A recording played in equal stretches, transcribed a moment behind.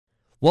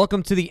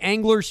Welcome to the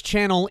Anglers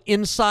Channel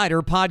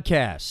Insider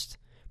Podcast,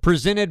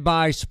 presented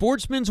by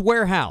Sportsman's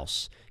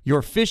Warehouse,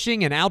 your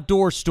fishing and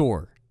outdoor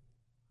store.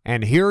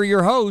 And here are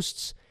your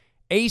hosts,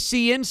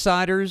 AC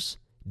Insiders,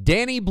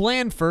 Danny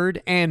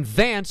Blandford and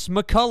Vance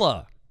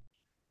McCullough.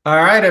 All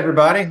right,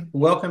 everybody.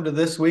 Welcome to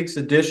this week's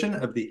edition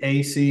of the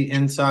AC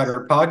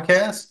Insider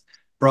Podcast,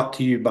 brought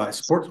to you by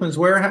Sportsman's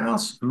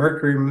Warehouse,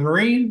 Mercury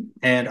Marine,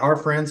 and our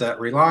friends at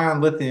Rely on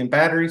Lithium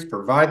Batteries,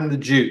 providing the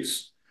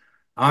juice.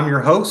 I'm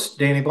your host,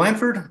 Danny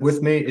Blandford.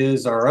 With me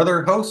is our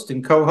other host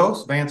and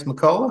co-host, Vance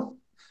McCullough.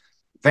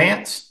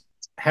 Vance,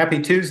 happy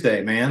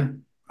Tuesday,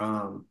 man.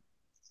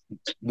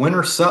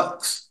 Winter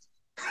sucks.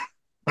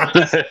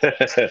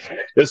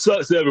 It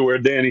sucks everywhere,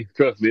 Danny.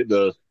 Trust me, it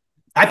does.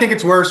 I think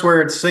it's worse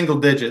where it's single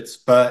digits,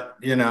 but,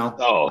 you know.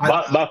 Oh,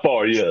 by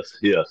far, yes.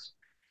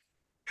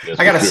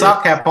 I got a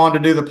sock cap on to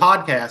do the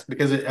podcast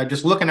because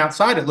just looking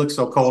outside, it looks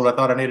so cold. I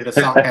thought I needed a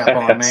sock cap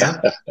on,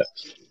 man.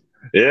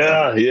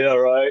 Yeah,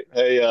 right.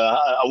 Hey,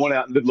 I went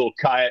out and did a little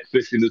kayak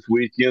fishing this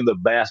weekend, the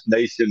Bass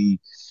Nation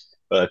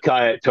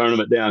kayak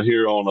tournament down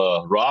here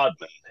on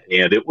Rodman.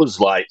 And it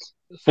was like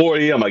 4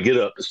 a.m. I get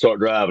up to start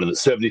driving, and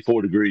it's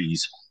 74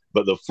 degrees.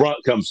 But the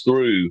front comes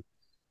through.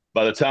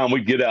 By the time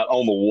we get out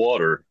on the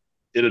water,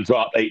 it had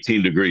dropped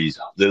 18 degrees.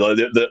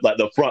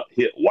 The front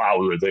hit while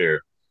we were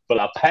there. But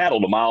I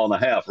paddled a mile and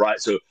a half,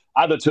 right? So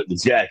I done took the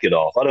jacket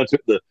off. I done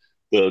took the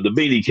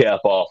beanie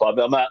cap off.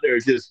 I'm out there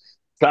just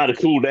trying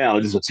to cool down.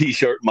 It's just a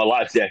T-shirt and my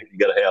life jacket you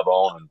got to have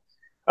on. And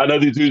I know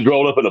these dudes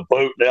rolled up in a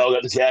boat. They all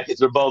got the jackets.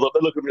 They're balled up.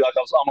 They look at me like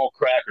I'm on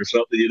crack or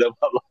something. You know,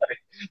 I'm like,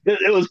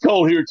 it was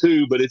cold here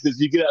too. But it's just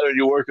you get out there and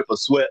you work up a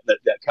sweat in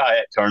that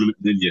kayak tournament,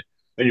 and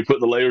then you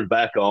put the layers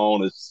back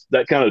on. It's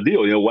that kind of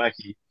deal, you know,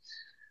 wacky.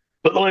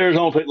 Put the layers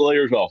on, take the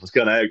layers off. It's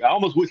kind of I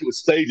almost wish it would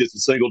stay just in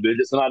single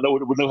digits, and I know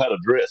it would know how to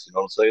dress. You know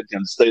what I'm saying? It's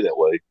going to stay that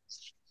way.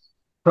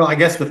 Well, I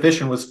guess the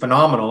fishing was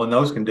phenomenal in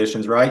those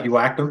conditions, right? You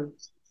whacked them?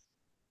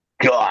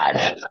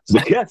 God, the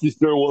catches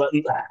sure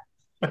wasn't.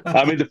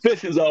 I mean, the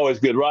fishing's always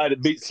good, right?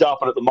 It beats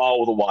shopping at the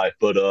mall with a wife,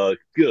 but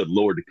good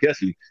Lord, the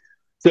catching.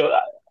 So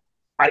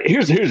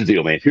here's the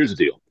deal, man. Here's the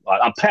deal.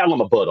 I'm paddling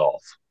my butt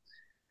off.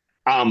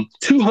 I'm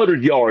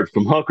 200 yards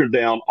from hunkered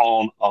down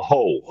on a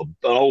hole,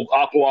 an old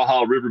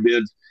Ocklawaha river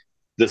bed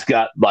that's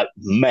got like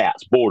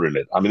mats bordering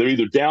it. I mean, they're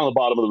either down the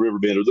bottom of the river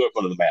bed or they're up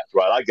under the mats,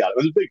 right? I got it.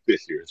 There's a big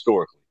fish here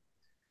historically.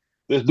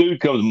 This dude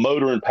comes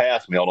motoring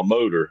past me on a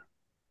motor.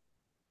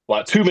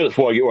 Like 2 minutes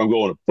before I get where I'm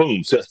going,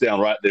 boom, sets down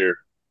right there.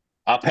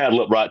 I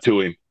paddle up right to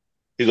him.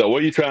 He's like,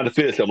 "What are you trying to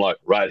fish?" I'm like,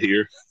 "Right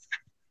here."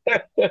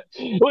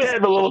 We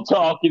had a little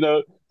talk, you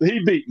know.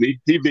 He beat me.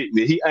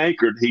 He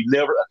anchored.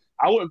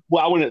 I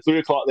went at 3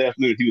 o'clock in the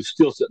afternoon. He was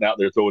still sitting out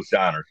there throwing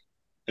shiners.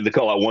 And they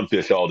call out one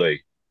fish all day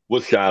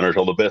with shiners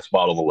on the best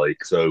spot on the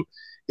lake. So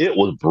it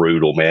was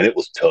brutal, man. It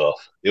was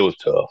tough.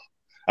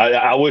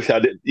 I wish I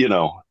did, you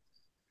know.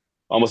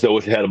 Almost I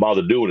wish I hadn't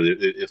bothered doing it.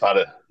 If I'd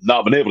have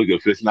not been able to go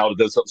fishing, I would have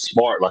done something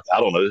smart, like, I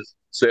don't know,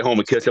 stay home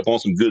and catch up on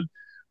some good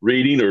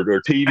reading or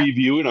TV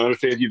viewing. I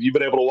understand you've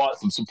been able to watch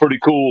some pretty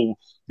cool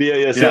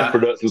BASF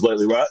productions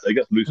lately, right? They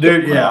got some new stuff.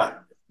 Dude, yeah.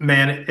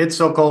 Man, it's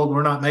so cold.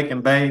 We're not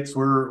making baits.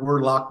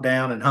 We're locked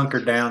down and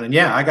hunkered down. And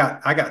yeah, I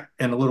got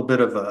in a little bit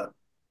of a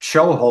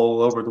show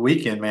hole over the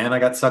weekend, man. I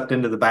got sucked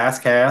into the Bass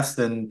Cast,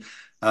 and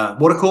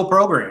what a cool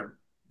program.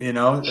 You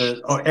know,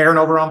 airing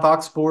over on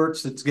Fox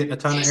Sports. It's getting a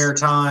ton of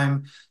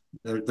airtime.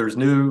 There's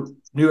new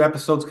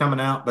episodes coming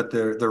out, but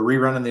they're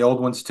rerunning the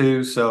old ones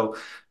too. So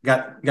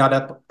caught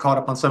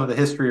up on some of the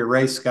history of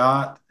Ray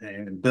Scott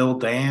and Bill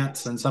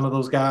Dance and some of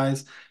those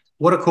guys.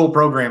 What a cool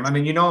program. I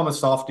mean, you know, I'm a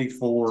softie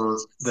for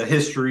the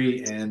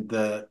history and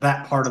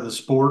that part of the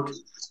sport.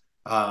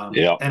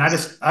 And I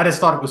just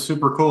thought it was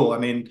super cool. I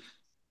mean,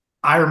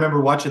 I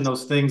remember watching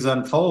those things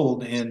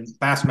unfold in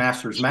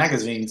Bassmasters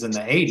magazines in the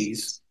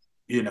 80s,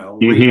 you know,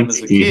 reading them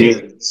as a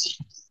kid.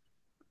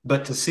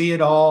 But to see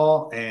it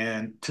all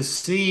and to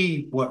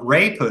see what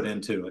Ray put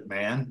into it,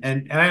 man.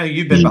 And I know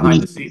you've been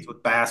behind the scenes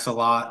with Bass a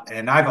lot,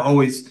 and I've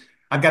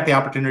got the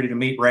opportunity to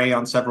meet Ray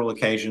on several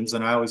occasions,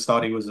 and I always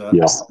thought he was a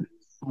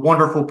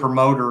wonderful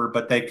promoter,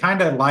 but they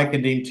kind of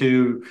likened him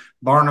to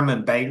Barnum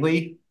and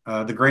Bailey,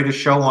 the greatest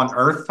show on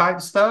earth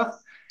type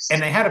stuff.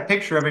 And they had a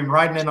picture of him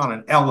riding in on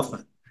an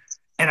elephant.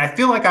 And I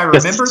feel like I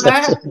remember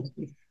that.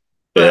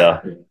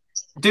 Yeah.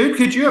 Dude,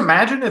 could you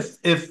imagine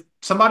if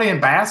somebody in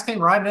Bass came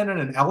riding in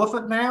an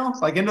elephant now,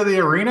 like into the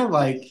arena?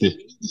 Like,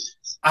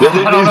 I don't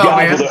know,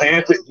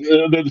 man.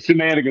 They're the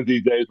shenanigans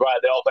these days, right?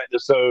 They all think they're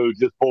so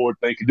just forward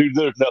thinking. Dude,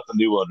 there's nothing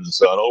new under the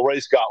sun. Old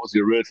Ray Scott was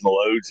the original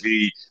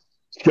OG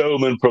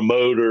showman,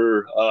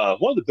 promoter.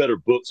 One of the better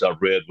books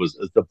I've read was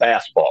The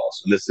Bass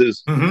Boss. And this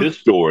is his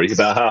story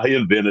about how he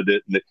invented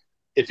it. And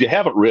if you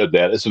haven't read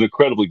that, it's an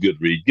incredibly good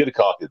read. Get a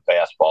copy of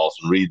Bass Boss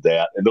and read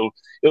that. And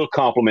it'll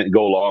complement and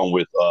go along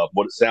with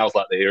what it sounds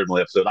like they aired in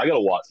the episode. I got to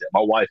watch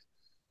that.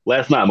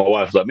 Last night, my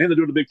wife was like, "Man, they're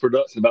doing a big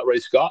production about Ray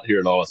Scott here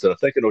and all." I said, "I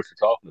think I know what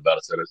you're talking about."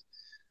 I said,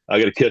 "I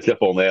got to catch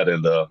up on that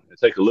and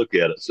take a look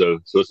at it." So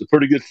it's a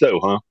pretty good show,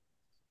 huh?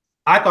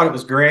 I thought it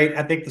was great.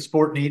 I think the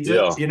sport needs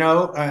Yeah.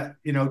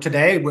 it.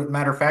 Today,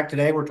 matter of fact,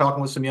 today we're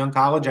talking with some young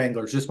college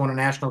anglers, just won a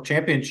national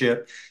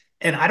championship.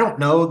 And I don't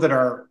know that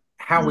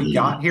how we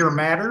got here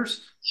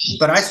matters,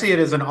 but I see it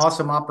as an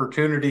awesome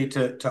opportunity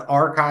to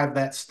archive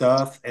that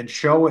stuff and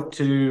show it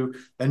to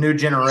a new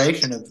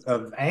generation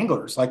of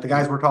anglers, like the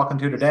guys we're talking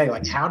to today.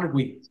 Like, how did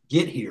we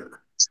get here?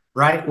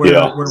 Right?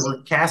 Where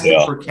we're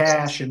casting for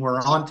cash and we're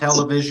on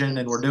television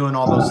and we're doing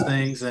all those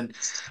things. And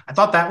I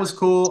thought that was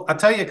cool. I'll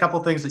tell you a couple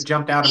of things that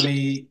jumped out at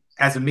me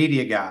as a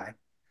media guy.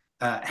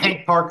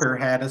 Hank Parker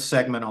had a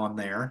segment on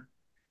there,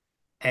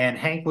 and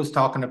Hank was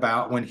talking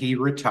about when he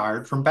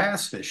retired from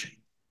bass fishing.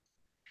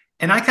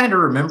 And I kind of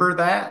remember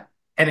that.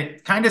 And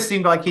it kind of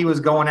seemed like he was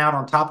going out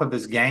on top of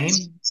his game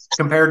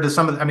compared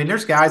to I mean,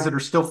 there's guys that are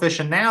still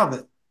fishing now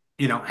that,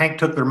 Hank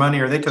took their money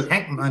or they took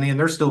Hank money and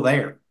they're still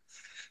there.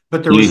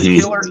 But there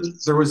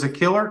was a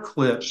killer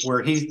clip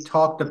where he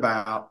talked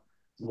about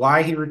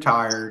why he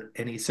retired,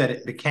 and he said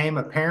it became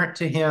apparent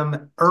to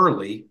him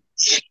early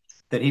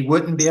that he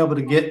wouldn't be able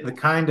to get the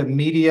kind of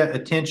media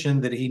attention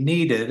that he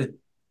needed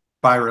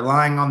by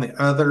relying on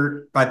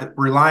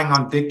relying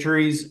on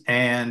victories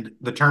and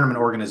the tournament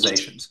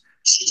organizations.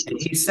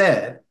 And he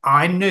said,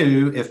 I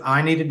knew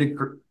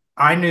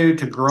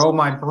to grow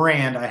my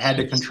brand, I had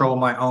to control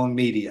my own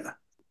media.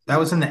 That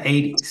was in the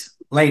 80s,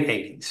 late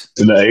 80s.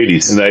 In the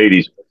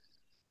 80s.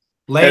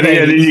 Late and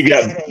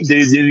 80s.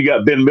 then you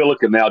got Ben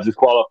Milliken now just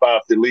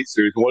qualified for the Elite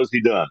Series. And what has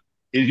he done?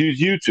 He's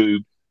used YouTube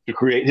to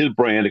create his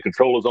brand, to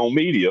control his own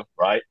media,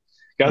 right?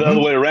 Got the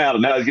other way around,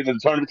 and now he's getting in the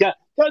tournament. Got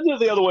to do it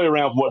the other way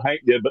around from what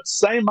Hank did, but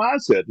same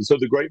mindset. And so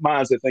the great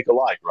minds, they think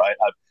alike, right?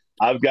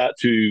 I've got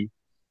to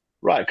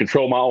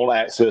control my own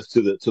access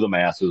to the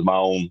masses, my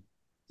own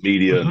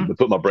media, and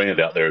put my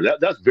brand out there.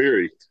 That's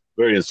very,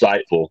 very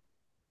insightful.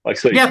 Like I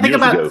say, think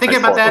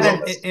about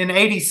that in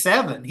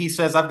 87. He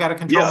says, I've got to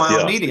control my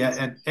own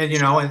media.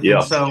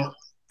 And so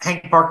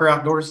Hank Parker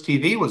Outdoors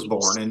TV was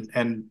born,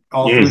 and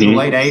all through the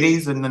late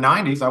 80s and the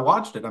 90s, I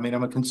watched it. I mean,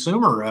 I'm a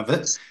consumer of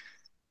it,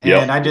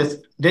 and I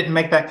just didn't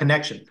make that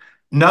connection.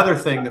 Another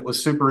thing that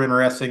was super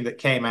interesting that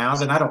came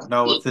out, and I don't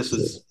know if this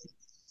is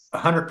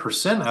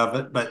 100% of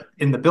it, but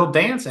in the Bill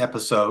Dance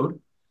episode,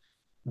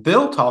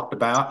 Bill talked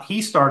about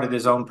he started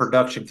his own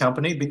production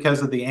company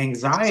because of the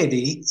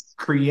anxiety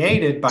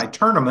created by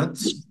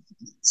tournaments.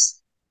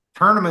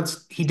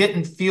 He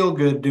didn't feel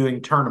good doing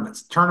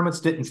tournaments. Tournaments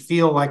didn't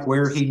feel like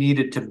where he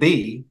needed to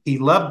be. He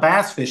loved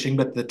bass fishing,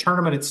 but the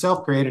tournament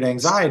itself created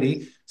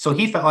anxiety. So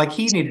he felt like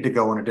he needed to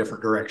go in a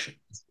different direction.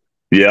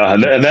 Yeah,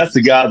 and that's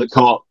the guy that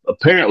caught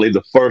apparently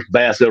the first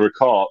bass ever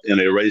caught in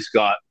a Ray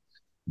Scott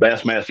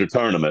Bassmaster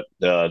tournament.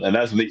 And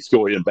that's a neat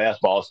story in Bass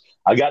Boss.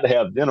 I got to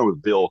have dinner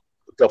with Bill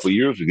a couple of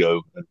years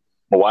ago,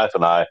 my wife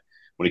and I,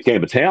 when he came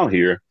to town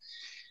here,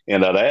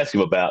 and I'd asked him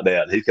about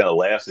that. And he kind of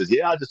laughed, says,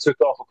 "Yeah, I just took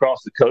off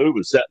across the cove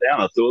and sat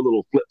down and threw a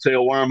little flip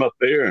tail worm up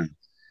there." And,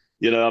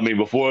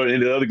 before any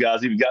of the other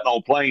guys even gotten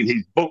on plane,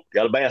 he's boom,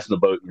 got a bass in the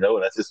boat, and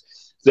that's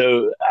just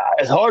so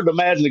it's hard to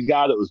imagine a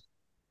guy that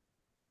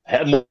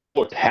had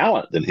more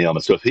talent than him.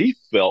 And so if he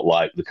felt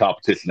like the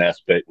competition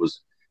aspect was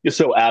just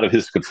so out of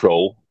his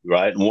control,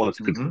 right, and wanted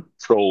to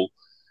control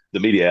the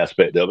media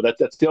aspect of it,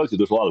 that tells you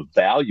there's a lot of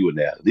value in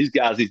that. These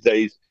guys these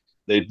days,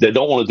 they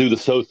don't want to do the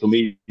social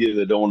media,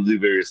 they don't want to do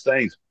various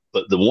things,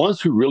 but the ones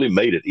who really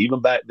made it,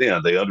 even back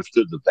then, they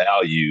understood the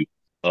value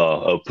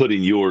of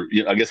putting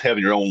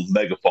having your own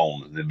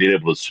megaphone and being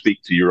able to speak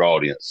to your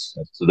audience.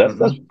 So that's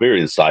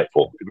very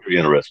insightful, very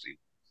interesting.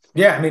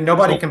 Yeah, I mean,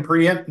 nobody can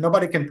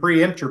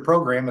preempt your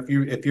program if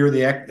you're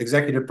the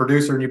executive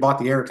producer and you bought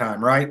the airtime,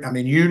 right? I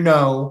mean,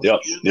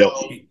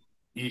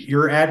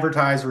 your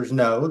advertisers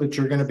know that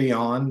you're going to be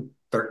on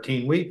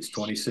 13 weeks,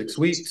 26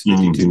 weeks,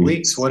 52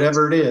 weeks,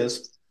 whatever it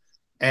is.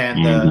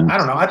 And I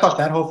don't know. I thought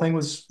that whole thing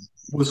was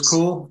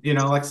cool.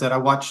 Like I said, I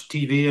watched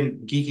TV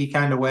in geeky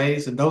kind of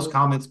ways, and those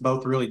comments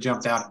both really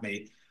jumped out at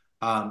me.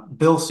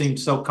 Bill seemed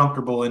so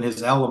comfortable in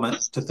his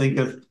element to think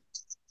of,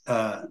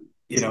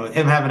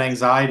 him having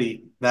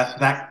anxiety.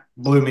 That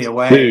blew me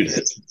away. Dude,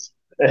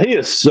 he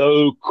is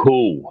so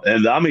cool.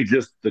 And I mean,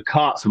 just the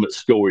consummate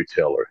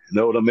storyteller. You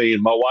know what I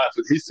mean? My wife,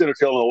 he's sitting there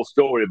telling a whole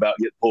story about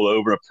getting pulled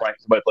over and a prank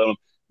somebody playing him.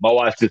 My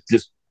wife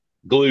just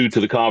glued to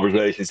the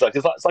conversation. It's like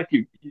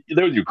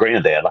they're your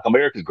granddad, like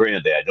America's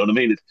granddad. You know what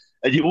I mean?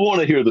 And you want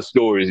to hear the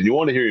stories and you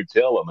want to hear him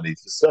tell them. And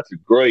he's just such a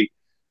great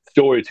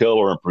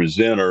storyteller and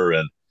presenter.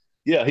 And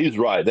yeah, he's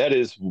right. That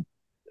is,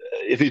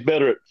 if he's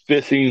better at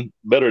fishing,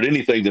 better at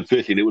anything than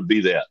fishing, it would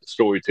be that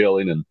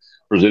storytelling and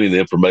presenting the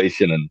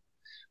information, and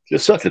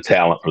just such a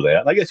talent for that.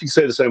 And I guess you can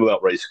say the same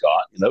about Ray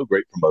Scott,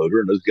 great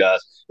promoter, and those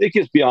guys, it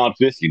gets beyond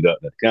fishing,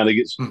 doesn't it? Kind of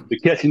gets the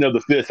catching of the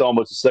fish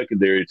almost a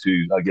secondary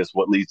to, I guess,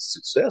 what leads to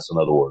success, in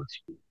other words.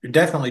 You're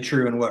definitely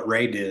true in what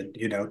Ray did,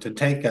 to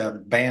take a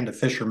band of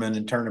fishermen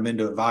and turn them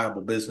into a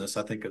viable business,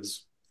 I think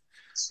is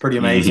pretty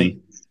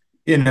amazing.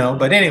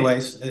 But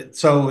anyways,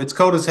 so it's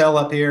cold as hell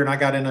up here, and I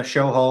got in a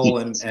show hole,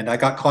 and I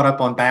got caught up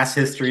on bass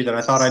history that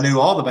I thought I knew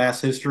all the bass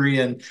history,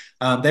 and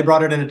they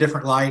brought it in a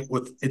different light.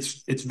 With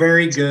it's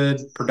very good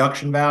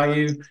production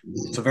value,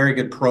 it's a very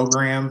good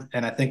program,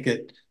 and I think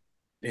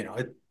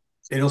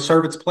it'll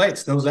serve its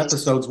place. Those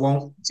episodes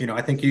won't,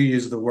 I think you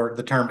used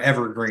the term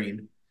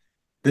evergreen.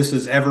 This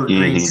is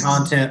evergreen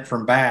content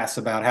from bass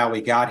about how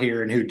we got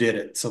here and who did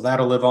it, so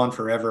that'll live on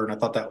forever, and I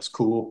thought that was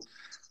cool.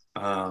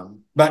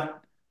 But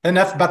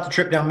enough about the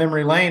trip down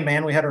memory lane,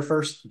 man. We had our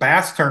first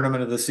bass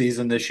tournament of the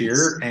season this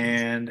year,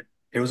 and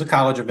it was a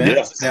college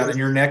event down in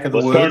your neck of the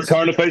woods. Let's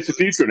turn to face the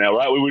future now,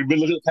 right? We've been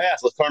looking at the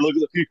past. Let's turn to look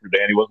at the future,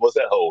 Danny. What's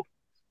that hold?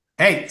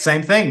 Hey,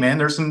 same thing, man.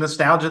 There's some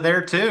nostalgia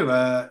there too.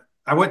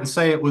 I wouldn't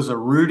say it was a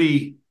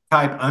Rudy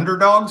type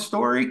underdog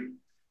story,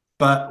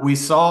 but we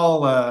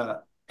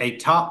saw a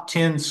top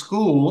 10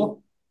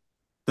 school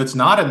that's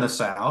not in the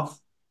South.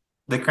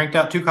 They cranked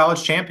out two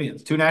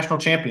national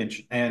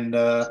champions, and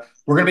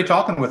we're going to be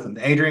talking with them.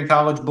 The Adrian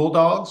College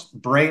Bulldogs,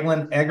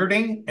 Braylon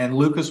Eggerding, and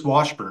Lucas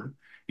Washburn,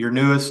 your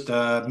newest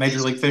Major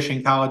League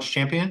Fishing college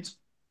champions.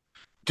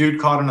 Dude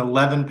caught an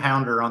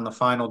 11-pounder on the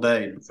final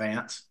day,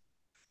 Vance.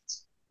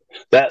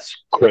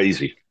 That's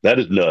crazy. That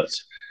is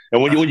nuts.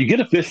 And when you get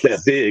a fish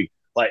that big,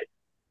 like,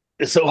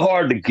 it's so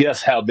hard to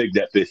guess how big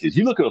that fish is.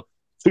 You look at a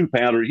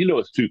 2-pounder,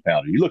 it's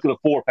 2-pounder. You look at a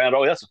 4-pounder,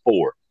 oh, that's a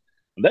 4.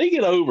 When they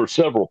get over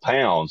several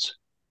pounds,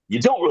 you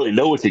don't really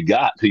know what you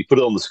got until you put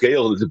it on the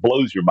scale, and it just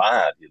blows your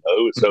mind,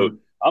 So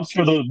I'm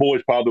sure those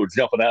boys probably were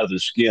jumping out of their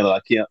skin, and I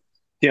can't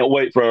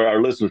wait for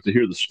our listeners to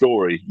hear the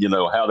story,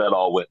 how that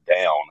all went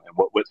down and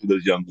what went through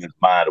those young men's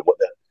mind and what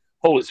that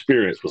whole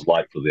experience was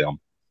like for them.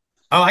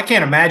 Oh, I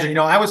can't imagine.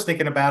 I was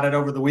thinking about it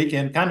over the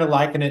weekend, kind of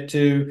liking it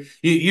to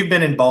you've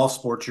been in ball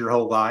sports your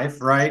whole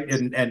life, right?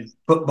 And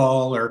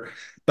football,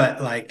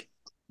 but like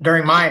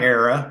during my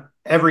era,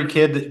 every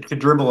kid that could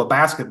dribble a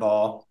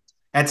basketball,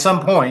 at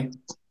some point,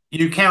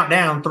 you count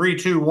down 3,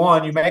 2,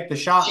 1, you make the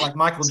shot like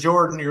Michael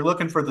Jordan, you're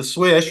looking for the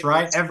swish,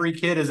 right? Every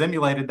kid has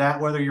emulated that,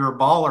 whether you're a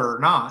baller or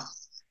not.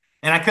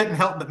 And I couldn't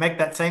help but make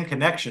that same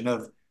connection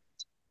of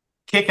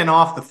kicking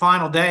off the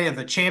final day of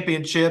a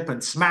championship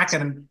and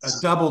smacking a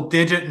double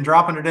digit and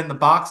dropping it in the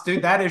box.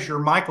 Dude, that is your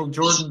Michael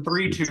Jordan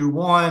 3, 2,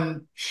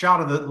 1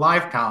 shot of the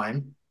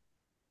lifetime.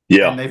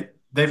 Yeah. And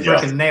they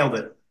freaking nailed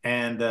it.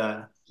 And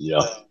I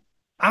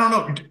don't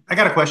know. I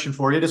got a question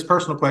for you. Just a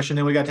personal question,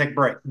 then we got to take a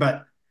break.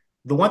 But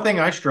the one thing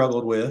I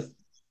struggled with,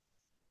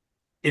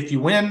 if you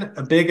win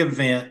a big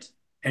event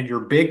and your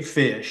big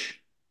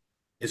fish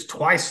is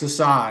twice the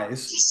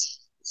size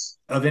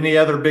of any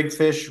other big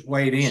fish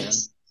weighed in,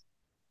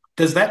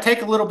 does that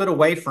take a little bit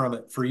away from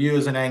it for you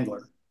as an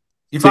angler?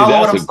 That's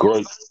a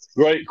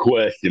great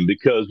question,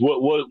 because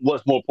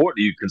what's more important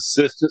to you,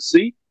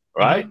 consistency,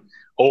 right? Mm-hmm.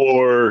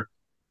 Or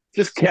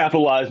just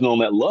capitalizing on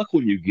that luck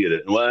when you get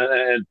it?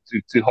 And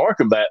to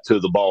harken back to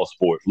the ball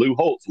sports, Lou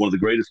Holtz, one of the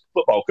greatest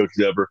football coaches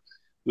ever,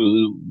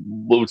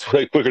 would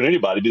say quicker than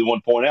anybody, be the one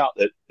to point out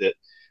that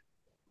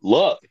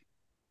luck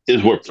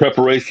is where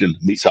preparation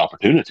meets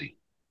opportunity.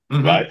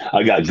 Mm-hmm. Right?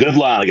 I got good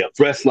line, I got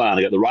fresh line,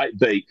 I got the right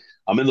bait,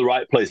 I'm in the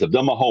right place, I've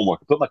done my homework,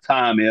 I put my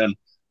time in,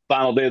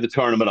 final day of the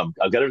tournament,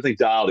 I've got everything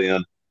dialed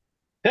in.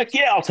 Heck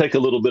yeah, I'll take a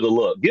little bit of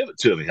luck. Give it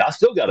to me. I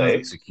still got to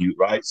execute,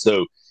 right?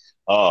 So,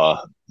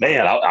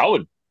 man,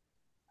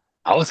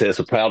 I would say it's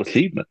a proud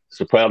achievement.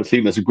 It's a proud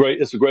achievement.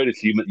 It's a great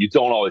achievement. You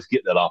don't always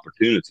get that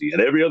opportunity,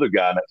 and every other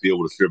guy in that field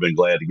would have sure been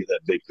glad to get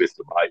that big fish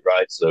to bite,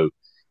 right? So,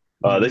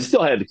 they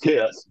still had to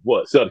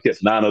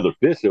catch 9 other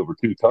fish over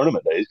 2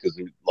 tournament days because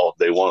they lost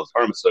day 1 of the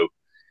tournament. So,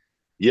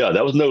 yeah,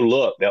 that was no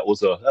luck. That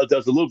was a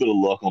little bit of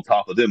luck on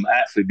top of them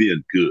actually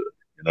being good.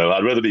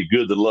 I'd rather be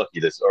good than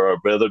lucky, or I'd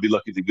rather be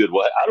lucky than good.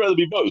 Well, I'd rather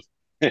be both,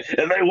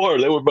 and they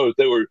were both.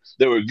 They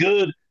were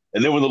good,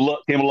 and then when the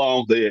luck came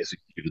along, they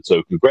executed.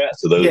 So,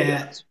 congrats to those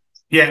guys.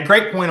 Yeah,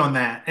 great point on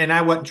that. And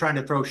I wasn't trying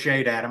to throw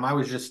shade at him. I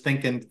was just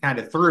thinking kind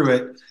of through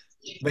it.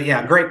 But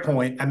yeah, great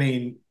point. I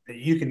mean,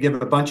 you could give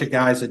a bunch of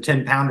guys a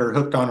 10-pounder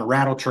hooked on a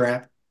rattle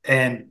trap,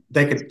 and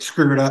they could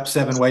screw it up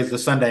 7 ways to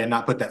Sunday and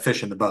not put that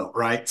fish in the boat,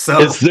 right? So,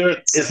 is there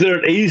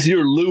an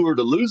easier lure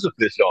to lose a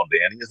fish on,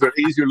 Danny? Is there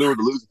an easier lure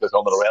to lose a fish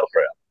on than a rattle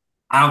trap?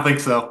 I don't think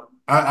so.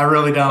 I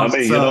really don't. I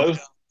mean,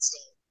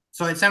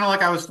 So it sounded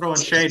like I was throwing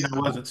shade, and I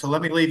wasn't. So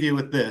let me leave you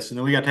with this, and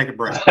then we got to take a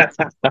break.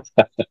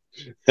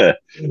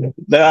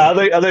 No, I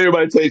think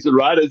everybody takes it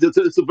right.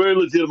 It's a very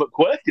legitimate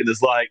question.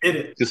 It's like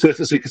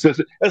consistency.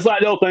 It's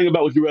like the whole thing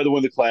about would you rather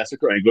win the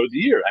Classic or Angler of the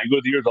Year? Angler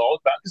of the Year is all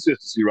about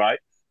consistency, right?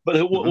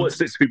 But what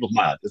sticks to people's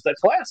mind? It's that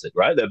Classic,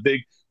 right? That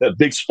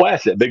big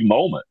splash, that big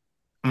moment.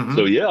 Mm-hmm.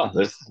 So yeah,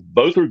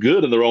 both are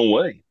good in their own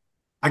way.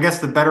 I guess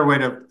the better way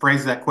to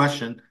phrase that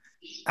question,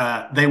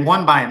 they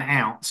won by an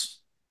ounce.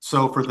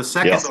 So for the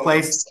second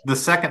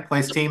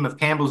place team of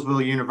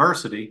Campbellsville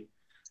University,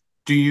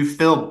 do you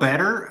feel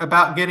better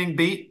about getting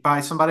beat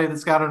by somebody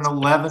that's got an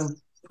 11,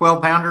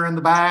 12-pounder in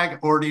the bag,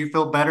 or do you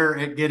feel better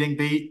at getting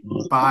beat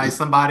by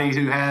somebody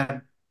who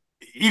had?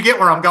 You get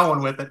where I'm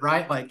going with it,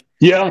 right? Like,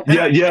 yeah.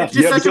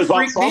 Because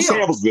I'm from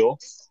Campbellsville,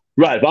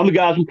 right? If I'm the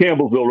guys from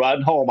Campbellsville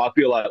riding home, I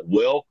feel like,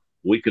 well,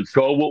 We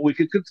control what we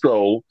could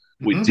control.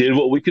 We did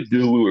what we could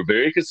do. We were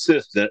very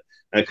consistent.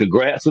 And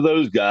congrats to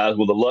those guys.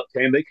 When the luck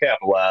came, they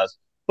capitalized.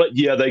 But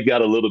yeah, they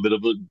got a little bit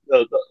of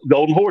a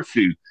golden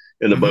horseshoe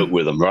in the boat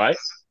with them, right?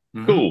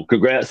 Cool.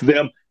 Congrats to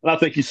them. And I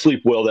think you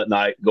sleep well that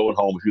night going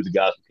home with who the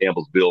guys from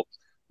Campbellsville.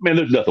 Man,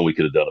 there's nothing we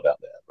could have done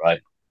about that, right?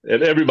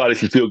 And everybody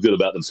should feel good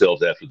about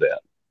themselves after that.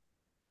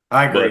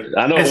 I agree. But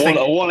I know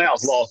a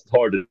one-ounce loss is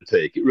hard to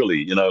take. It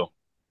really,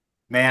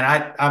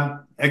 Man,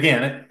 I'm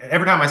again.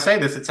 Every time I say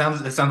this, it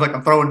sounds like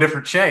I'm throwing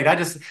different shade.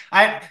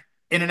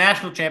 In a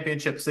national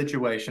championship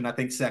situation, I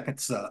think second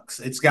sucks.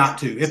 It's got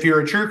to. If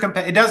you're a true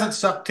competitor, it doesn't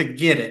suck to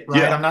get it,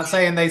 right? Yeah. I'm not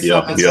saying they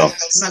suck. I'm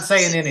not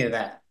saying any of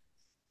that.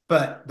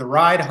 But the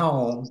ride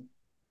home,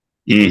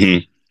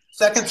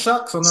 second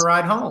sucks on the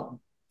ride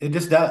home. It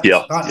just does.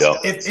 Yeah.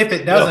 If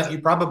it doesn't,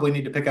 you probably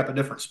need to pick up a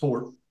different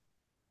sport.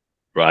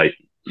 Right.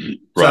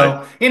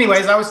 So,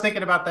 anyways, I was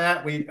thinking about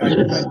that.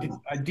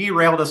 I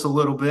derailed us a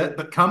little bit,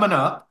 but coming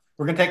up,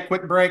 we're going to take a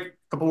quick break, a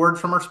couple words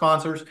from our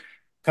sponsors.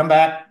 Come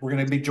back, we're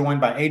going to be joined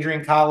by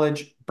Adrian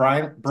College,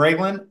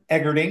 Braylon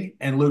Eggerding,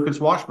 and Lucas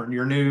Washburn,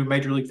 your new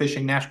Major League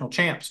Fishing national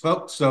champs,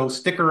 folks. So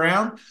stick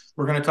around.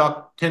 We're going to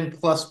talk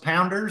 10-plus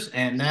pounders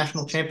and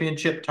national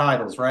championship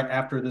titles right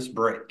after this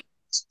break.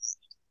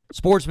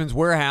 Sportsman's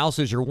Warehouse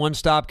is your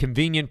one-stop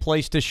convenient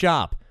place to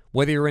shop.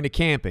 Whether you're into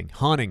camping,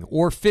 hunting,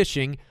 or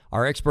fishing,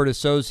 our expert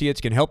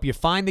associates can help you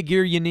find the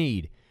gear you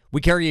need.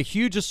 We carry a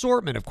huge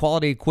assortment of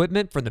quality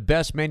equipment from the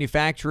best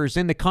manufacturers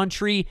in the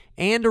country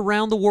and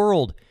around the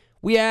world.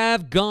 We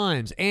have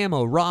guns,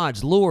 ammo,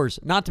 rods, lures,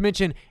 not to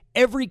mention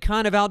every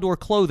kind of outdoor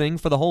clothing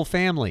for the whole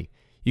family.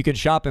 You can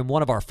shop in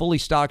one of our fully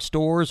stocked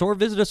stores or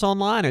visit us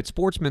online at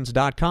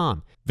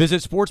sportsmans.com.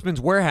 Visit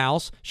Sportsman's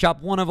Warehouse,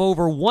 shop one of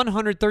over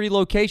 130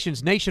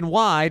 locations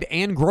nationwide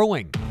and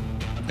growing.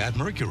 At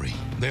Mercury,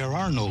 there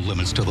are no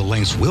limits to the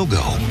lengths we'll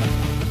go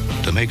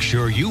to make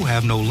sure you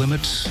have no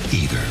limits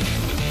either.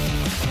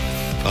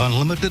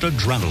 Unlimited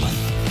adrenaline.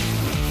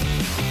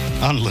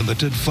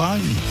 Unlimited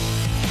fun.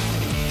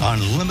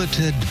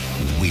 Unlimited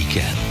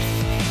weekend.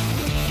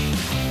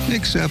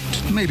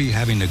 Except maybe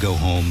having to go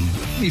home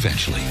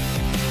eventually.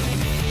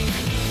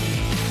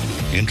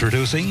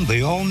 Introducing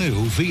the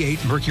all-new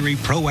V8 Mercury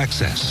Pro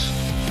XS.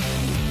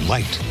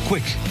 Light,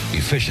 quick,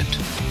 efficient.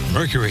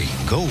 Mercury,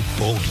 go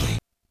boldly.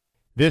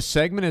 This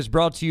segment is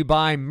brought to you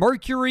by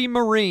Mercury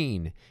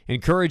Marine,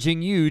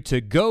 encouraging you to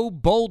go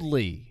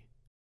boldly.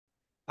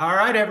 All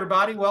right,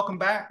 everybody, welcome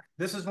back.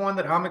 This is one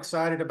that I'm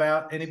excited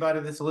about. Anybody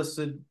that's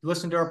listened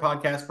to our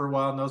podcast for a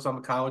while knows I'm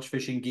a college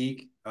fishing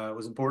geek. It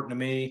was important to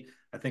me.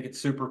 I think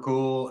it's super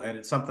cool, and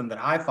it's something that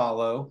I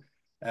follow.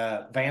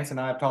 Vance and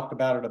I have talked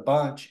about it a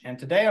bunch, and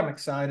today I'm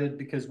excited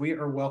because we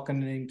are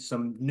welcoming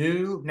some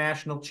new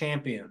national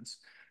champions.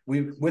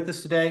 With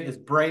us today is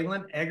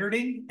Braylon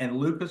Eggerding and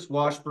Lucas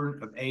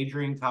Washburn of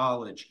Adrian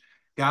College.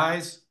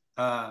 Guys,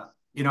 I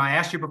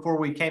asked you before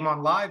we came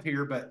on live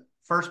here, but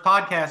first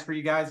podcast for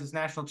you guys is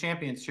national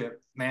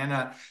championship,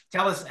 man.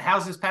 Tell us,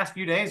 how's this past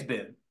few days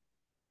been?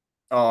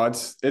 Oh,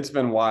 it's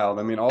been wild.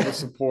 I mean, all the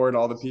support,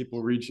 all the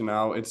people reaching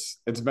out, it's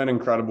been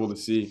incredible to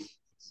see.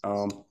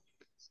 No,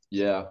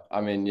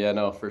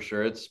 for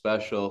sure. It's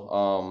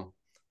special.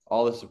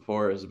 All the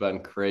support has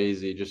been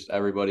crazy. Just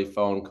everybody,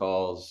 phone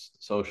calls,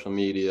 social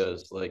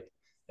medias. Like,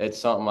 it's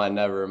something I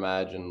never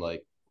imagined,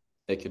 like,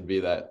 it could be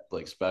that,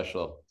 like,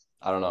 special.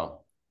 I don't know.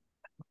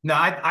 No,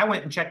 I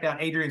went and checked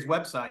out Adrian's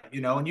website,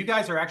 and you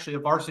guys are actually a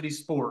varsity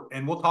sport,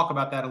 and we'll talk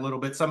about that a little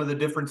bit, some of the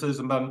differences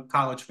among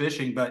college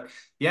fishing. But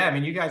yeah, I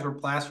mean, you guys were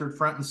plastered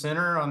front and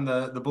center on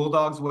the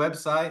Bulldogs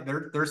website.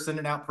 They're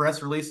sending out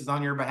press releases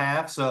on your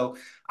behalf. So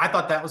I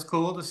thought that was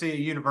cool to see a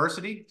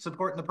university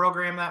supporting the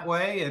program that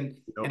way. And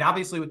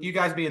obviously with you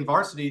guys being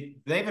varsity,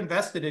 they've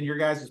invested in your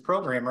guys'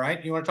 program,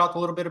 right? You want to talk a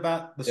little bit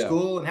about the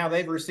school and how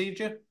they've received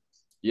you?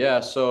 Yeah,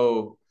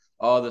 so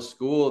the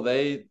school,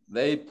 they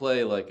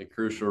play like a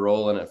crucial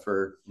role in it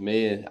for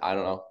me. I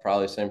don't know,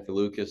 probably same for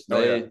Lucas.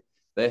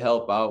 They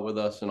help out with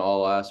us in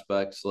all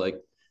aspects. Like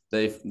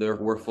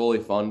we're fully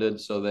funded,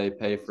 so they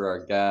pay for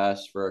our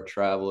gas, for our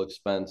travel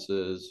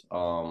expenses,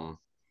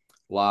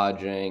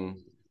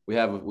 lodging.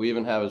 We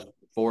even have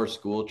 4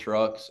 school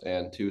trucks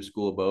and 2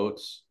 school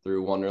boats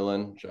through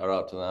Wonderland. Shout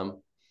out to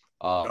them.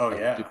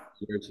 2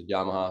 years at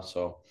Yamaha,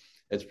 so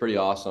it's pretty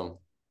awesome.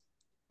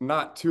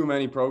 Not too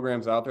many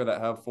programs out there that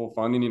have full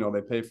funding.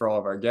 They pay for all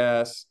of our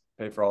gas,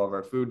 pay for all of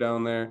our food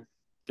down there,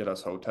 get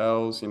us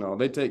hotels.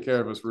 They take care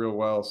of us real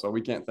well, so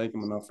we can't thank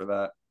them enough for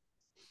that.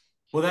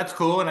 Well, that's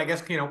cool. And I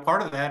guess,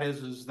 part of that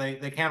is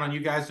they count on you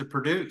guys to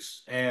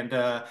produce. And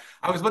I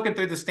was looking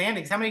through the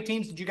standings. How many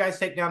teams did you guys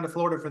take down to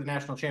Florida for the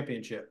national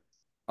championship?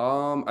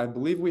 I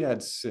believe we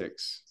had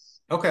 6.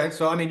 Okay.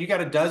 So, I mean, you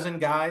got a dozen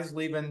guys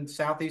leaving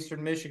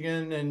southeastern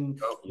Michigan in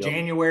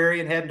January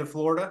and heading to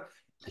Florida.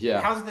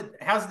 Yeah.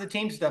 How's the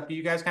team stuff? Do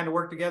you guys kind of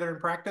work together in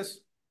practice?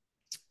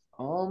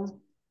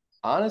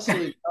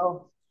 Honestly,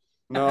 no.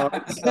 No,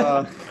 it's,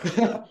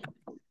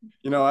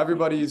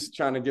 everybody's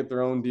trying to get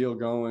their own deal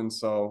going.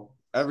 So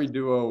every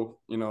duo,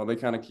 they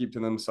kind of keep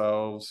to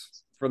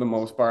themselves for the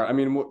most part. I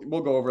mean,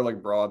 we'll go over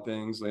like broad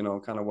things, you know,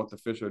 kind of what the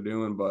fish are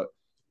doing, but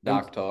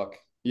Doc talk.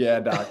 Yeah,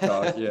 doc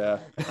talk. Yeah.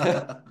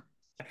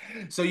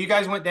 So you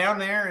guys went down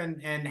there,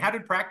 and how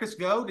did practice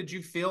go? Did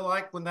you feel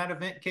like when that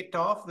event kicked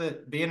off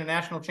that being a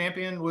national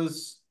champion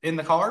was in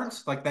the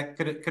cards? Like that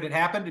could it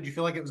happen? Did you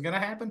feel like it was going to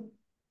happen?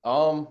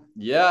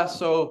 Yeah,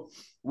 so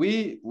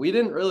we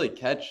didn't really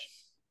catch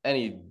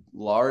any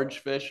large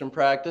fish in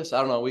practice. I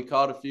don't know, we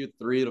caught a few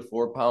 3 to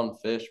 4 pound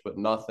fish, but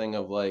nothing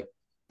of like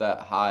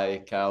that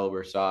high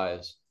caliber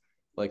size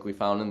like we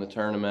found in the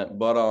tournament.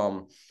 But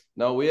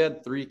no, we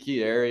had 3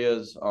 key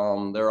areas.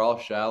 They're all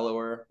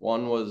shallower.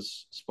 One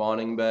was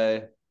spawning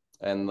bay,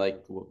 and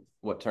like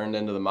what turned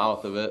into the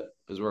mouth of it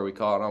is where we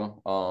caught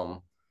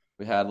them.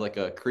 We had like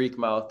a creek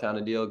mouth kind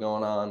of deal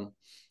going on.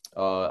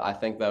 I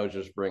think that was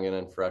just bringing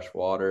in fresh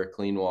water,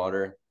 clean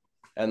water.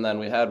 And then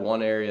we had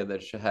one area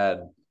that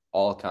had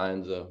all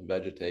kinds of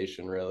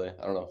vegetation, really.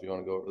 I don't know if you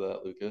want to go over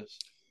that, Lucas.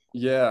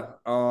 Yeah.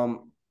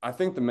 I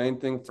think the main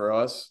thing for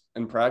us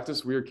in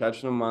practice, we were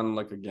catching them on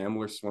like a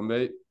gambler swim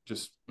bait,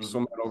 just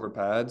swimming over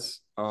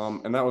pads.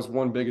 And that was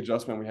one big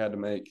adjustment we had to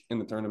make in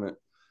the tournament.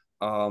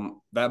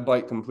 That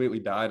bite completely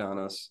died on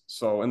us.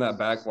 So in that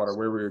backwater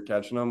where we were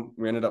catching them,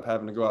 we ended up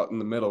having to go out in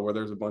the middle where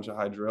there's a bunch of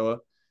hydrilla.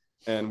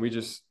 And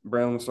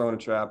Braylon was throwing a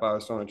trap, I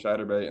was throwing a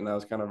chatterbait, and that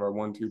was kind of our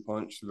 1-2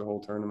 punch through the whole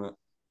tournament.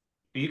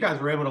 You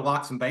guys were able to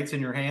lock some baits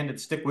in your hand and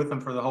stick with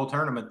them for the whole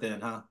tournament then,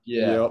 huh?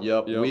 Yeah,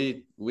 yep.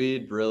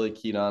 We'd really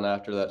keyed on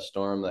after that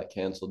storm that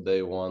canceled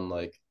day one.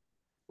 Like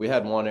we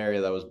had one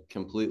area that was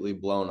completely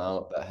blown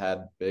out that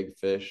had big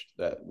fish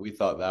that we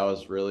thought that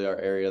was really our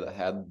area that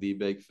had the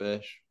big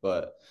fish.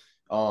 But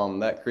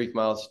that creek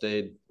mouth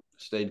stayed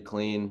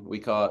clean. We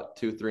caught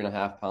 2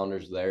 3.5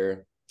 pounders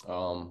there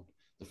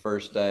the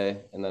first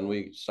day, and then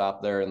we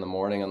stopped there in the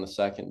morning on the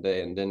second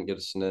day and didn't get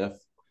a sniff.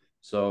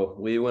 So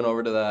we went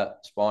over to that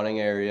spawning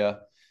area,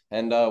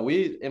 and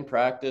in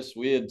practice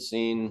we had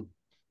seen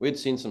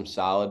some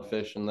solid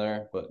fish in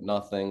there, but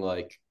nothing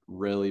like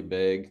really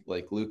big.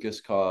 Like Lucas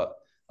caught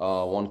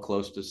one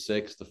close to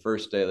 6 the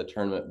first day of the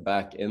tournament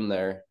back in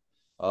there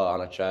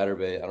on a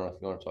chatterbait. I don't know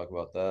if you want to talk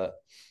about that.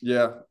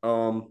 Yeah,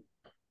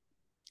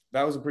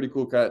 that was a pretty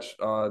cool catch.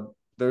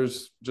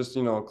 There's just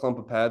a clump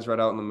of pads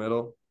right out in the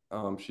middle.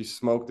 She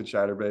smoked the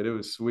chatterbait. It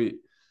was sweet.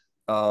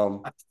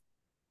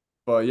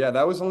 But yeah,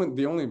 that was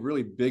the only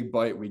really big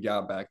bite we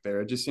got back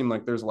there. It just seemed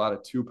like there's a lot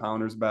of 2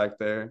 pounders back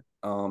there.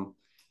 And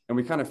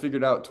we kind of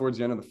figured out towards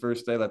the end of the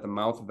first day that the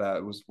mouth of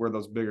that was where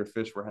those bigger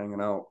fish were hanging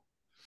out.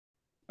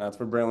 That's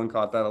where Braylon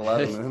caught that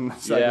 11 in the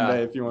second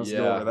day, if you want to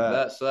go over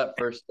that. So that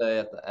first day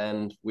at the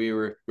end, we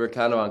were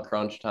kind of on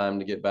crunch time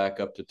to get back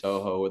up to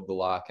Toho with the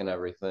lock and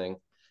everything.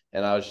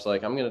 And I was just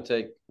like,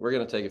 we're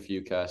going to take a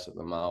few casts at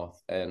the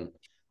mouth. And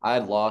I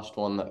had lost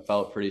one that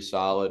felt pretty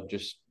solid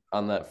just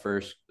on that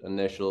first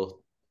initial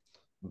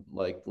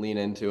like lean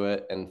into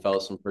it and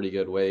felt some pretty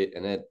good weight,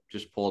 and it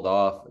just pulled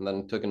off. And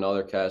then took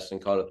another cast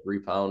and caught a 3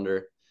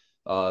 pounder.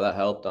 That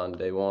helped on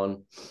day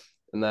 1.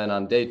 And then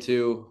on day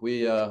 2,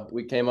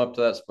 we came up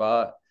to that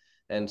spot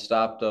and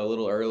stopped a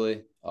little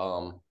early.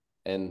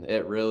 And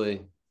it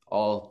really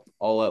all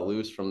let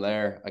loose from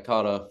there. I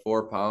caught a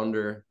 4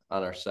 pounder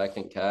on our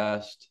second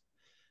cast.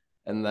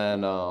 And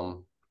then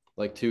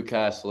like 2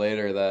 casts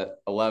later, that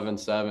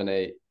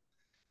 11.78,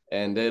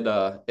 and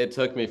it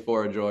took me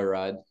for a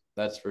joyride.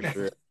 That's for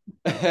sure.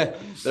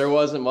 There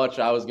wasn't much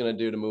I was gonna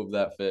do to move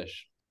that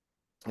fish.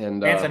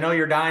 And Vance, I know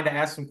you're dying to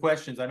ask some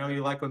questions. I know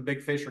you like when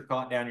big fish are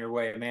caught down your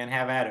way. Man,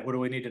 have at it. What do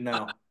we need to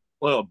know?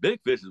 Well,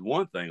 big fish is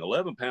one thing.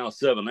 11 pounds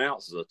 7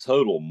 ounces is a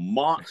total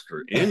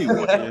monster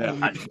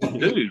anyway.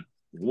 Dude,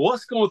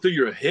 what's going through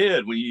your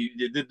head when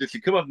did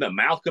you come up and that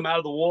mouth come out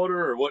of the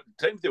water, or what?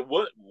 Take me to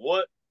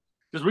what?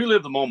 Just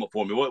relive the moment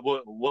for me.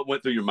 What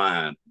went through your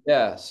mind?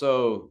 Yeah,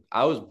 so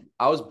I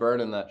was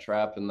burning that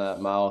trap in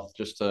that mouth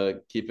just to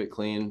keep it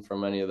clean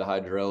from any of the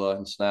hydrilla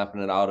and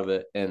snapping it out of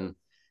it. And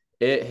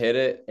it hit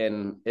it,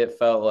 and it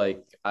felt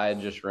like I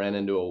had just ran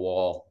into a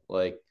wall.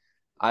 Like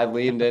I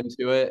leaned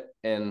into it,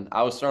 and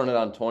I was throwing it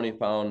on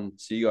 20-pound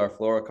Seagar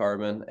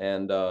fluorocarbon,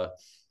 and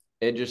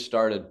it just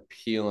started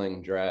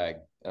peeling drag.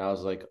 And I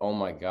was like, oh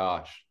my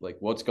gosh, like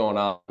what's going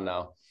on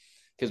now?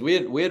 Because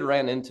we had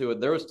ran into it.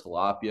 There was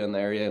tilapia in the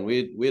area, and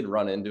we had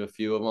run into a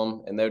few of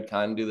them, and they would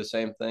kind of do the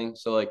same thing.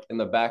 So like in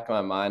the back of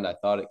my mind, I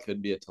thought it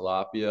could be a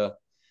tilapia,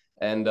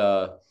 and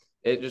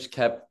it just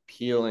kept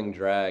peeling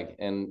drag,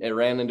 and it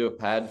ran into a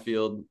pad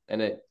field,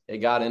 and it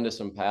got into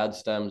some pad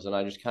stems, and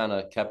I just kind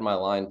of kept my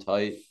line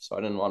tight, so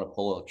I didn't want to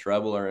pull a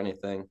treble or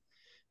anything,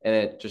 and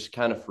it just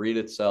kind of freed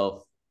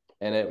itself,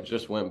 and it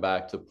just went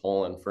back to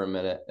pulling for a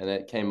minute, and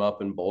it came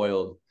up and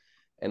boiled,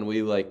 and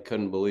we like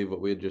couldn't believe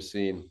what we had just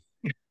seen.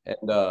 And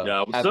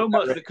so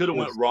much that could have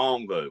went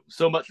wrong though.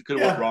 So much that could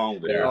have went wrong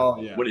there.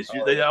 When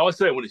they always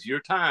say when it's your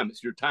time,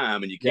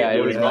 and you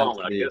can't do it wrong.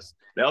 I guess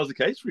that was the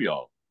case for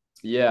y'all.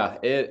 Yeah,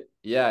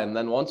 and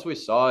then once we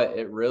saw it,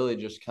 it really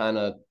just kind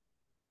of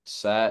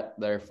sat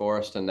there for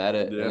us to net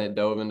it, and it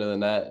dove into the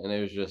net, and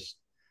it was just,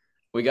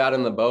 we got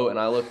in the boat, and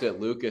I looked at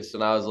Lucas,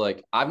 and I was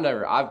like,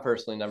 I've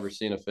personally never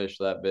seen a fish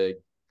that big.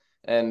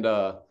 And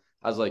I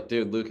was like,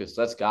 dude, Lucas,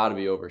 that's got to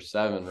be over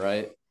 7,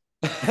 right?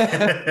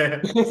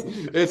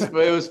 It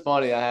was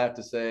funny, I have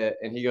to say it.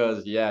 And he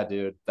goes, yeah,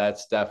 dude,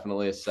 that's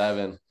definitely a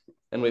 7.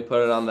 And we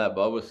put it on that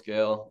Bubba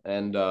scale,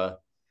 and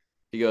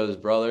he goes,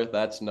 brother,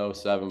 that's no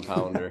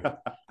 7-pounder.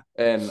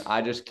 And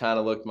I just kind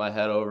of looked my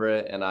head over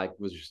it, and I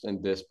was just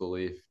in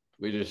disbelief.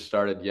 We just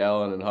started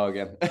yelling and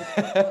hugging.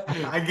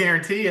 I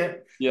guarantee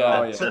it. Yeah.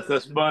 Oh, yeah.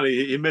 That's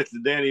funny. He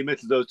mentioned Danny. He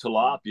mentioned those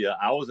tilapia.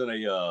 I was in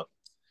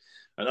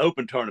an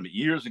open tournament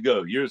years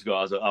ago.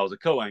 I was a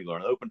co-angler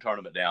in an open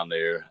tournament down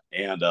there,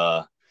 and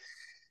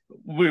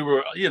we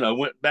were,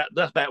 went back.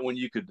 That's back when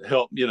you could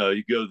help. You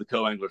go to the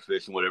co-angler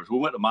fishing, whatever. So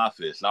we went to my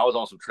fish, and I was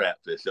on some trap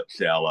fish up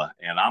shallow,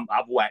 and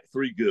I've whacked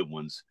 3 good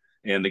ones.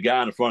 And the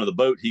guy in the front of the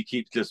boat, he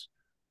keeps just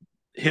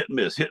hit and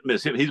miss.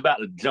 He's about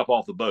to jump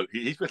off the boat.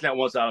 He's fishing out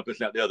one side, I'm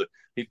fishing out the other.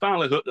 He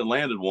finally hooked and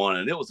landed one,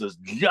 and it was this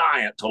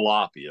giant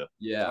tilapia.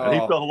 Yeah. And he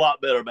felt a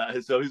lot better about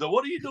it. So he's like,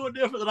 what are you doing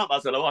different than I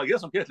said, I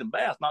guess I'm catching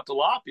bass, not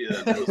tilapia.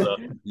 And it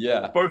was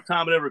the first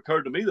time it ever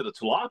occurred to me that a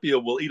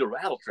tilapia will eat a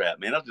rattle trap,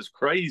 man. That's just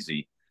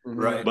crazy.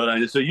 Right.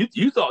 But so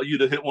you thought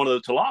you'd have hit one of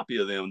the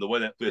tilapia then, the way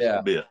that fish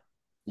bit.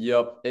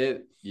 Yep.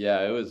 It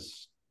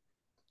was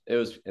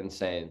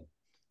insane.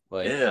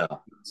 Like,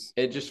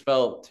 it just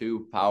felt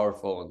too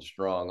powerful and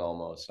strong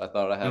almost. I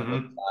thought I had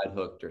like side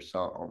hooked or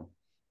something.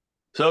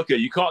 So, okay,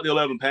 you caught the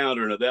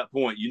 11-pounder, and at that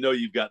point,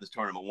 you've got this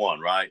tournament won,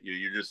 right?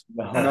 You're just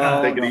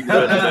thinking each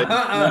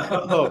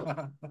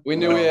no. We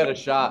knew we had a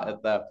shot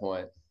at that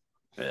point.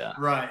 Yeah.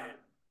 Right.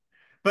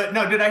 But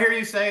no, did I hear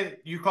you say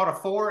you caught a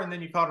 4 and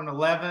then you caught an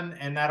 11,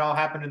 and that all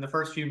happened in the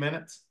first few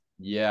minutes?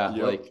 Yeah,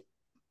 like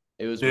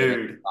it was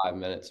within 5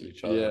 minutes of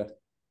each other. Yeah.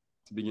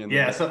 To begin.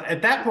 Yeah. So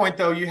at that point,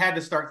 though, you had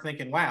to start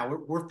thinking, wow,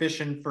 we're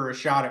fishing for a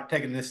shot at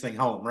taking this thing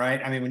home,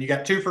 right? I mean, when you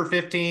got 2 for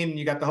 15, and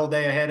you got the whole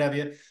day ahead of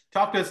you.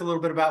 Talk to us a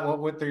little bit about what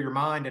went through your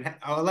mind. And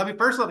let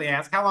me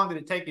ask, how long did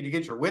it take you to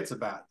get your wits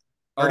about it?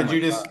 Or did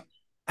you just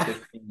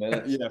 15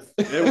 minutes? Yeah,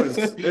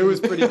 it was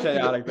pretty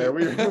chaotic there.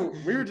 We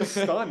were just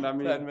stunned. I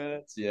mean, 10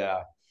 minutes.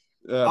 Yeah.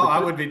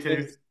 I would be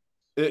too.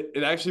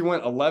 It actually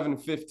went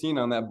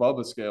 11-15 on that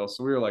Bubba scale.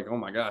 So we were like, oh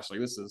my gosh, like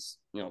this is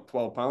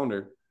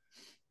 12-pounder.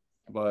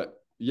 But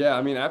yeah,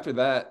 I mean, after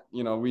that,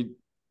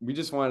 we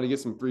just wanted to get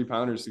some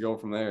 3-pounders to go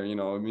from there.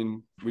 I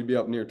mean, we'd be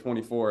up near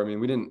 24. I mean,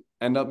 we didn't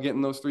end up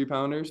getting those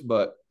 3-pounders,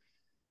 but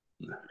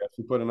I guess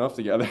we put enough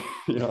together.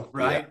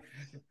 Right.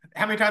 Yeah.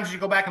 How many times did you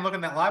go back and look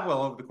in that live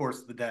well over the course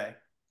of the day?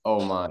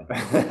 Oh my,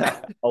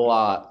 a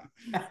lot.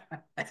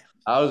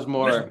 I was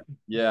more,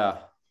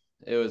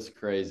 it was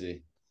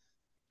crazy.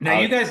 Now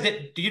you guys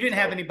didn't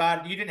have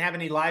anybody, you didn't have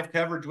any live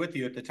coverage with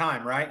you at the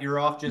time, right? You're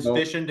off just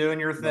fishing, doing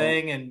your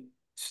thing, and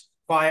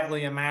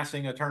quietly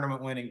amassing a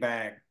tournament winning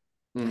bag.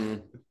 Mm-hmm.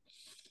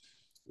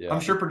 Yeah.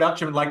 I'm sure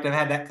production would like to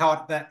have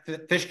had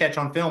that fish catch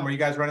on film. Were you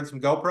guys running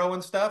some GoPro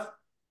and stuff?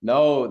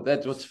 No,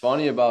 that's what's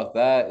funny about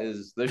that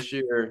is this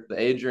year the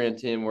Adrian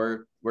team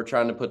we're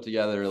trying to put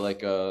together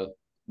like a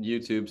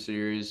YouTube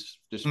series,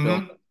 just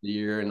film the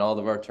year and all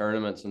of our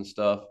tournaments and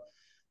stuff.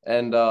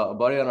 And a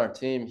buddy on our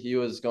team, he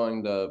was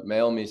going to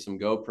mail me some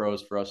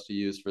GoPros for us to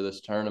use for this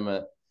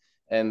tournament,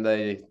 and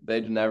they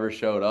never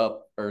showed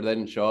up, or they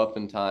didn't show up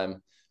in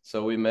time.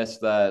 So we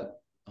missed that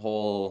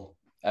whole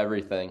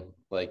everything.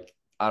 Like,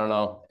 I don't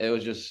know. It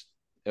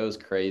was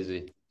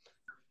crazy.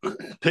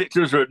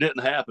 Pictures or it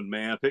didn't happen,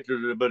 man.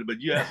 Pictures,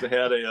 but you actually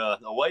had a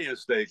weigh-in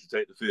stage to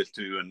take the fish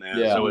to, and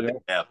so it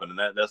didn't happen,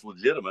 and that's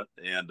legitimate.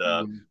 And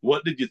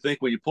what did you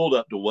think when you pulled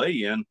up to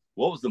weigh in?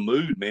 What was the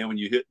mood, man, when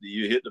you hit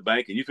the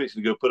bank and you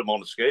fixing to go put them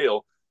on the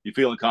scale? You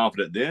feeling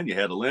confident then? You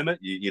had a limit.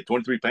 You had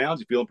 23 pounds.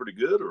 You feeling pretty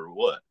good, or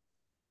what?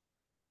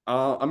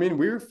 I mean,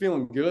 we were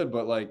feeling good,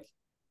 but like,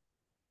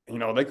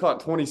 they caught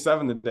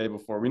 27 the day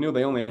before. We knew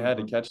they only had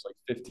to catch like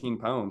 15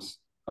 pounds.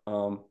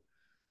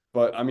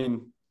 But I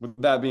mean, with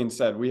that being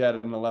said, we had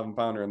an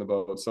 11-pounder in the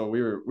boat, so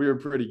we were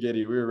pretty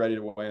giddy. We were ready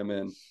to weigh him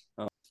in.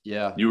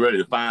 You were ready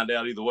to find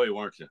out either way,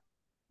 weren't you?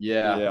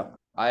 Yeah.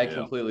 I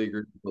completely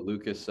agree with what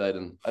Lucas said.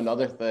 And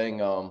another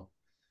thing,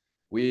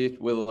 with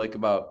like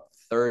about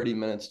 30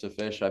 minutes to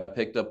fish, I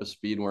picked up a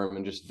speed worm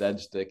and just dead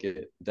sticked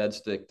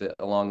it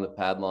along the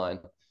pad line,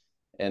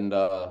 and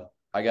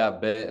I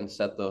got bit and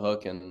set the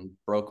hook and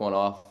broke one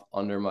off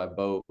under my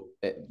boat.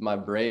 My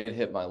braid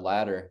hit my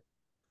ladder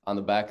on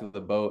the back of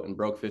the boat and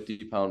broke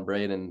 50-pound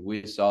braid, and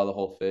we saw the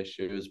whole fish.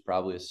 It was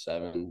probably a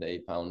 7 to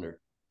 8-pounder.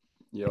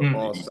 Yeah,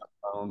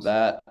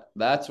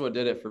 that's what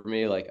did it for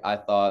me. Like, I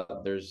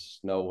thought there's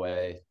no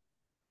way,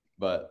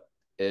 but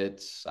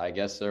I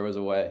guess there was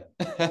a way.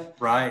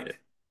 Right.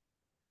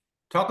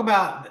 Talk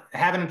about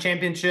having a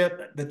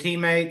championship, the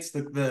teammates,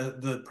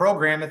 the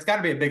program. It's got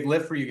to be a big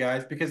lift for you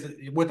guys, because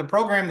with a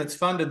program that's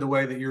funded the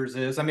way that yours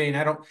is, I mean,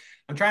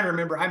 I'm trying to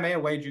remember. I may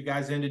have weighed you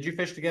guys in. Did you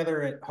fish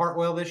together at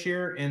Hartwell this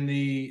year in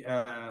the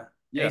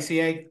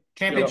ACA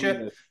championship?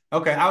 Yeah.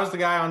 Okay, I was the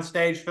guy on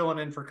stage filling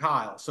in for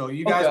Kyle. So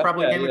you guys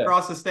probably came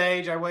across the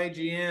stage. I weighed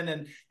you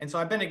in, and so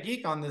I've been a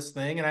geek on this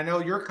thing, and I know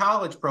your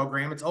college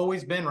program. It's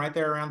always been right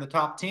there around the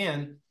top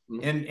 10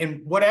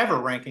 in whatever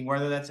ranking,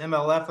 whether that's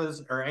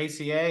MLF's or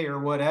ACA or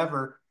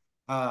whatever.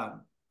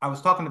 I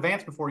was talking to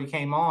Vance before you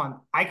came on.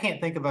 I can't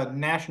think of a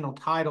national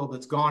title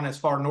that's gone as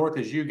far north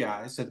as you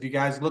guys. Have you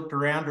guys looked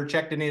around or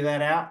checked any of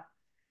that out?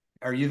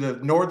 Are you the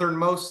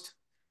northernmost?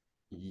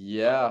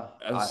 Yeah.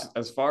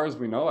 As far as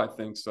we know, I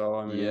think so.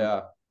 I mean,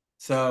 Yeah.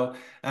 So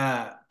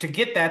to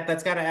get that,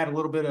 that's got to add a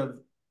little bit of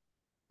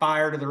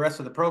fire to the rest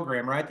of the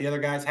program, right? The other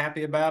guys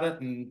happy about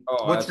it. And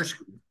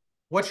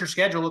what's your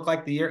schedule look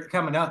like the year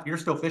coming up? You're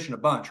still fishing a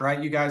bunch,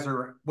 right? You guys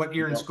are what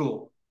year in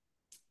school?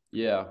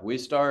 Yeah, we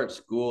start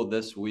school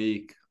this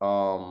week,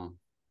 tomorrow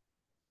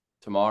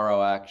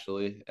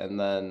actually, and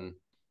then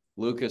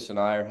Lucas and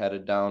I are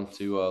headed down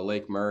to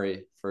Lake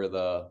Murray for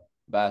the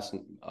Bass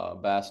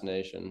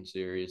Nation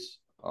series.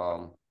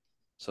 So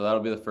that'll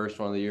be the first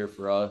one of the year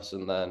for us,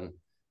 and then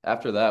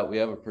after that we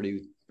have a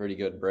pretty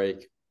good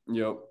break.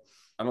 Yep.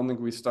 I don't think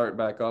we start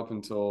back up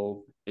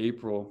until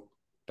April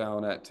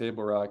down at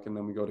Table Rock, and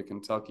then we go to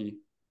Kentucky.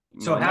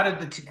 So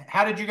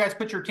how did you guys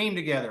put your team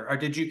together? Or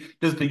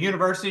does the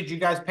university, did you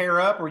guys pair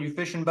up? Were you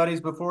fishing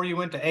buddies before you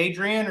went to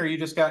Adrian, or you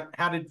just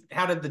how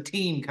did the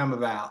team come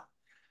about?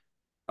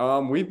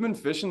 We've been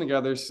fishing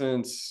together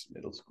since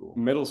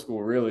middle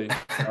school, really.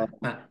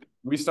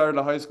 We started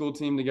a high school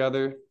team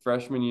together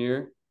freshman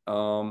year.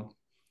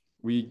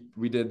 We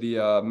did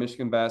the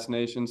Michigan Bass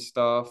Nation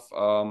stuff,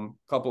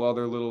 couple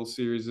other little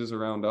series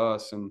around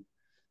us, and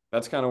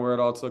that's kind of where it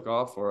all took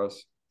off for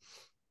us.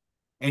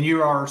 And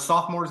you are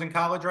sophomores in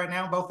college right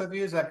now, both of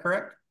you, is that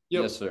correct?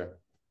 Yep. Yes, sir.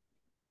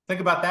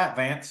 Think about that,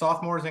 Vance.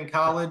 Sophomores in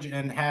college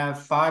and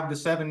have 5 to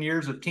 7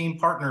 years of team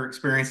partner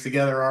experience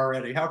together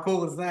already. How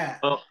cool is that?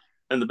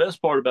 And the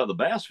best part about the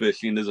bass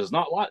fishing is it's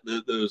not like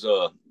those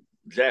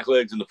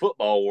jacklegs in the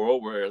football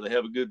world where they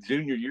have a good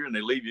junior year and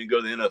they leave you and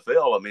go to the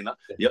NFL. I mean,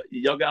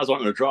 y'all guys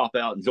aren't going to drop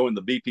out and join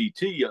the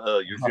BPT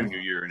your junior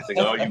year or anything.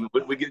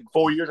 We get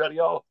 4 years out of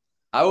y'all.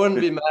 I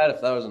wouldn't be mad if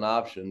that was an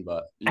option,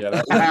 but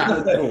yeah.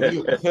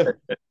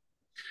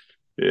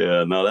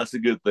 Yeah, no, that's a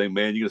good thing,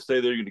 man. You're going to stay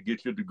there, you're going to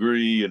get your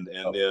degree. And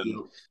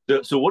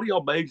then, so what are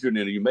y'all majoring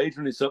in? Are you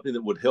majoring in something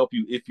that would help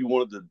you if you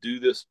wanted to do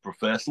this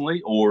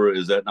professionally, or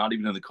is that not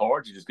even in the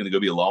cards? You're just going to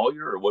go be a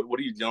lawyer, or what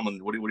are you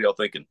gentlemen, what are y'all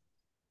thinking?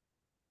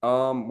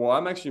 Well,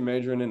 I'm actually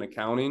majoring in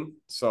accounting,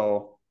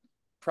 so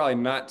probably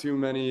not too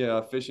many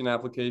fishing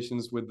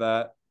applications with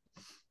that.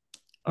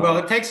 Well,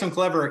 it takes some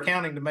clever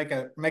accounting to make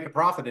a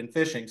profit in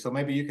fishing, so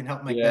maybe you can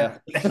help make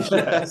that.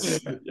 Yes,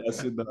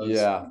 it does.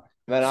 Yeah.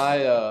 Man,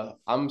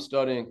 I'm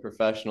studying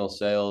professional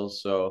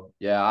sales, so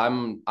yeah,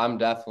 I'm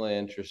definitely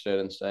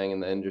interested in staying in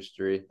the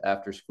industry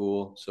after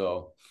school.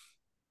 So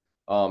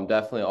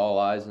definitely all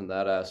eyes in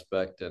that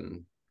aspect,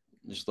 and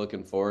just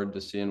looking forward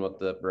to seeing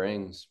what that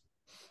brings.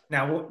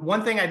 Now,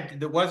 one thing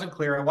that wasn't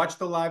clear, I watched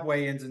the live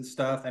weigh-ins and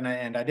stuff, and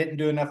I didn't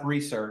do enough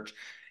research.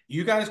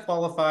 You guys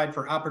qualified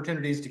for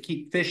opportunities to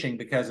keep fishing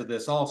because of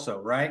this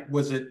also, right?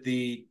 Was it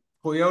the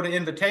Toyota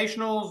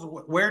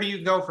Invitationals? Where do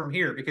you go from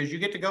here? Because you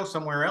get to go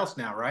somewhere else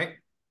now, right?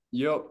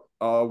 Yep.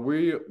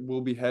 We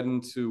will be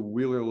heading to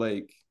Wheeler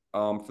Lake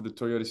for the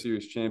Toyota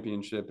Series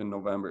Championship in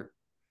November.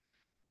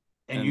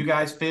 And you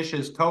guys fish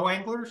as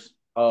co-anglers?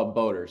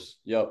 Boaters.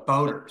 Yep.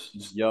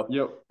 Boaters. Yep.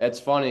 It's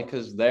funny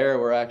because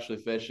we're actually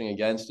fishing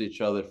against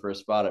each other for a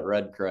spot at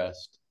Red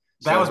Crest.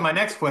 That was my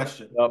next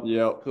question.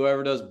 Yep.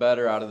 Whoever does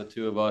better out of the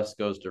two of us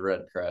goes to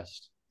Red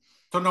Crest.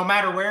 So no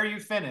matter where you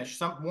finish,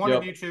 one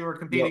of you two are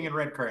competing in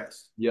Red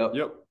Crest. Yep.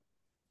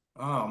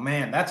 Oh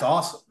man, that's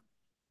awesome.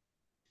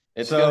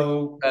 It's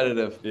so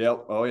competitive.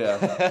 Yep. Oh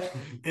yeah.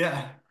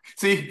 Yeah.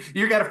 See,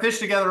 you got to fish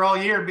together all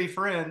year and be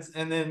friends,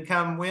 and then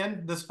come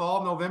win this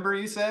fall, November.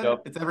 You said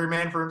it's every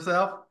man for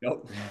himself.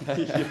 Yep.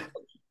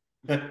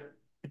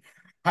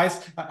 I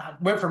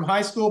went from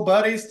high school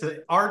buddies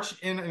to arch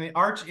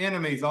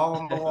enemies all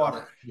on the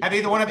water. Have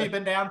either one of you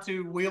been down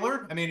to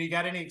Wheeler? I mean, you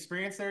got any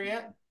experience there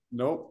yet?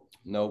 Nope.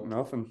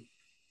 Nothing.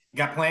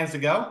 Got plans to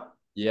go?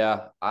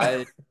 Yeah,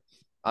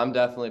 I'm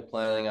definitely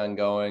planning on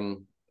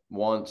going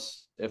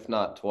once, if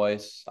not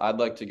twice. I'd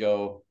like to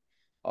go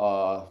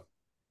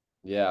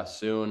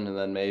soon, and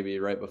then maybe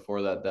right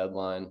before that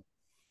deadline.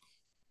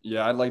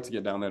 Yeah, I'd like to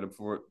get down there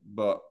before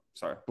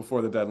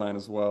the deadline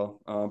as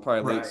well.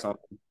 Probably late summer.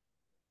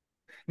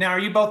 Now, are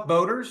you both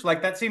boaters?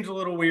 Like, that seems a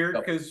little weird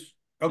because,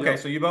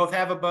 so you both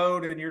have a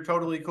boat and you're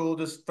totally cool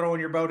just throwing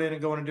your boat in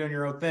and going and doing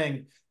your own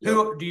thing. Yep.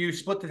 Who do you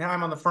split the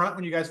time on the front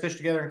when you guys fish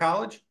together in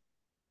college?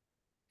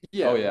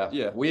 Yeah. Oh, yeah.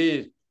 Yeah.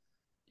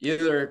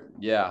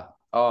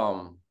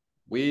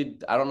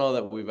 I don't know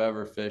that we've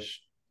ever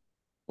fished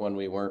when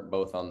we weren't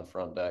both on the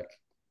front deck.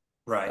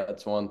 Right.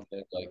 That's one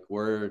thing. Like,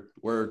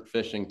 we're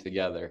fishing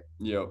together.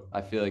 Yep.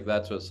 I feel like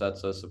that's what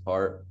sets us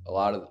apart a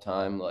lot of the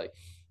time. Like,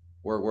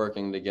 we're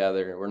working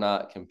together. We're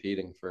not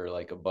competing for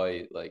like a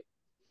bite. Like,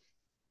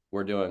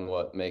 we're doing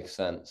what makes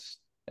sense.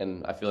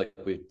 And I feel like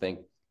we think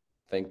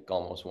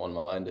almost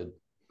one-minded.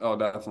 Oh,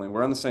 definitely.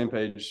 We're on the same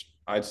page.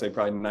 I'd say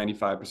probably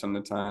 95% of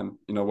the time,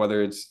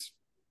 whether it's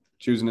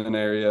choosing an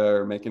area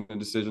or making a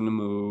decision to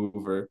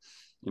move or,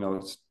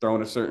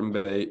 throwing a certain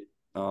bait.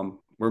 Most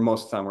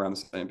of the time we're on the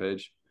same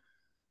page.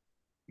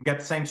 got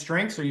the same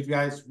strengths, or you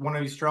guys one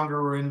of you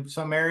stronger in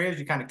some areas?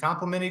 You kind of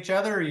complement each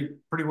other, or are you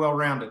pretty well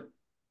rounded?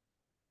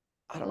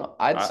 I don't know.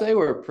 I'd say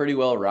we're pretty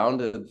well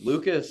rounded.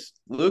 Lucas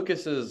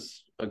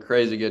is a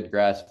crazy good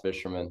grass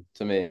fisherman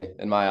to me,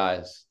 in my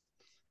eyes.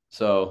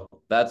 So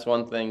that's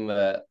one thing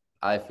that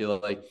I feel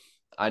like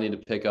I need to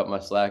pick up my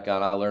slack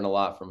on. I learn a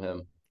lot from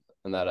him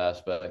in that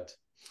aspect.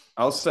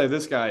 I'll say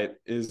this guy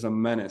is a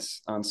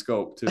menace on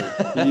scope too.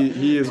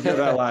 He is good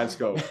at live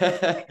scope.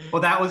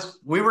 Well,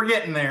 we were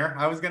getting there.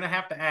 I was going to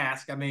have to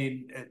ask. I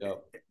mean,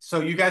 Yep.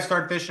 So you guys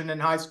started fishing in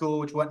high school,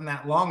 which wasn't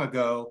that long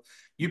ago.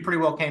 You pretty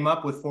well came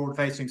up with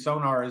forward-facing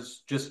sonar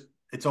as just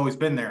it's always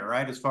been there,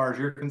 right? As far as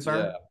you're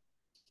concerned.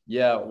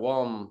 Yeah.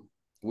 Well,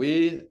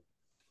 neither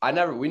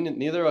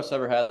of us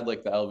ever had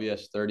like the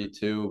LVS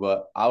 32,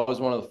 but I was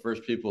one of the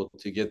first people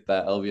to get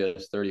that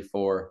LVS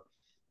 34,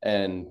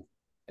 and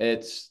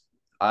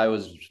I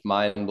was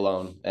mind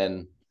blown,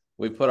 and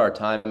we put our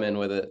time in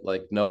with it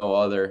like no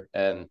other,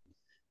 and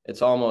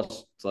it's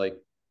almost like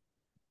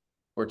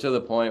we're to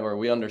the point where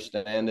we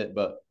understand it,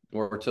 but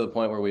we're to the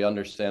point where we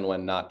understand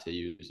when not to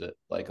use it,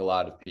 like a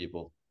lot of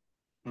people.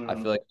 I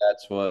feel like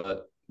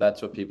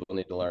that's what people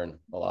need to learn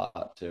a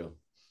lot too.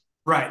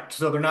 Right.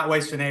 So they're not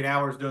wasting 8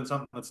 hours doing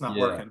something that's not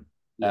working.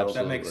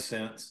 Absolutely. That makes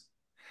sense.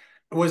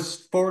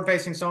 Was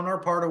forward-facing sonar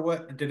part of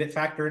what did it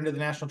factor into the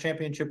national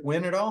championship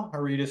win at all,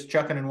 or were you just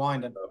chucking and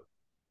winding?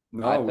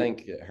 No, I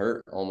think it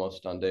hurt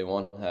almost on day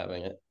one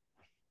having it.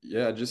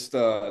 Yeah, just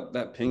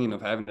that pinging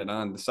of having it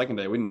on. The second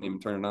day, we didn't even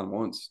turn it on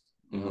once.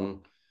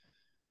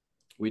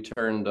 We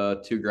turned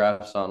 2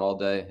 graphs on all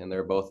day, and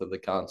they're both of the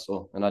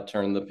console, and I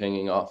turned the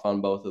pinging off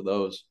on both of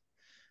those.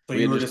 So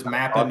you were just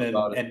mapping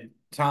and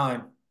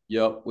time.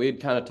 Yep, we had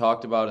kind of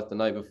talked about it the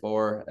night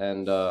before,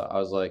 and I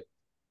was like,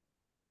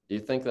 "Do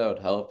you think that would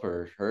help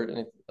or hurt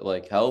anything?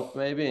 Like help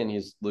maybe?"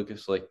 And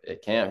Lucas like,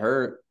 "It can't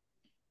hurt."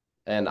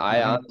 And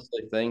I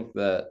honestly think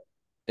that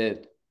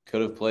it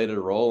could have played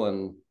a role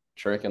in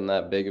tricking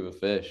that big of a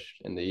fish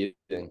into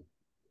eating.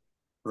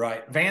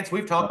 Right. Vance,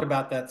 we've talked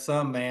about that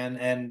some, man.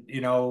 And,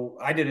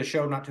 I did a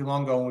show not too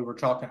long ago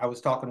and I was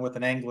talking with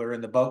an angler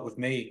in the boat with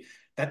me.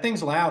 That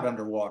thing's loud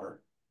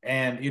underwater.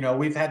 And,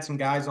 we've had some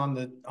guys on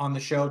the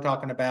show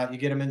talking about you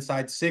get them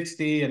inside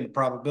 60 and the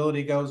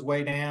probability goes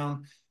way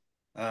down.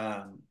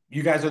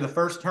 You guys are the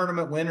first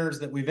tournament winners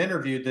that we've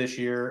interviewed this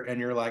year.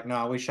 And you're like,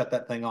 no, we shut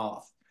that thing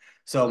off.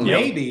 So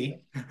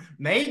maybe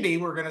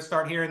we're going to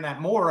start hearing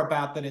that more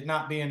about that it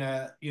not being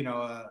a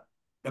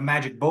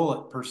magic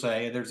bullet per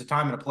se. There's a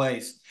time and a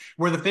place.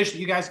 Were the fish that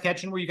you guys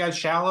catching, were you guys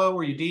shallow?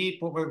 Were you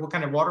deep? What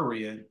kind of water were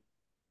you in?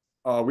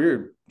 We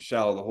were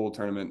shallow the whole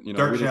tournament.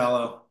 Dirt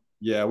shallow.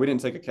 Yeah, we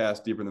didn't take a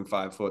cast deeper than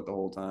 5 foot the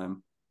whole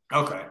time.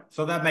 Okay,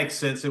 so that makes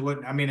sense. It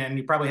wouldn't. I mean, and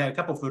you probably had a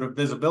couple foot of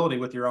visibility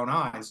with your own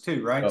eyes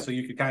too, right? So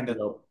you could kind of.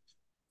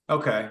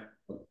 Okay.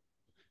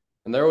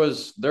 And there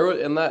was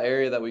in that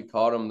area that we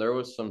caught them, there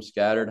was some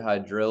scattered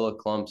hydrilla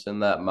clumps in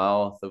that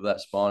mouth of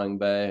that spawning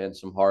bay and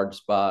some hard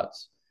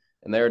spots.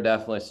 And they were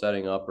definitely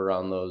setting up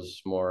around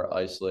those more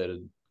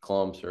isolated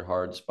clumps or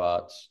hard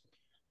spots.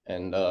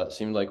 And it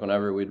seemed like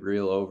whenever we'd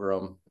reel over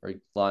them or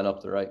line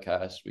up the right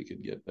cast, we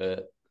could get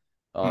bit.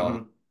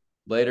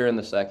 Later in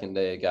the second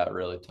day, it got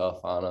really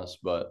tough on us,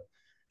 but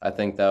I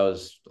think that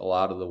was a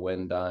lot of the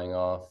wind dying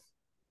off.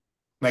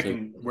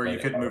 Making where you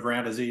couldn't move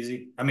around as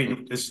easy. I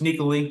mean, as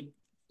sneakily.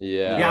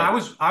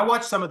 Yeah. I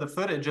watched some of the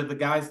footage of the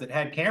guys that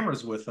had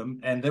cameras with them,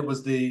 and it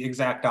was the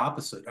exact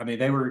opposite. I mean,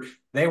 they were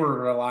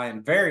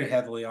relying very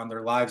heavily on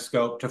their live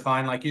scope to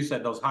find, like you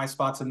said, those high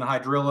spots in the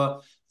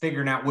hydrilla,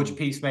 figuring out which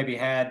piece maybe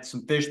had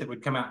some fish that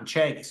would come out and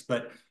chase.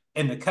 But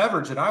in the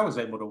coverage that I was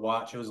able to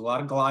watch, it was a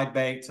lot of glide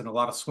baits and a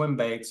lot of swim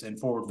baits and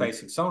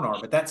forward-facing sonar.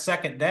 But that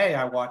second day,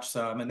 I watched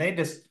some, and they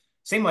just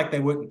seemed like they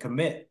wouldn't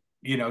commit,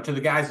 to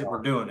the guys that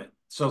were doing it.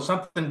 So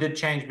something did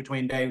change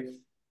between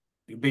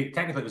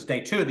technically it was day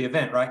 2 of the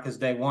event, right? Because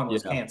day 1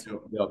 was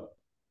canceled. Yep.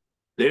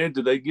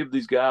 Did they give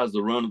these guys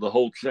the run of the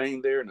whole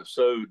chain there? And if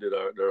so, did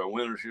our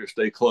winners here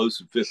stay close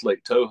and fish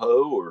Lake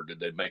Toho, or did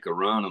they make a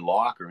run and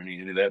lock or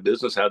any of that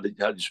business? How'd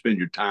you spend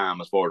your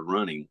time as far as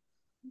running?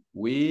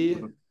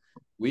 We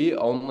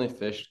only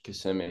fished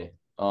Kissimmee.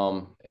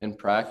 In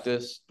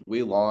practice,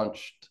 we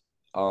launched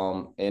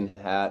in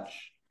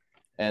Hatch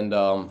and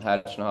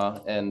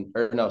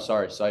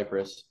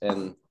Cypress,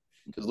 and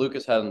because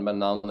Lucas hadn't been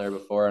down there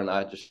before, and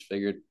I just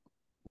figured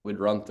we'd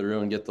run through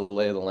and get the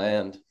lay of the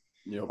land.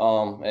 Yep.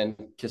 And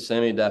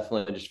Kissimmee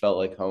definitely just felt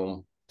like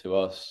home to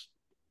us,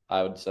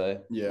 I would say.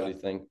 Yeah. What do you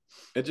think?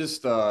 It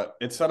just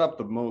it set up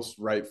the most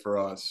right for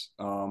us.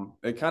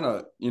 It kind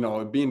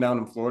of, being down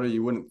in Florida,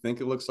 you wouldn't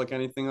think it looks like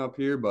anything up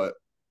here, but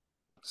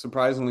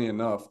surprisingly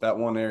enough, that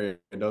one area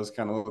it does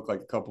kind of look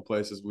like a couple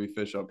places we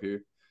fish up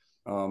here.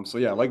 So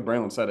yeah, like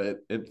Braylon said,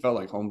 it felt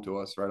like home to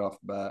us right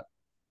off the bat.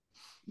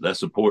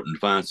 That's important to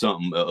find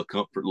something, a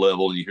comfort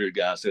level. And you hear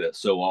guys say that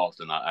so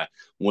often. I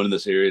went in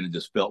this area and it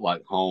just felt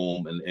like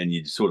home, and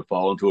you just sort of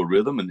fall into a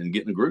rhythm and then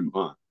get in a groove,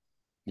 huh?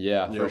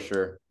 Yeah, for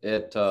sure.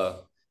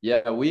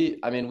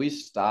 We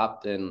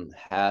stopped in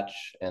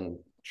Hatch and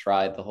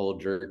tried the whole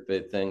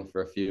jerkbait thing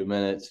for a few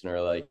minutes, and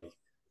we're like,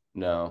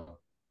 No,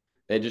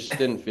 they just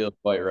didn't feel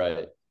quite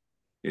right.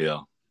 Yeah.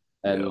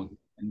 And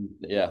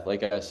yeah,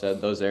 like I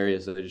said, those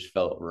areas they just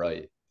felt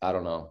right. I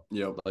don't know.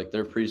 Yep. Like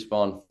they're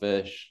pre-spawn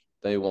fish.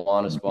 They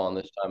want to spawn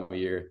this time of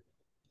year.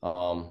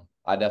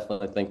 I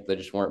definitely think they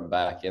just weren't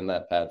back in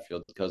that pad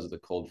field because of the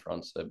cold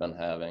fronts they've been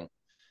having,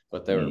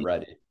 but they were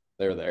ready.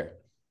 They were there.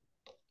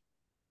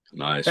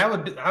 Nice. I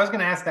was going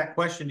to ask that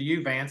question to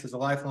you, Vance, as a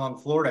lifelong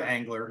Florida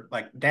angler.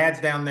 Like Dad's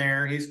down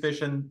there, he's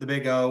fishing the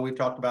Big O. We've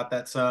talked about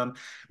that some.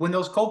 When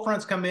those cold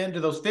fronts come in, do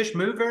those fish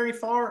move very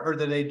far, or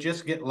do they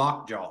just get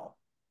lockjaw?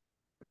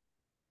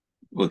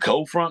 When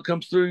cold front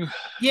comes through,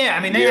 yeah,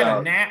 I mean they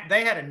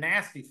had a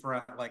nasty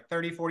front, like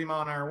 30, 40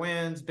 mile an hour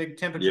winds, big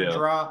temperature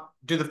drop.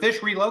 Do the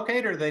fish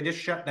relocate, or do they just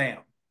shut down?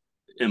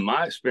 In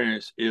my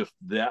experience, if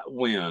that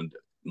wind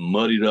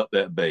muddied up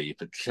that bay,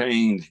 if it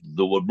changed,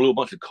 blew a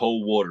bunch of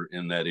cold water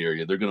in that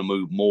area, they're going to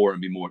move more and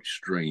be more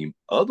extreme.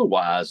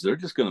 Otherwise, they're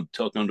just going to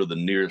tuck under the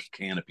nearest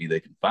canopy they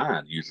can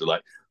find, usually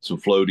like some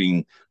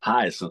floating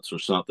hyacinths or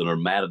something, or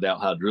matted out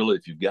hydrilla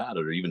if you've got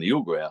it, or even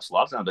eelgrass. A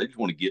lot of times they just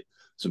want to get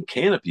some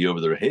canopy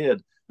over their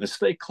head and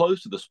stay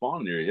close to the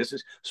spawning area.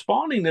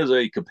 Spawning is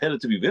a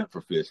competitive event for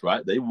fish,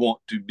 right? They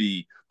want to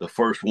be the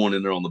first one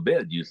in there on the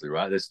bed, usually,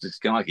 right? It's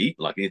just kind of like eating,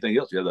 like anything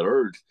else. You have that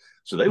urge,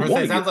 so they want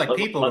to. Sounds like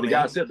people. Like the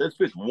guy said, those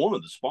fish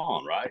wanted to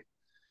spawn, right?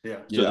 Yeah.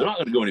 So they're not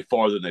going to go any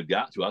farther than they've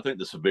got to. I think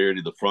the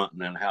severity of the front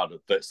and then how it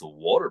affects the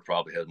water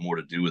probably has more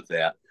to do with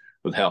that,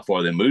 with how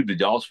far they move.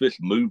 Did y'all's fish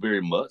move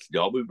very much? Did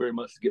y'all move very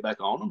much to get back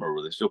on them, or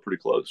were they still pretty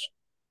close?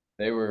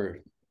 They were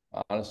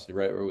honestly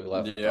right where we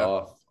left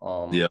off.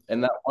 Yeah.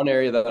 And that one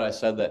area that I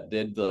said that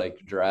did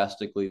like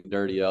drastically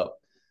dirty up,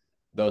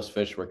 those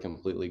fish were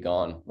completely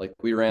gone. Like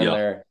we ran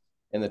there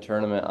in the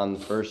tournament on the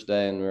first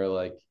day, and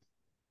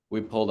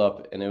we pulled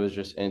up, and it was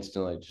just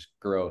instantly just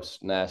gross,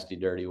 nasty,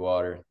 dirty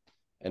water.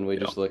 And we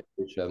just looked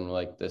at each other and were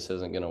like, this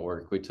isn't going to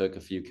work. We took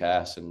a few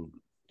casts and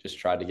just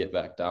tried to get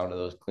back down to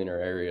those cleaner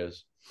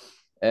areas.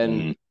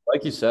 And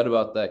like you said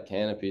about that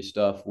canopy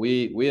stuff,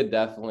 we had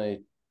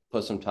definitely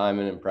put some time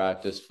in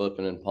practice,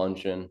 flipping and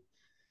punching.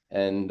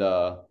 And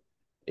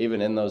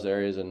even in those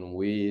areas, and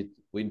we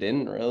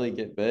didn't really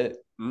get bit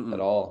at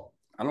all.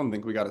 I don't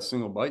think we got a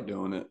single bite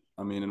doing it.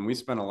 I mean, and we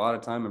spent a lot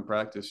of time in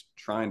practice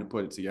trying to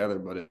put it together,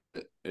 but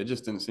it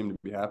just didn't seem to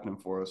be happening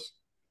for us.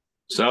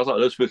 Sounds like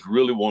those fish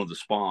really wanted to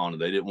spawn,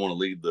 and they didn't want to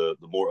leave the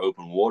more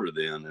open water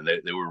then, and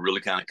they were really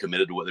kind of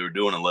committed to what they were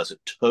doing, unless it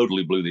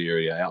totally blew the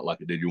area out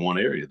like it did your one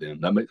area. Then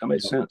that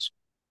makes sense.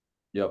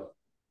 Yep.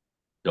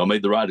 Y'all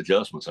made the right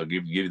adjustments. I'll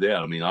give you that.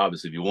 I mean,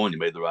 obviously, if you won, you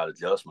made the right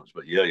adjustments.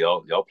 But yeah,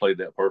 y'all played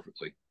that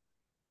perfectly.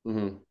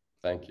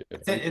 Thank you.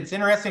 It's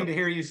interesting to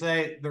hear you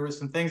say there was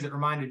some things that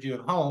reminded you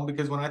of home,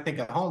 because when I think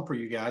of home for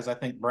you guys, I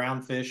think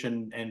brown fish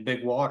and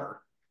big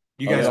water.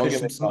 You guys fish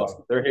some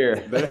small. They're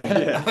here.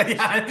 Yeah,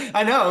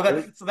 I know.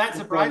 That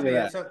surprised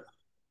me. So,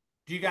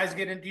 do you guys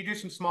do you do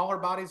some smaller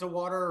bodies of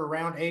water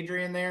around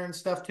Adrian there and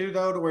stuff too,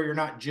 though, to where you're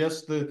not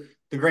just the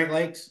Great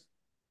Lakes?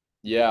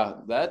 Yeah,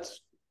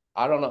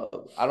 I don't know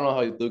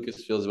how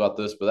Lucas feels about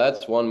this, but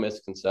that's one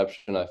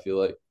misconception I feel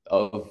like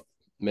of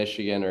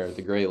Michigan or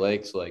the Great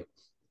Lakes. Like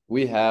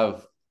we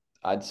have,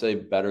 I'd say,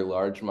 better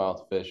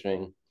largemouth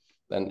fishing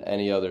than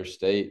any other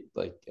state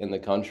like in the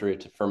country.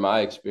 From my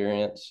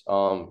experience,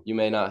 you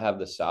may not have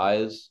the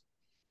size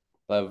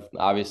of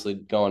obviously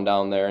going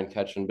down there and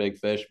catching big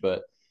fish,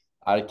 but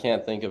I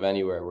can't think of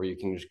anywhere where you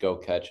can just go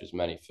catch as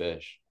many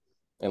fish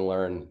and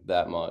learn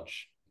that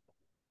much.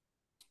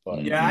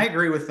 But, yeah, I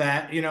agree with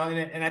that. You know,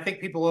 and I think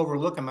people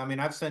overlook them. I mean,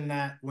 I've seen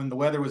that when the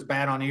weather was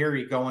bad on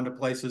Erie, going to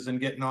places and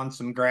getting on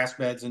some grass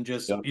beds and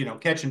just,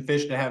 catching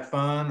fish to have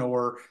fun,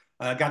 or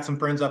got some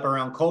friends up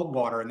around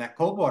Coldwater and that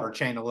Coldwater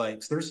chain of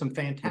lakes. There's some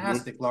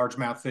fantastic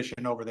largemouth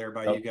fishing over there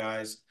by you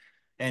guys.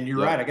 And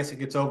you're right. I guess it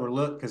gets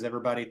overlooked because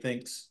everybody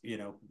thinks,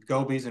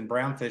 gobies and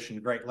brownfish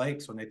in Great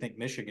Lakes when they think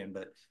Michigan,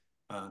 but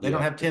they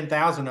don't have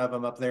 10,000 of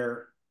them up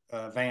there,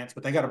 Vance,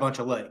 but they got a bunch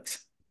of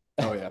lakes.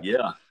 Oh, yeah.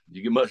 Yeah.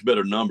 You get much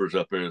better numbers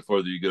up there the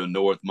further you go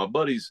north. My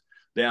buddies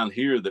down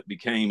here that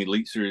became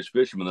elite series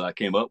fishermen that I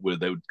came up with,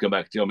 they would come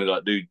back and tell me,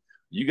 like, dude,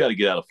 you got to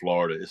get out of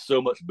Florida. It's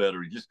so much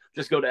better. You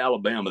just go to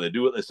Alabama. They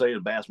do what they say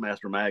in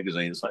Bassmaster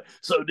magazine. It's like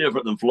so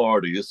different than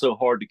Florida. It's so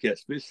hard to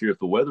catch fish here if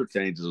the weather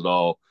changes at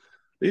all.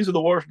 These are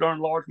the worst darn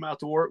largemouth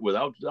to work with.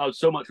 I would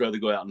so much rather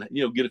go out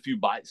and get a few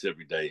bites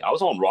every day. I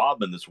was on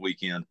Rodman this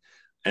weekend,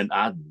 and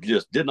I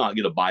just did not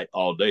get a bite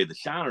all day. The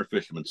Shiner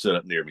fishermen set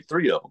up near me,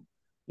 3 of them.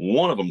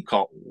 One of them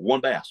caught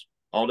one bass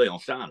all day on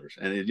Shiners.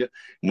 And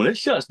when it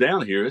shuts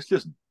down here, it's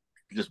just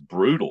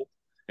brutal.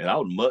 And I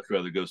would much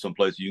rather go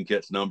someplace you can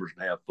catch numbers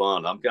and have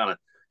fun. I'm kind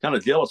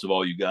of jealous of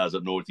all you guys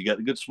up north. You got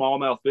the good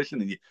smallmouth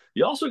fishing, and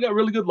you also got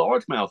really good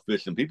largemouth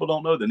fishing. People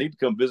don't know they need to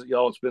come visit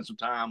y'all and spend some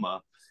time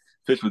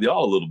fish with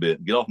y'all a little bit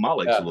and get off my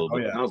lakes a little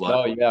bit. Yeah. I was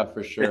like,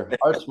 for sure.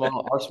 Our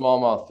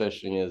smallmouth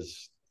fishing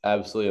is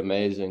absolutely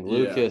amazing.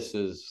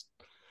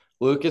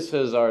 Lucas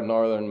has our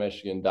northern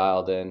Michigan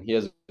dialed in. He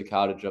has a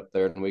cottage up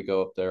there, and we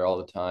go up there all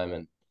the time,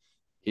 and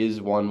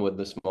he's one with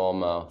the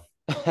smallmouth.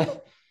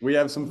 We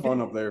have some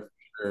fun up there.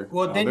 sure.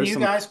 Well, didn't There's you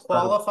some guys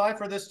incredible. qualify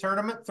for this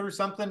tournament through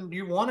something?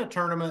 You won a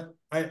tournament.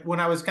 When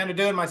I was kind of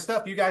doing my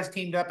stuff, you guys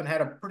teamed up and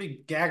had a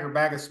pretty gagger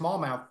bag of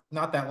smallmouth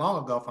not that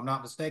long ago, if I'm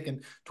not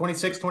mistaken.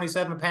 26,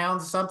 27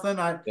 pounds or something.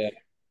 Yeah.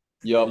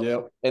 Yep.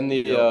 Yep. In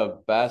the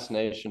Yep. Bass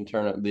Nation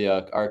tournament, the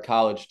our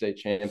college state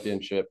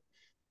championship,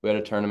 we had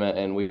a tournament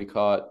and we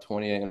caught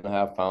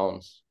 28.5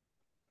 pounds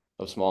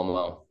of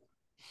smallmouth.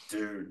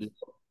 Dude.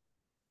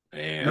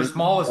 And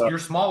Your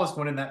smallest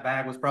one in that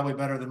bag was probably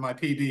better than my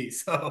PB.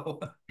 So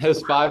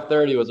His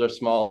 530 was our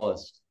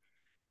smallest.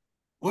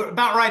 we're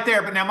about right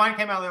there. But now mine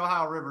came out of the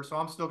Ohio River, so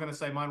I'm still going to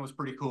say mine was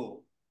pretty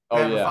cool. I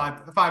Oh have yeah.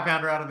 a 5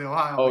 pounder out of the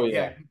Ohio. Oh But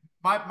yeah.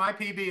 my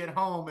PB at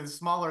home is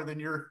smaller than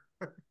your,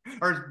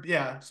 or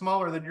yeah,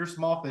 smaller than your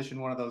small fish in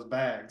one of those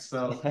bags.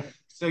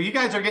 So you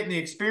guys are getting the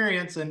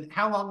experience. And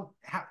how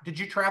did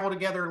you travel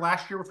together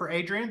last year for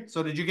Adrian?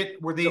 So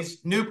were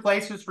these new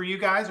places for you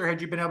guys, or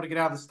had you been able to get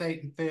out of the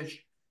state and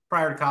fish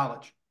prior to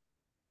college?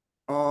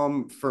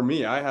 For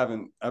me, I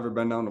haven't ever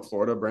been down to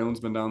Florida. Braylon's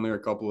been down there a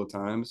couple of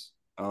times.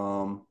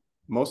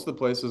 Most of the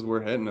places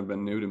we're hitting have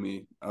been new to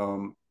me.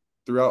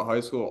 Throughout high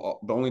school,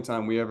 the only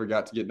time we ever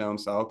got to get down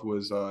south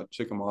was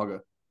Chickamauga.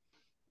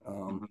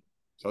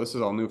 So this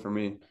is all new for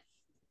me.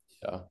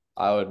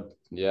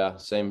 Yeah,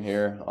 same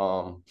here.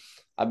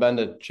 I've been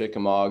to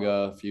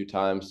Chickamauga a few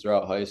times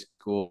throughout high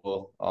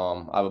school.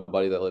 I have a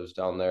buddy that lives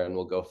down there and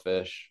we'll go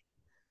fish.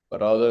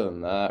 But other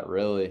than that,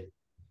 really,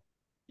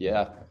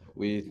 yeah,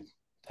 we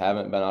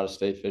haven't been out of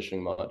state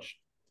fishing much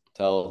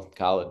till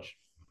college.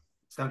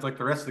 Sounds like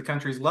the rest of the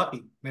country's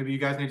lucky. Maybe you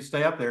guys need to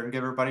stay up there and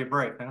give everybody a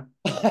break,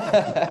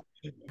 huh?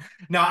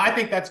 No, I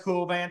think that's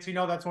cool, Vance.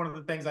 That's one of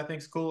the things I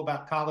think is cool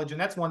about college. And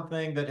that's one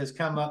thing that has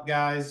come up,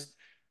 guys.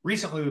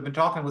 Recently, we've been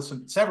talking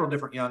with several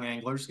different young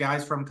anglers,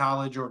 guys from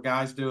college or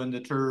guys doing the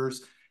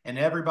tours, and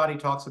everybody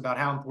talks about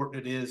how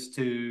important it is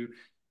to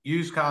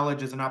use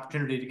college as an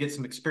opportunity to get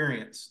some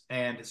experience.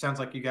 And it sounds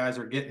like you guys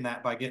are getting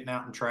that by getting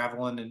out and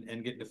traveling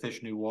and getting to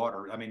fish new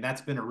water. I mean,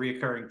 that's been a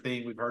reoccurring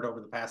theme we've heard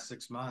over the past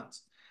 6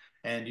 months.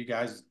 And you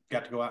guys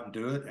got to go out and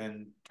do it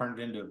and turn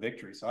it into a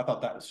victory. So I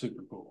thought that was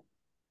super cool.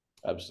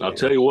 I'll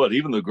tell you what,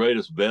 even the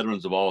greatest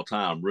veterans of all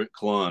time, Rick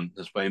Clunn,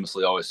 has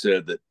famously always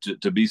said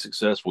that to be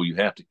successful, you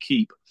have to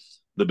keep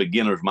the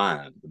beginner's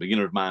mind, the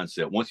beginner's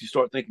mindset. Once you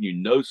start thinking you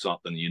know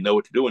something, you know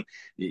what you're doing,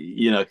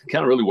 it can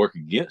kind of really work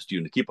against you.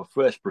 And to keep a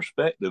fresh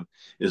perspective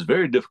is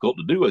very difficult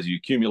to do as you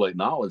accumulate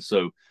knowledge.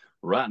 So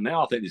right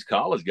now, I think these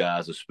college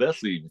guys,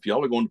 especially if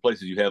y'all are going to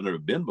places you have never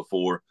been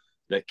before,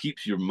 that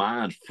keeps your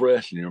mind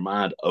fresh and your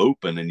mind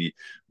open, and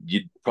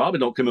you probably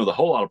don't come in with a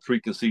whole lot of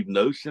preconceived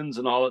notions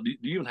and all. Do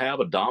you even have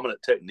a dominant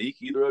technique,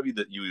 either of you,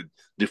 that you would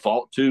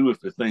default to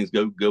if things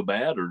go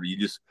bad, or are you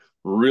just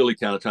really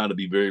kind of trying to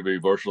be very, very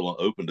versatile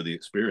and open to the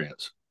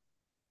experience?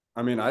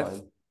 I mean, I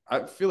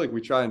feel like we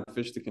try and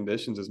fish the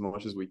conditions as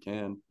much as we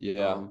can.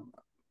 Yeah.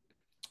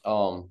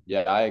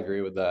 Yeah, I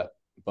agree with that.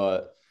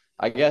 But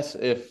I guess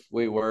if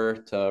we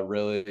were to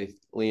really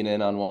lean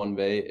in on one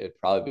bait, it'd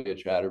probably be a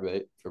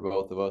chatterbait for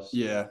both of us.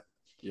 Yeah.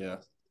 Yeah.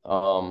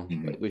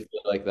 We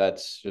feel like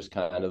that's just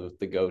kind of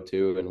the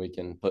go-to, and we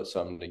can put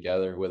something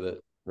together with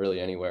it really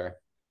anywhere.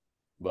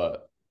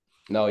 But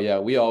no, yeah,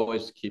 we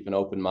always keep an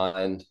open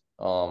mind.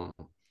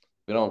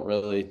 We don't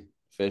really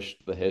fish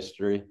the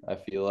history, I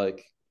feel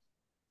like,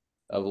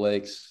 of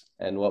lakes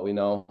and what we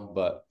know,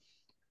 but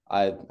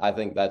I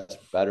think that's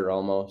better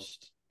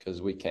almost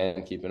because we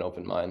can keep an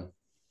open mind.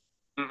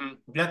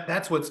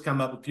 That's what's come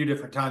up a few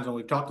different times when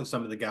we've talked to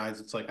some of the guys.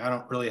 It's like, I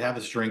don't really have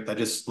a strength. I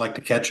just like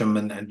to catch them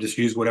and just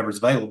use whatever's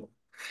available.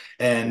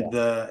 And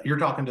you're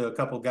talking to a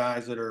couple of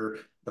guys that are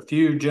a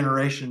few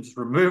generations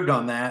removed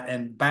on that.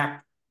 And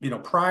back,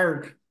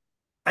 prior,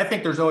 I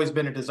think there's always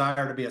been a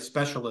desire to be a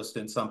specialist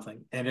in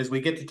something. And as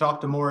we get to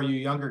talk to more of you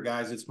younger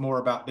guys, it's more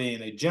about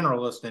being a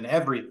generalist in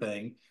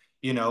everything.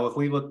 If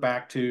we look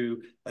back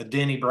to a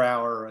Denny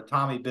Brower or a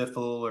Tommy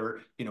Biffle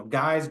or,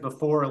 guys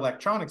before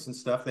electronics and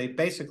stuff, they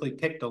basically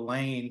picked a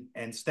lane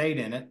and stayed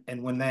in it.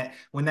 And when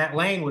that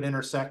lane would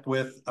intersect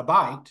with a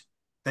bite,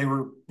 they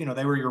were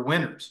your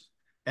winners.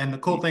 And the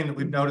cool thing that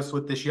we've noticed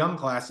with this young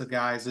class of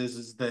guys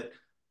is that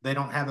they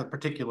don't have a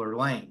particular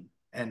lane.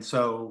 And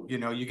so,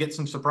 you get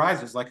some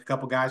surprises, like a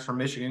couple guys from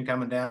Michigan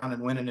coming down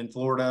and winning in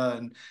Florida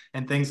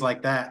and things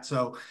like that.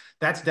 So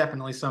that's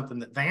definitely something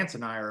that Vance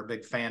and I are a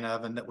big fan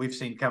of, and that we've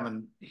seen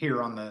coming here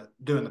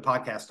doing the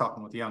podcast,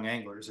 talking with young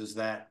anglers, is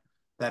that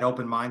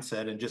open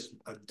mindset and just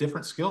a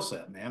different skill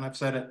set, man. I've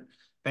said it,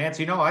 Vance,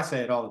 I say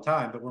it all the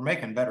time, but we're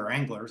making better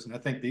anglers. And I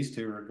think these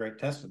two are a great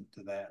testament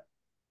to that.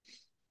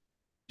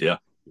 Yeah.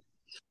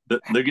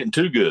 They're getting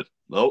too good.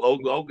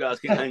 Old guys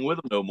can't hang with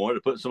them no more.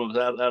 To put some of us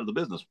out of the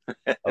business.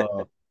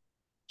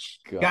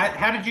 Guys,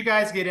 how did you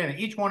guys get in it?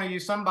 Each one of you,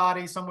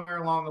 somebody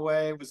somewhere along the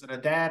way. Was it a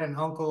dad, an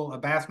uncle,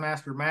 a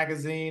Bassmaster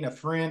magazine, a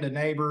friend, a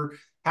neighbor?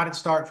 How did it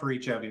start for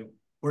each of you?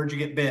 Where'd you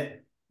get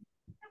bit?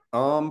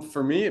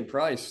 For me, it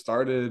probably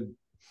started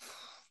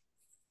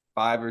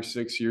 5 or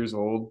 6 years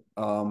old.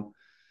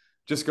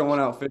 Just going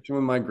out fishing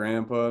with my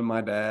grandpa and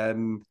my dad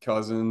and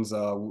cousins.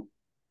 Oh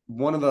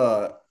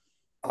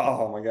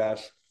my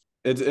gosh.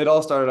 It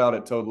all started out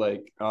at Toad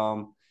Lake.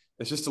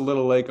 It's just a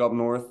little lake up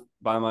north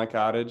by my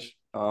cottage.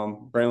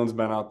 Braylon's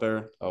been out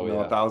there,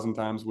 1,000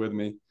 times with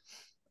me.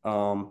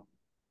 And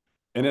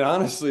it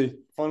honestly,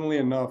 funnily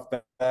enough,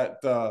 that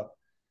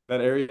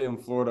area in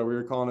Florida, we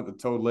were calling it the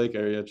Toad Lake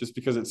area, just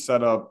because it's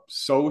set up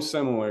so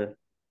similar.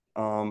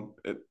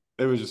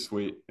 It was just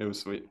sweet. It was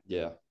sweet.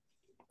 Yeah,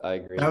 I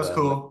agree. That was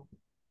cool.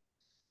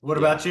 What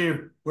about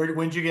you?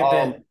 When'd you get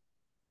bit?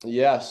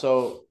 Yeah,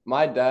 so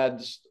my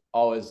dad's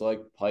always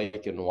liked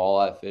pike and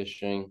walleye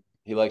fishing.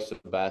 He likes to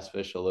bass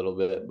fish a little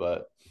bit,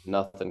 but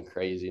nothing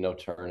crazy, no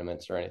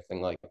tournaments or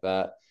anything like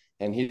that.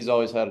 And he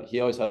always had a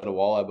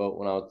walleye boat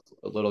when I was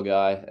a little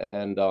guy.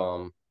 And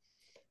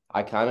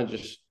I kind of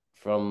just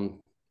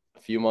from a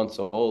few months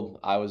old,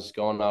 I was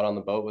going out on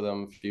the boat with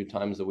him a few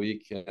times a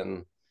week,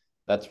 and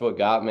that's what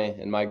got me.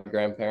 And my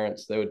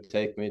grandparents, they would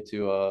take me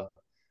to a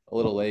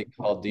little lake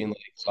called Dean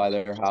Lake by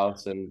their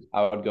house, and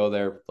I would go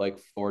there like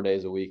 4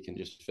 days a week and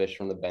just fish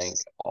from the bank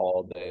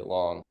all day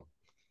long.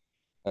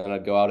 And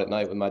I'd go out at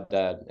night with my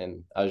dad,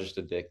 and I was just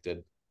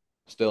addicted.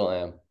 Still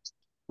am.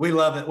 We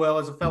love it. Well,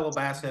 as a fellow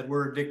bass head,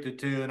 we're addicted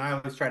too, and I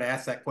always try to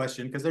ask that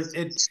question because at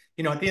the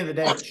end of the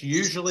day, it's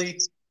usually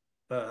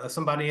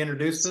somebody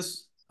introduced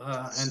us,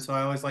 and so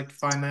I always like to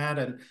find that.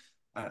 And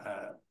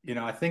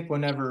I think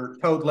whenever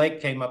Toad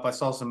Lake came up, I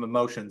saw some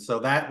emotion. So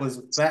that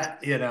was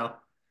that.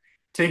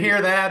 To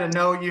hear that and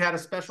know you had a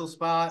special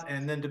spot,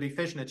 and then to be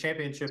fishing a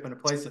championship in a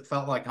place that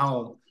felt like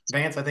home.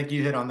 Vance, I think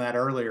you hit on that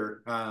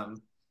earlier.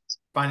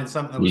 Finding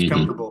something that was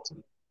comfortable.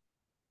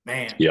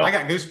 Man, yeah. I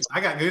got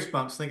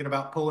goosebumps thinking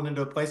about pulling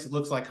into a place that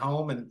looks like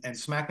home and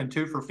smacking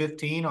 2 for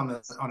 15 on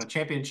a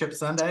championship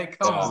Sunday.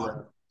 Come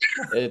on.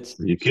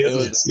 You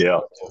kidding? Yeah.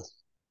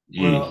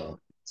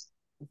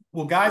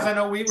 Well, guys, I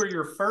know we were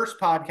your first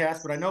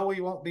podcast, but I know we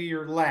won't be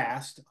your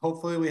last.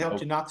 Hopefully we helped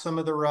you knock some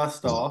of the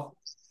rust off.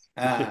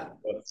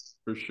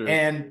 For sure.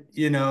 And,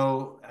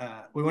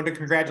 we wanted to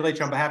congratulate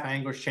you on behalf of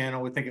Anglers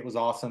Channel. We think it was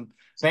awesome.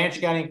 Vance,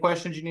 you got any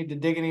questions? You need to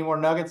dig any more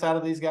nuggets out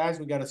of these guys?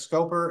 We got a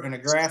scoper and a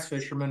grass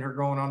fisherman who are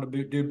going on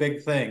to do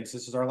big things.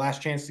 This is our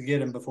last chance to get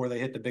them before they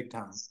hit the big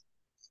time.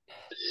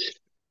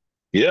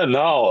 Yeah,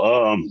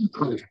 no.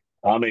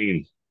 I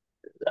mean,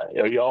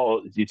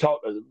 y'all, you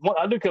talk.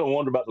 I do kind of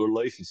wonder about the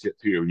relationship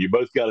here. You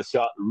both got a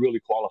shot to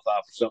really qualify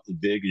for something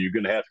big, and you're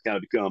going to have to kind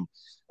of become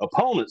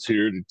opponents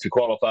here to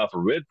qualify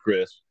for Red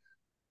Crest.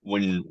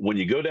 When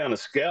you go down to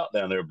scout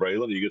down there,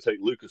 Braylon, are you going to take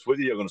Lucas with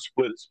you? You're going to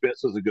split at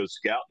Spencer's and go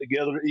scout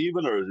together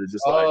even? Or is it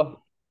just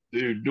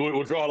dude,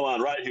 we'll draw the line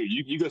right here.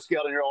 You go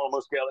scout on your own, I'm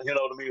going to scout and head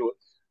over to me.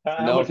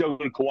 How much y'all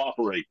going to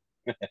cooperate?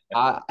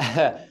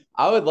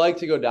 I would like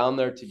to go down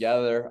there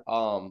together.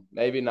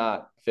 Maybe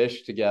not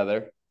fish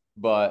together,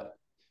 but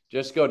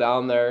just go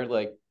down there.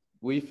 Like,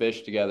 we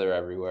fish together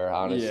everywhere,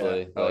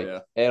 honestly. Yeah.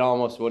 It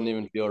almost wouldn't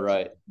even feel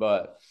right.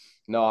 But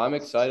no, I'm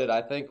excited.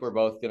 I think we're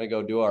both going to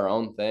go do our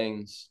own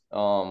things,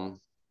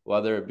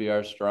 whether it be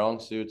our strong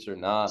suits or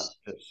not.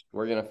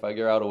 We're going to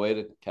figure out a way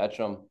to catch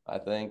them, I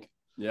think.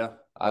 Yeah.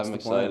 I'm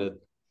excited.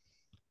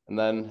 And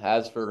then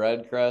as for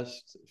Red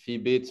Crest, if he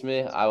beats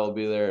me, I will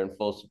be there in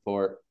full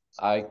support.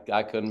 I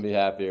couldn't be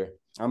happier.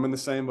 I'm in the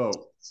same boat.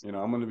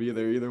 I'm going to be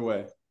there either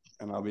way,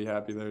 and I'll be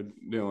happy they're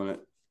doing it.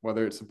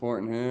 Whether it's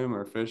supporting him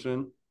or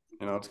fishing,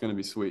 it's going to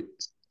be sweet.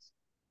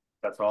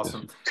 That's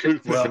awesome. True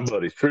fishing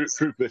buddies. True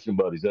fishing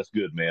buddies. That's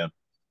good, man.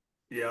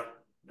 Yeah,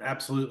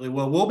 absolutely.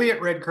 Well, we'll be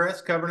at Red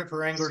Crest covering it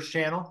for Anglers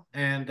Channel,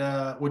 and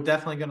we're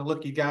definitely going to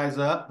look you guys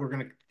up. We're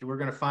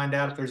gonna find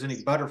out if there's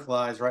any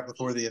butterflies right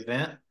before the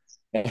event,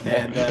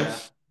 and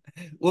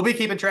we'll be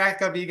keeping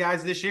track of you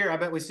guys this year. I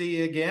bet we see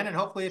you again, and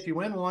hopefully, if you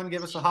win one,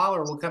 give us a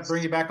holler. We'll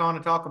bring you back on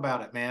and talk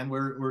about it, man.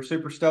 We're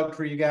super stoked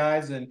for you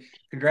guys, and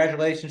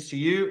congratulations to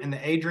you and the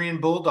Adrian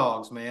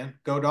Bulldogs, man.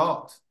 Go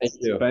Dogs!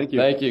 Thank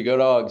you. Go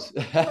Dogs!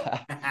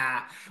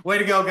 Way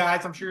to go,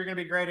 guys! I'm sure you're going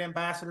to be great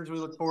ambassadors. We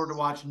look forward to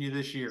watching you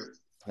this year.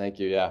 Thank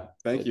you. Yeah.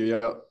 Thank you.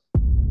 Yeah.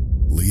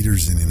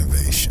 Leaders in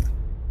innovation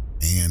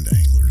and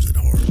anglers at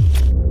heart.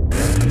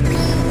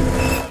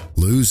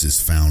 Lew's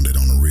is founded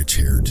on a rich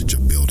heritage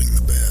of building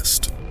the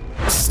best.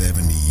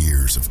 70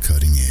 years of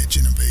cutting-edge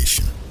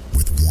innovation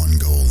with one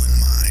goal in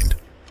mind: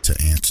 to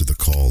answer the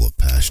call of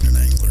passionate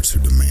anglers who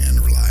demand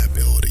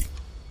reliability,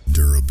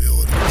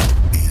 durability,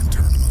 and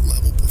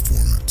tournament-level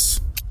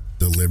performance.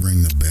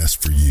 Delivering the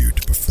best for you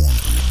to perform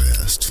at your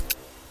best,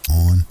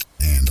 on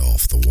and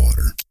off the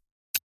water.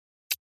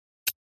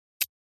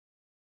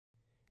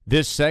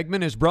 This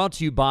segment is brought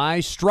to you by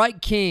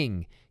Strike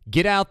King.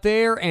 Get out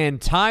there and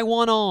tie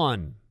one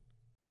on.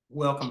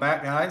 Welcome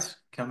back, guys.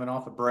 Coming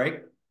off a break,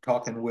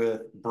 talking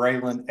with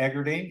Braylon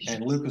Eggerding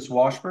and Lucas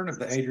Washburn of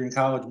the Adrian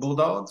College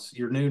Bulldogs,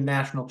 your new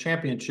national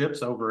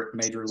championships over at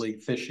Major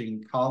League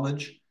Fishing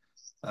College.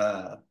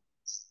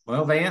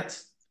 Well,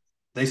 Vance,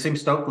 they seem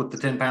stoked with the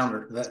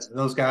 10-pounder.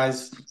 Those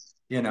guys,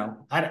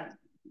 I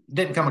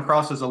didn't come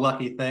across as a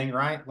lucky thing,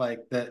 right? Like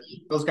that,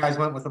 those guys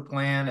went with a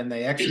plan and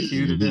they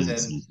executed it,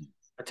 and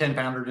a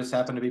 10-pounder just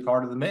happened to be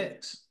part of the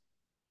mix.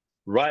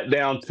 Right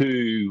down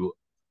to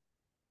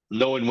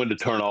knowing when to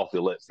turn off the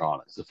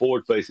electronics, the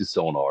forward-facing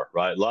sonar,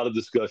 right? A lot of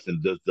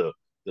discussion. Does the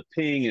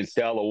ping in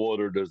shallow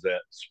water, does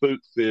that spook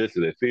fish?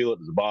 Do they feel it?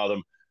 Does it bother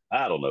them?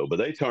 I don't know. But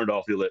they turned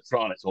off the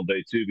electronics on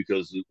day 2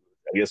 because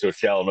I guess they're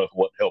shallow enough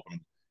for what helping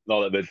them and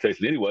all that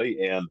vegetation anyway.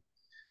 And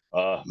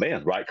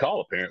man, right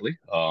call apparently.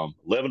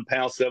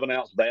 11-pound,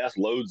 7-ounce bass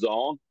loads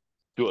on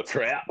to a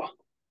trap.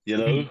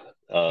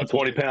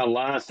 20-pound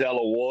line,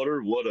 shallow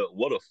water. What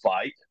a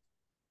fight!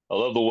 I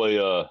love the way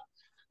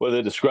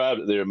they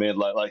described it there, man.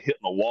 Like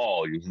hitting a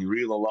wall. You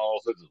reel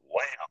along, so just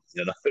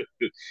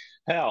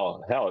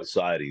wham. How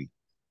exciting!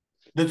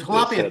 The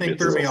tilapia thing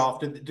threw me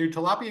off. Do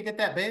tilapia get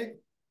that big?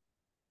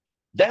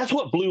 That's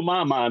what blew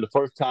my mind the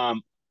first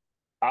time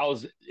I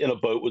was in a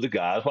boat with the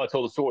guys. That's why I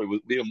told the story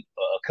with being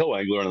a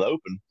co-angler in the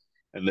open,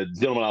 and the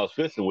gentleman I was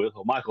fishing with,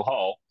 Michael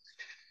Hall.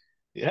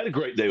 He had a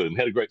great day with him.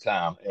 Had a great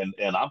time,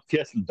 and I'm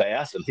catching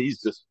bass, and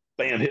he's just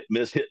bam, hit,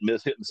 miss,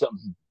 hitting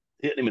something,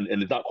 hitting him,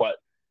 and it's not quite.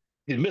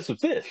 He's missing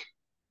fish,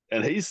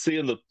 and he's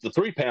seeing the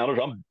 3-pounders.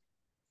 I'm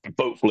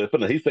boat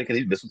flipping, and he's thinking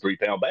he's missing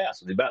 3-pound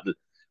bass, and I'm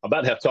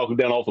about to have to talk him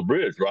down off the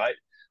bridge, right?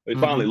 He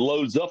finally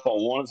loads up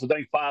on one. It's a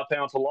dang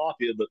 5-pound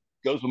tilapia that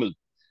goes from his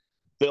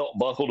belt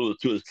buckle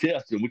to his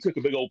chest, and we took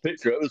a big old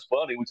picture of it. It was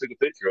funny. We took a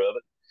picture of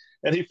it,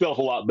 and he felt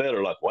a lot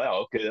better. Like,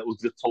 wow, okay, that was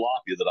just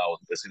tilapia that I was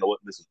missing. I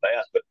wasn't missing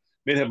bass, but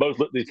me and him both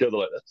looked at each other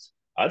like this.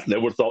 I just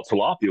never thought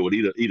tilapia would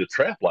eat a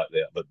trap like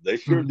that, but they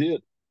sure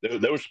did.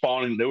 They were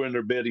spawning. They were in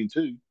their bedding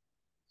too.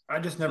 I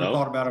just never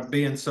thought about them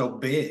being so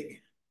big,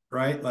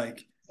 right?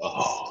 Like,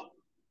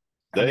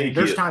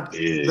 there's times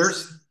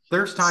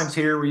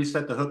here where you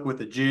set the hook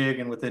with a jig,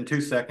 and within 2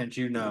 seconds,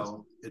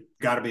 it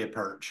got to be a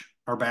perch.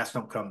 Our bass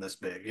don't come this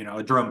big,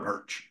 a drum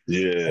perch.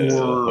 Yeah,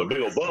 or a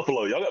big old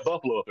buffalo. Y'all got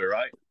buffalo up there,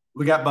 right?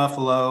 We got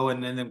buffalo,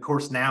 and then of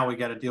course now we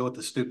got to deal with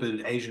the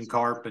stupid Asian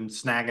carp and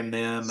snagging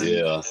them.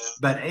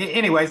 But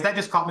anyways, that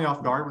just caught me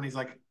off guard when he's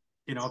like,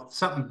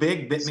 something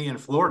big bit me in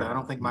Florida. I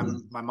don't think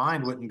my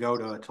mind wouldn't go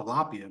to a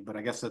tilapia, but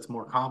I guess that's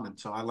more common.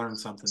 So I learned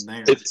something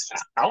there.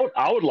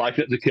 I would like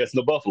it to catch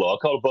the buffalo. I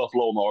caught a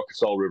buffalo on the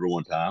Arkansas River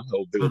one time,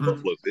 a big old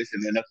buffalo fish,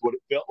 and then that's what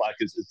it felt like.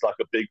 It's like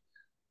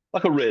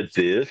like a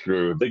redfish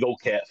or a big old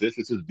catfish.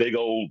 It's this big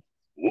old,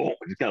 whoa,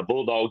 it just kind of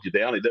bulldogs you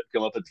down. He doesn't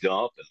come up and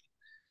jump,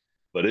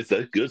 but it's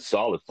a good,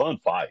 solid, fun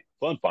fighting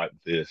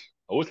fish.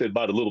 I wish they'd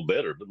bite a little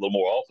better, but a little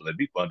more often. They'd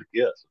be fun to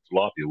catch.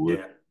 Tilapia would.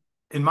 Yeah.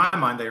 In my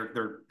mind,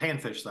 they're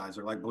panfish size.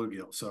 They're like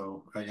bluegill.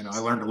 So, I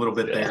learned a little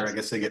bit there. I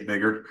guess they get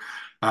bigger.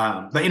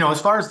 But,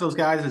 as far as those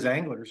guys as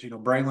anglers,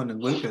 Braylon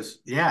and Lucas,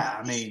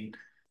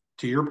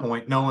 to your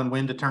point, knowing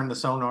when to turn the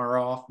sonar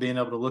off, being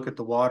able to look at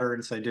the water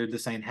and say, dude,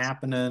 this ain't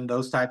happening,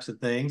 those types of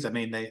things.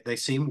 They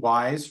seem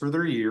wise for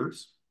their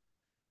years.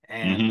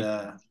 And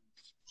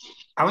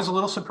I was a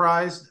little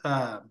surprised.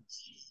 A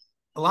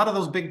lot of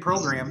those big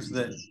programs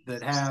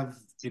that have,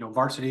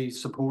 varsity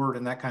support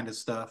and that kind of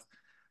stuff,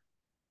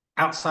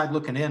 outside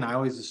looking in, I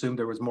always assumed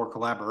there was more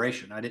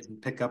collaboration. I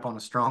didn't pick up on a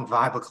strong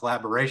vibe of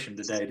collaboration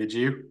today. Did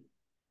you?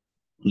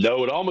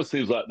 No, it almost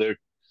seems like they're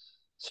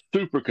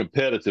super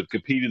competitive,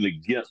 competing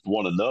against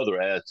one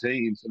another as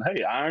teams. And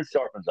hey, iron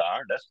sharpens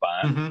iron. That's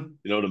fine.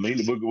 You know what I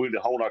mean? We're going to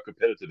hone our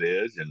competitive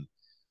edge, and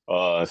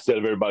instead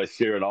of everybody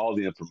sharing all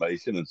the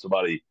information and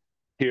somebody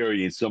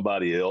carrying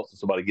somebody else and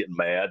somebody getting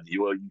mad,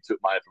 you took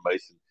my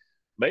information.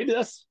 Maybe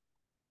that's,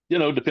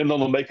 depending on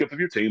the makeup of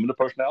your team and the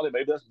personality,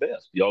 maybe that's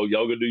best. Y'all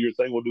go do your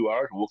thing, we'll do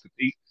ours, and we'll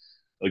compete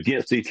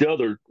against each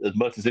other as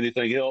much as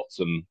anything else.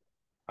 And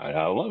I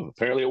don't know.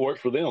 Apparently, it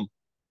works for them.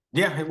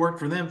 Yeah, it worked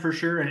for them for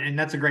sure, and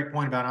that's a great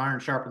point about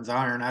iron sharpens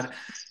iron.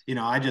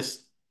 I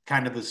just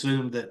kind of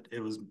assumed that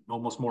it was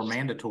almost more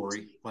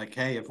mandatory. Like,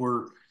 hey, if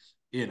we're,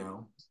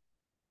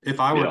 if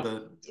I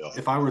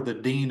were the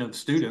dean of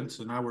students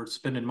and I were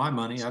spending my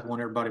money, I'd want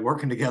everybody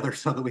working together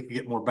so that we could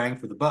get more bang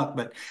for the buck.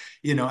 But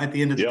at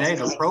the end of the day,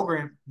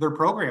 their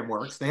program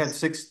works. They had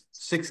six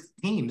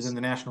teams in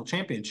the national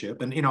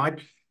championship, and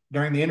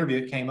during the interview,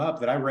 it came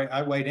up that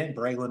I weighed in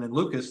Braylon and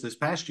Lucas this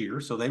past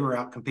year, so they were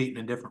out competing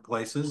in different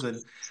places,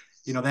 and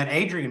that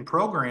Adrian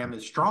program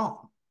is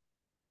strong.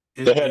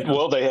 They had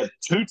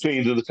 2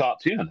 teams in the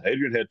top 10.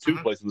 Adrian had 2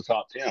 places in the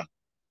top 10.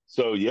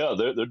 So yeah,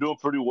 they're doing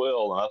pretty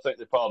well, and I think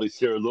they probably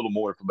share a little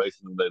more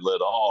information than they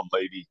let on.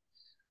 Maybe,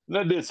 and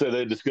they did say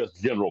they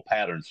discussed general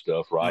pattern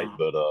stuff, right?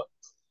 But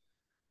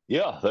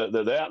yeah, they're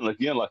that, and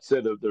again, like I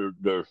said,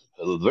 they're at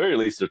the very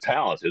least they're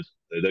talented.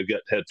 They've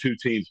had 2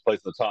 teams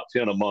placed in the top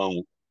 10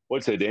 among.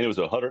 What'd you say, Danny? It was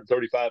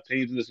 135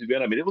 teams in this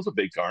event. It was a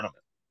big tournament.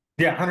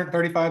 Yeah,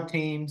 135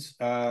 teams.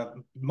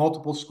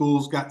 Multiple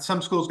schools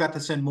some schools got to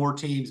send more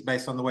teams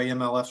based on the way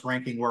MLF's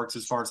ranking works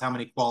as far as how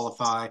many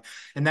qualify,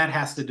 and that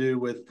has to do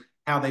with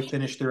how they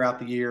finished throughout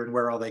the year and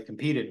where all they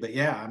competed. But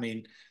yeah,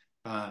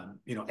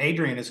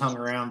 Adrian has hung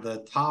around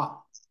the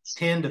top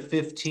 10 to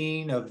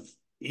 15 of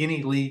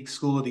any league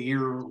school of the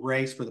year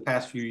race for the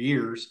past few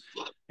years,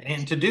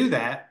 and to do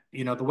that,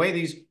 the way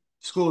these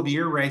school of the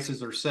year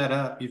races are set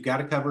up, you've got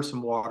to cover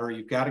some water.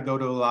 You've got to go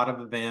to a lot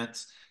of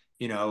events,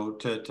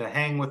 to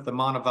hang with the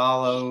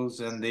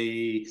Montevallos and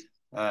the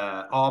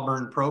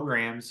Auburn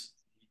programs.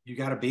 you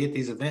got to be at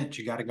these events.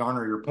 You got to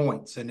garner your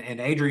points. And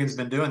Adrian's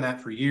been doing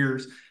that for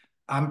years.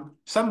 I'm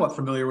somewhat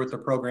familiar with the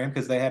program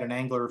because they had an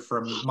angler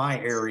from my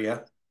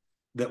area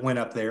that went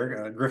up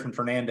there, Griffin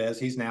Fernandez.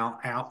 He's now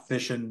out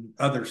fishing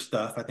other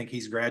stuff. I think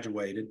he's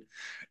graduated.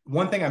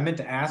 One thing I meant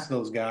to ask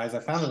those guys, I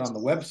found it on the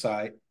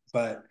website,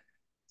 but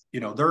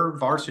they're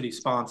varsity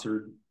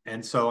sponsored.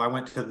 And so I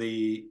went to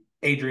the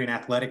Adrian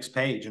Athletics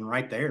page, and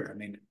right there, I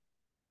mean,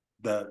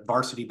 the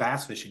varsity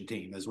bass fishing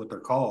team is what they're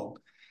called.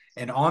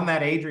 And on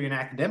that Adrian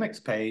Academics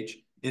page,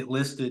 it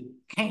listed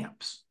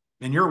camps.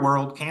 In your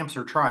world, camps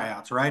are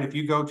tryouts, right? If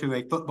you go to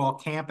a football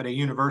camp at a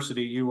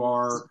university, you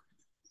are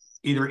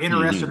either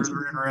interested or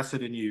they're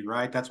interested in you,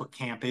 right? That's what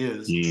camp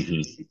is.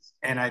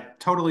 And I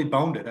totally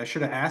boned it. I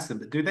should have asked them,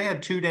 but dude, they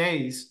had 2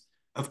 days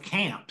of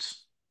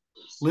camps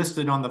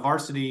listed on the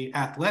varsity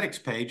athletics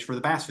page for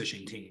the bass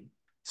fishing team.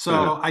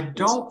 So I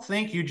don't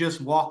think you just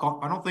walk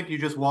on. I don't think you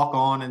just walk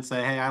on and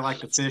say, "Hey, I like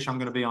to fish. I'm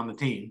going to be on the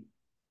team."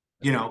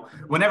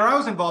 Whenever I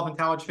was involved in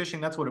college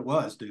fishing, that's what it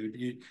was, dude.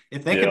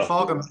 If they could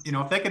fog them,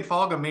 if they could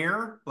fog a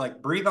mirror,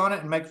 like breathe on it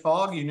and make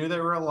fog, you knew they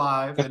were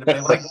alive. And if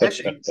they liked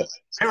fishing,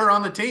 they were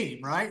on the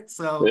team, right?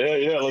 So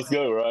let's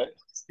go, right?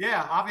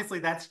 Yeah, obviously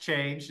that's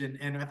changed,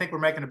 and I think we're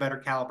making a better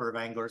caliber of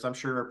anglers. I'm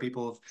sure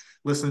people have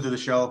listened to the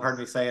show, have heard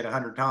me say it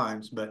 100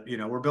 times, but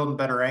we're building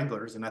better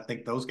anglers, and I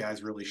think those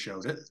guys really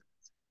showed it.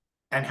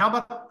 And how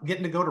about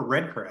getting to go to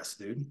Redcrest,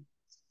 dude?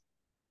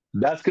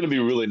 That's going to be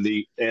really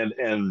neat.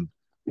 And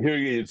here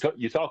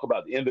you talk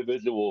about the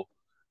individual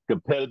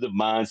competitive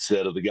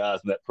mindset of the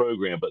guys in that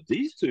program, but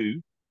these two,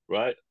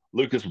 right,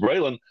 Lucas and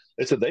Braylon,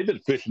 they said they've been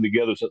fishing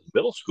together since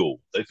middle school.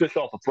 They fish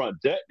off the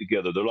front deck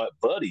together. They're like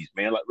buddies,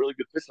 man, like really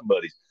good fishing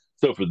buddies.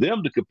 So for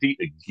them to compete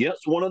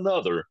against one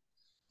another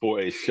for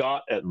a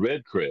shot at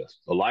Redcrest,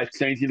 a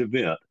life-changing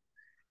event,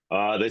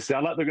 they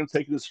sound like they're going to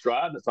take it in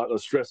stride. And it's not going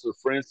to stress their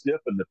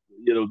friendship, and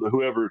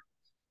whoever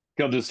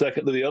comes in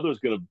second to the other is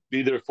going to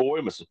be there for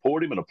him and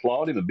support him and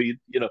applaud him and be,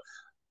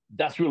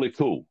 that's really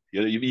cool.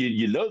 They're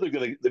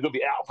going to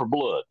be out for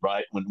blood,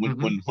 right?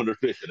 When they're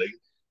fishing,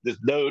 there's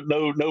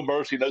no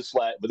mercy, no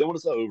slack. But then when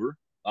it's over,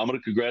 I'm going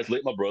to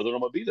congratulate my brother, and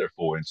I'm going to be there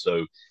for him.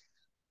 So,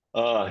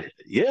 I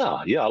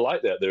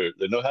like that.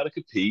 They know how to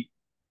compete.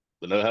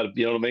 They know how to,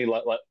 you know what I mean?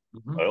 Like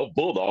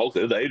Bulldogs.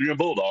 They're the Adrian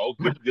Bulldogs.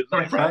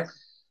 Right.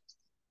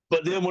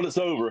 But then when it's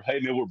over,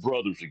 hey man, we're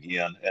brothers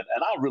again, and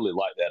I really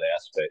like that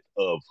aspect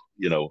of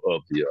the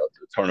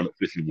tournament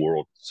fishing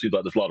world. Seems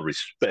like there's a lot of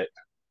respect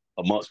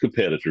amongst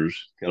competitors,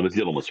 kind of a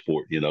gentleman's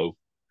sport,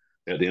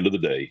 at the end of the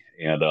day.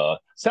 And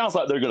sounds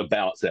like they're going to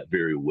balance that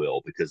very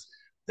well, because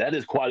that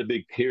is quite a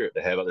big carrot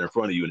to have out there in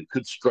front of you, and it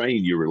could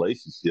strain your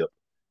relationship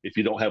if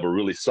you don't have a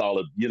really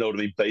solid,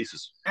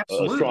 basis,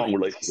 a strong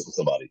relationship with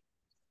somebody.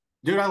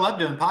 Dude, I love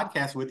doing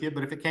podcasts with you,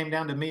 but if it came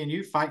down to me and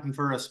you fighting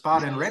for a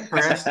spot in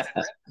Redcrest,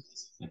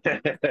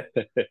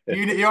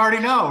 you already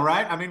know,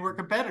 right? I mean, we're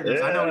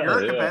competitors. I know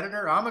you're a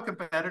competitor. I'm a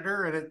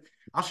competitor, and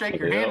I'll shake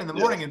your hand in the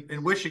morning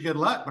and wish you good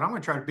luck, but I'm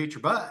going to try to beat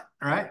your butt,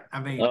 right? I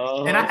mean,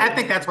 and I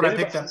think that's what I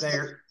picked up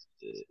there.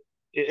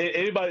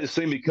 Anybody that's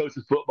seen me coach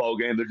a football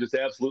game, they're just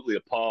absolutely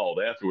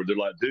appalled afterward. They're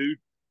like, dude,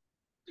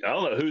 I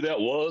don't know who that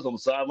was on the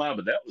sideline,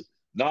 but that was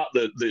not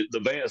the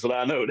Vance that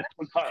I know.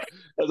 I'm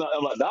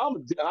like, no,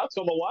 I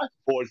told my wife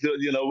before,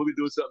 we'll be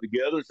doing something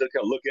together. So they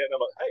kind of look at me. I'm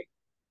like, hey,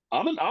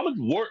 I'm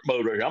in work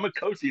mode right here. I'm in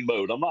coaching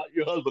mode. I'm not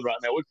your husband right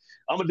now.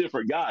 I'm a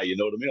different guy. You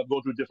know what I mean? I'm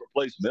going to a different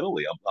place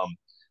mentally. I'm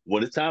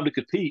when it's time to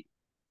compete,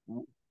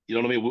 you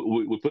know what I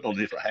mean? We're putting on a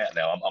different hat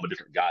now. I'm a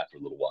different guy for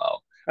a little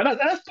while. And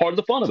that's part of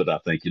the fun of it, I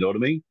think. You know what I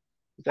mean?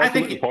 I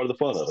think it's part of the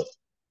fun of it.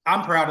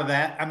 I'm proud of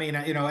that. I mean,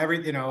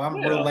 I'm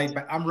real laid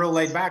back. I'm real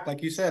laid back,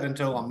 like you said,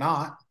 until I'm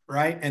not,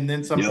 right? And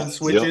then something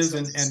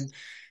switches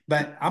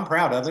but I'm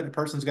proud of it. A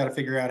person's got to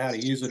figure out how to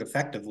use it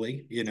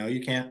effectively.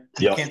 You can't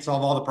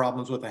solve all the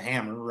problems with a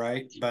hammer,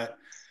 right? But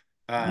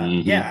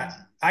I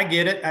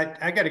get it.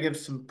 I got to give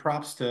some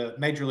props to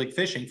Major League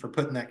Fishing for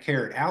putting that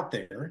carrot out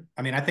there.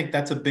 I mean, I think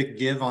that's a big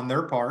give on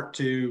their part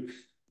to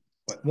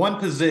one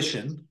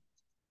position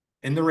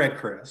in the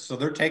Redcrest. So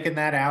they're taking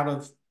that out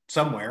of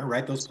somewhere,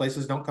 right? Those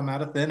places don't come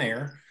out of thin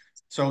air.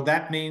 So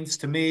that means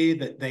to me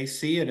that they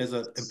see it as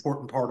an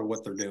important part of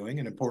what they're doing,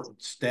 an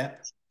important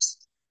step.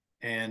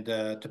 And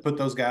to put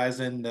those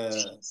guys in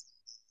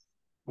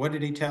what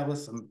did he tell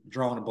us? I'm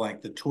drawing a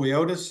blank. The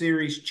Toyota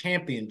Series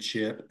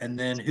Championship, and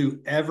then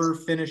whoever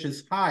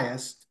finishes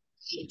highest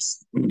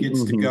gets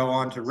to go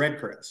on to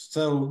Redcrest.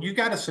 So you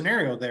got a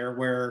scenario there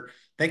where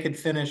they could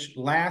finish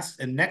last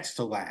and next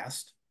to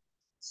last,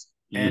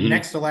 and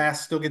next to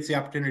last still gets the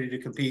opportunity to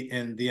compete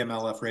in the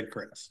MLF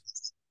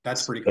Redcrest.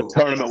 That's pretty cool. A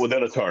tournament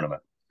within a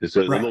tournament. It's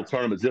a little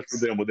tournament just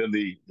for them within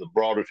the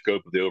broader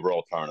scope of the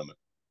overall tournament.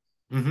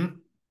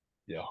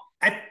 Yeah.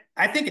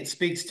 I think it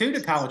speaks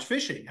to college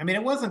fishing. I mean,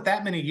 it wasn't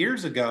that many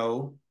years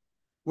ago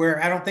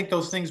where I don't think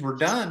those things were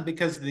done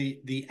because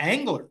the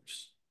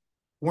anglers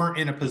weren't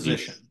in a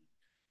position,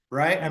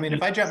 right? I mean,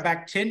 if I jump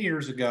back 10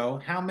 years ago,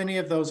 how many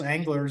of those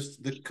anglers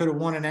that could have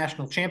won a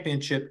national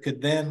championship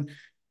could then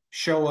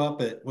show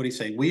up at,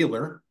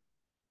 Wheeler,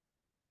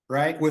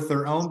 right, with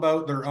their own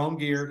boat, their own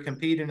gear,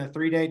 compete in a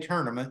 3-day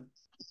tournament,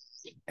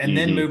 and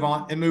then move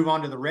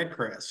on to the Red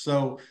Crest.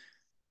 So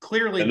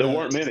clearly, and there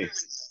weren't many.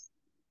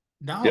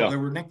 No, there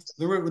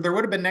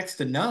would have been next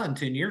to none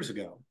 10 years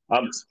ago.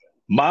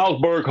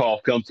 Miles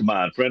Berghoff comes to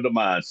mind, friend of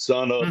mine,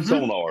 son of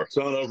Sonar,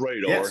 son of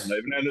Radar. Yes.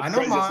 I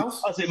know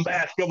Miles. I see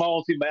Matt, come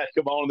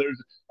on.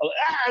 There's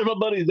my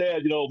buddy's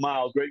dad,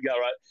 Miles, great guy,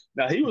 right?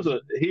 Now he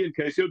and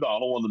Casey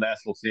O'Donnell won the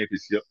national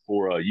championship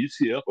for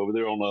UCF over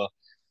there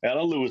out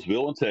of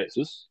Louisville in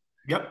Texas.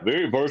 Yep.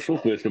 Very versatile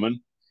fisherman.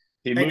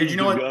 He moved to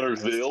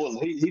Guntersville, and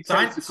he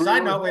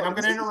side note, wait, I'm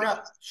going to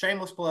interrupt.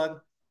 Shameless plug.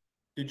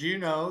 Did you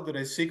know that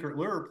a secret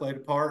lure played a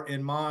part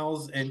in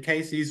Miles and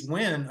Casey's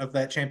win of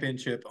that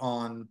championship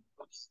on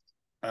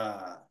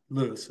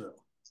Louisville?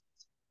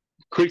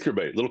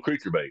 Little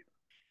creature bait.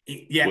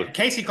 Yeah,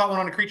 Casey caught one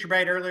on a creature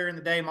bait earlier in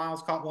the day.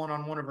 Miles caught one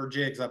on one of her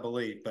jigs, I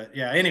believe. But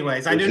yeah,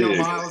 anyways, I do know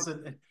Miles,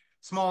 a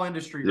small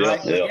industry,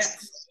 right?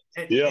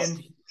 Yeah.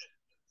 And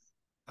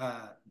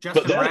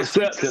Justin,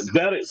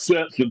 that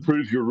accepts and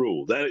proves your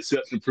rule.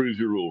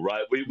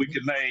 Right? We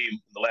can name in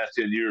the last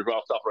 10 years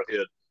off the top of our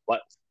head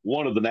like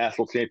one of the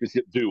national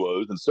championship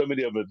duos, and so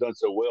many of them have done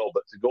so well.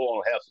 But to go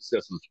on and have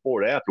success in the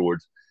sport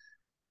afterwards,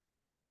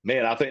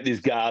 man, I think these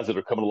guys that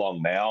are coming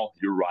along now,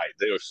 you're right.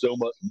 They are so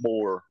much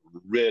more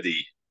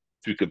ready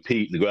to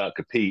compete and go out and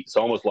compete. It's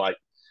almost like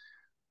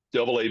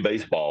AA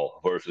baseball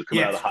versus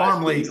coming out of high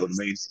school. You know what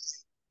I mean?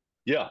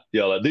 Yeah.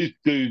 Like these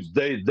dudes,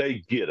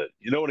 they get it.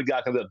 When a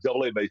guy comes out of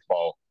AA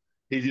baseball,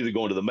 he's either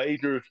going to the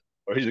majors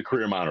or he's a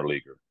career minor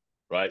leaguer,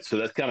 right? So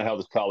that's kind of how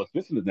this college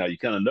fishing is now. You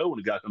kind of know when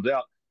a guy comes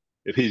out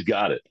if he's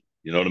got it.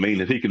 You know what I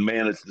mean? If he can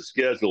manage the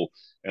schedule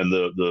and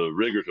the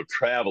rigors of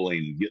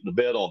traveling, getting to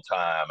bed on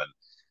time, and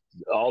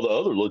all the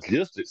other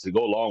logistics that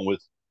go along with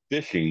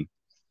fishing,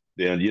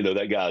 then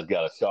that guy's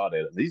got a shot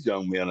at it. And these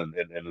young men and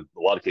in a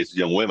lot of cases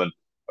young women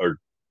are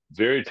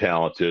very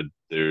talented.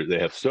 They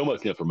have so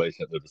much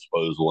information at their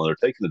disposal, and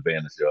they're taking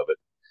advantage of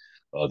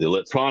it. The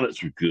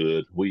electronics are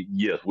good.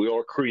 We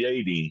are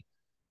creating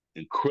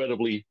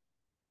incredibly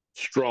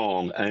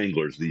strong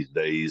anglers these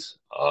days,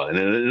 and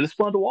it's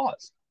fun to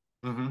watch.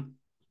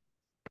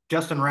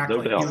 Justin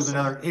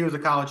Rackley, he was a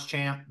college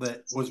champ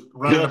that was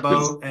running a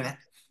boat and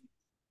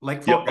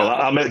Lake Fork.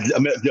 I met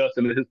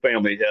Justin and his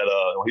family.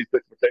 He's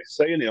picked for Texas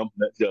A&M.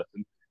 Met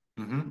Justin.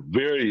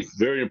 Very,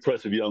 very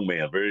impressive young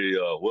man. Very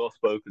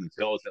well-spoken,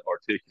 intelligent,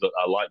 articulate.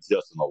 I like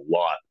Justin a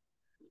lot.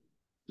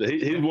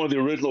 He's one of the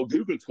original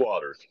Guggen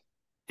squatters.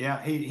 Yeah,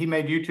 he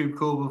made YouTube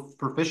cool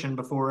for fishing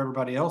before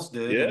everybody else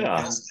did.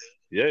 Yeah,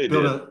 he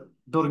did.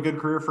 Built a good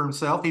career for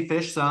himself. He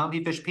fished some.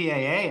 He fished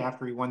PAA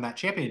after he won that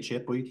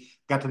championship. I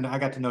got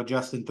to know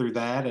Justin through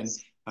that, and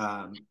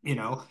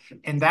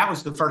and that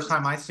was the first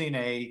time I seen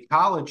a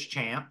college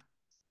champ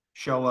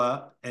show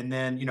up. And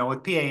then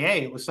with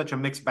PAA, it was such a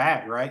mixed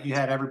bag, right? You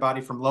had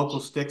everybody from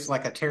local sticks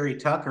like a Terry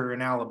Tucker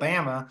in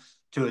Alabama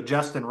to a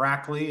Justin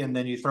Rackley, and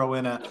then you throw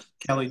in a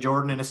Kelly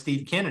Jordan and a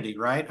Steve Kennedy,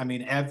 right? I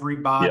mean,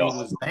 everybody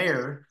was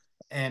there,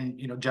 and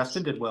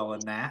Justin did well in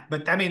that.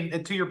 But I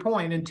mean, to your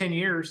point, in 10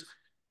 years.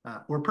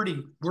 We're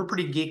pretty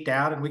geeked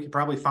out, and we could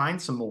probably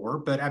find some more.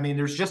 But I mean,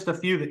 there's just a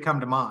few that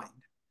come to mind.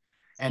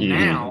 And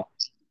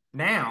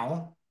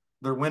now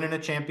they're winning a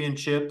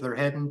championship. They're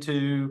heading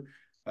to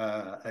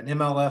an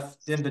MLF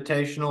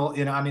Invitational.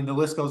 I mean, the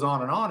list goes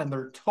on, and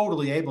they're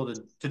totally able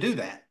to do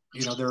that.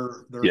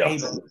 They're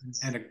able,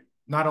 and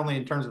not only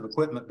in terms of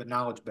equipment but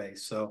knowledge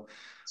base. So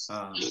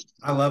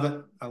I love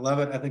it.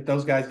 I think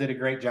those guys did a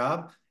great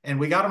job, and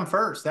we got them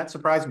first. That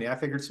surprised me. I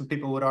figured some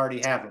people would already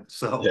have them.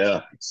 So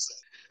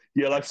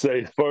Yeah, like I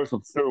say, first,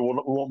 I'm sure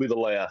we won't be the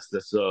last.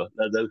 That's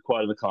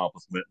quite an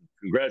accomplishment.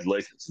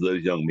 Congratulations to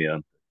those young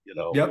men.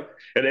 Yep.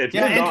 And if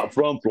you're not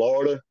from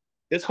Florida,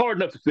 it's hard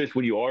enough to fish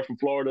when you are from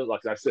Florida.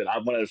 Like I said,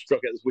 when I struck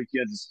out this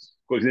weekend, just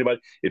quick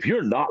anybody. If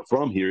you're not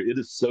from here, it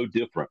is so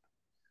different.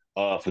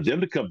 For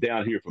them to come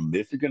down here from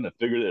Michigan and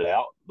figure it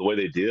out the way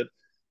they did,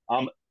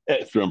 I'm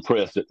extra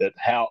impressed at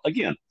how,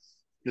 again,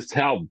 just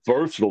how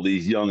versatile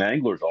these young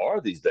anglers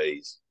are these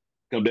days.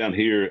 Come down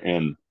here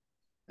and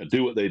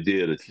do what they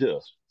did. It's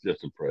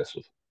just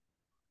impressive.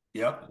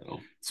 Yep.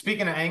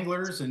 Speaking of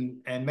anglers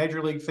and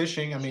Major League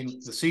Fishing, I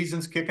mean, the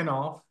season's kicking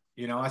off.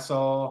 I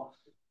saw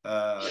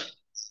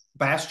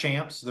Bass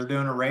Champs. They're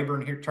doing a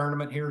Rayburn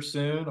tournament here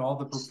soon. All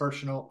the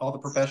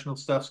professional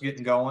stuff's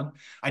getting going.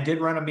 I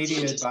did run a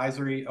media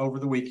advisory over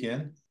the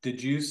weekend.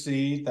 Did you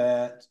see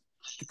that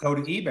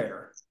Dakota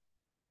Ebear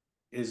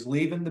is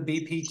leaving the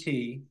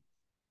BPT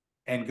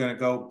and going to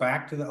go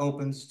back to the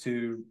Opens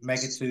to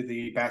make it to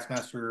the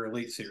Bassmaster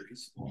Elite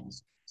Series?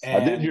 I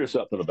did hear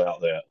something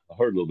about that. I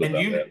heard a little bit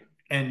about that.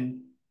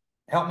 And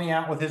help me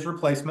out with his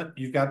replacement.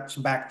 You've got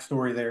some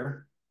backstory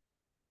there.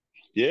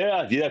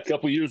 Yeah. A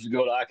couple of years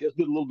ago, it's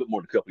been a little bit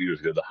more than a couple of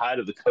years ago, the height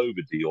of the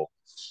COVID deal.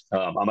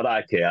 I'm at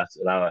ICAST,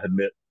 and I had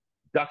met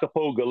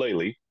Jacopo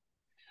Galeli,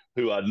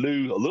 who I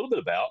knew a little bit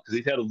about because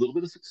he's had a little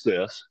bit of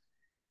success.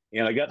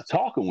 And I got to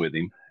talking with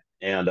him,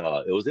 and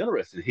it was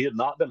interesting. He had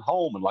not been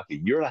home in like a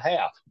year and a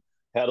half,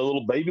 had a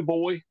little baby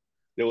boy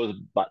that was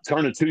about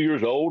turning 2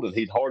 years old, and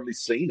he'd hardly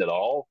seen it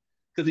all.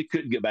 because he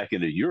couldn't get back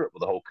into Europe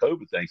with the whole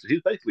COVID thing. So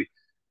he's basically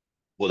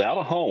without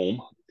a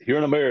home here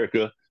in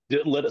America,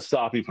 didn't let it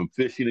stop him from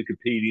fishing and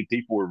competing.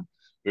 People were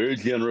very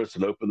generous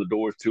and opened the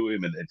doors to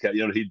him. And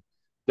he'd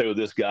stay with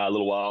this guy a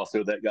little while, stay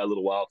with that guy a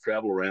little while,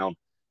 travel around,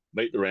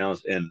 make the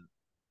rounds, and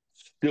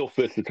still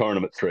fish the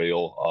tournament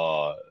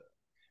trail.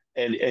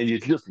 And you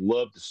just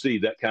love to see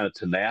that kind of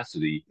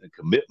tenacity and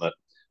commitment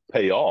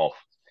pay off.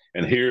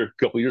 And here, a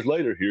couple of years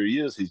later, here he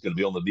is. He's going to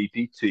be on the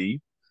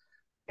VPT.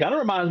 Kind of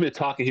reminds me of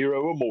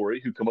Takahiro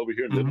Omori, who come over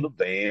here and live in a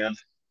van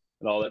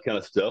and all that kind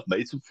of stuff.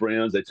 Made some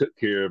friends. They took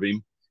care of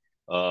him.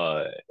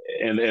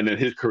 And then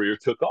his career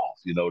took off.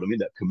 You know what I mean?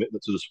 That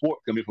commitment to the sport,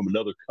 coming from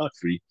another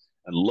country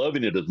and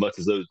loving it as much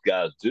as those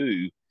guys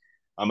do.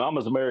 I'm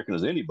as American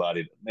as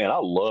anybody. But man, I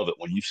love it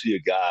when you see a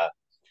guy.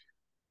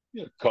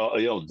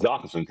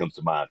 Dawkinson comes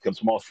to mind, comes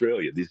from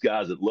Australia. These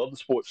guys that love the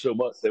sport so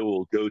much, they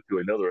will go to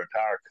another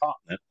entire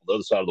continent on the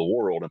other side of the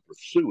world and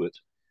pursue it.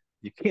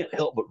 You can't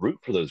help but root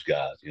for those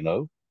guys, you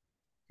know?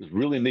 It's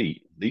really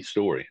neat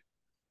story.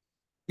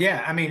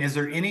 Yeah, I mean, is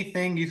there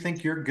anything you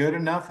think you're good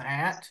enough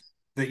at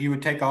that you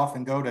would take off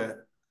and go to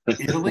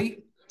Italy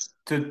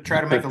to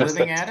try to make a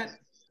living at it?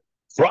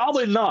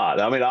 Probably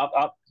not. I mean,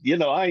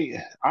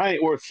 I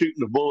ain't worth shooting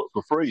the bullets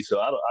for free, so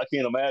I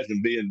can't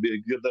imagine being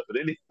good enough at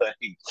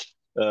anything.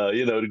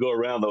 To go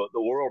around the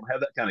world and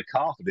have that kind of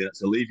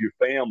confidence and leave your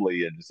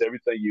family and just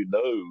everything you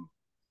know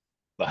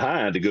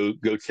behind to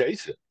go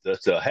chase it.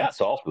 That's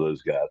hats off to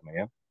those guys,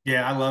 man.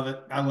 Yeah, I love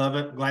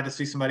it. Glad to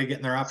see somebody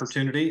getting their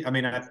opportunity. I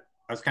mean, I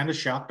was kind of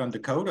shocked on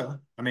Dakota.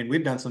 I mean,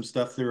 we've done some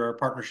stuff through our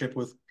partnership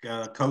with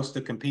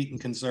Costa Compete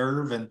and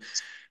Conserve, and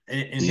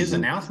in his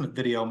announcement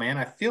video, man,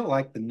 I feel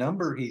like the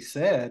number he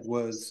said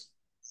was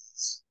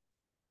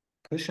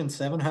pushing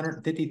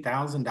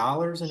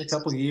 $750,000 in a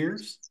couple of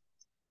years.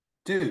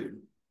 Dude,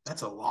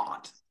 that's a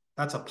lot.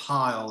 That's a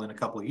pile in a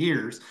couple of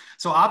years.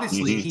 So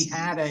obviously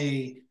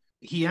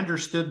he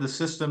understood the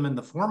system and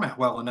the format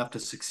well enough to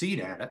succeed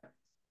at it,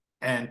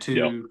 and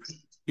to,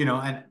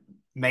 and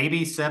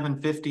maybe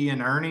 750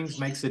 in earnings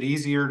makes it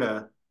easier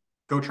to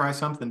go try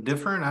something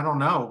different. I don't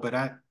know, but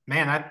I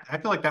feel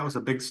like that was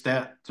a big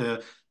step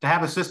to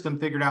have a system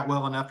figured out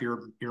well enough.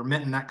 You're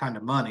minting that kind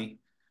of money,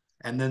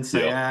 and then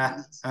say,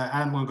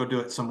 I'm going to go do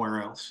it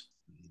somewhere else.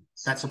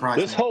 That surprised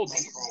me.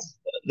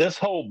 This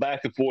whole back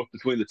and forth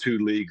between the two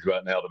leagues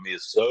right now to me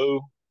is so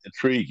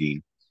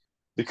intriguing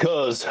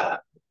because,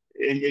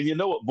 and you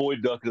know what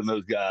Boyd Duckett and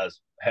those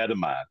guys had in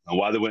mind and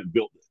why they went and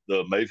built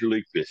the Major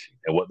League Fishing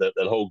and what that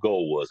whole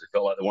goal was. They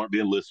felt like they weren't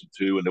being listened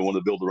to and they wanted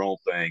to build their own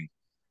thing.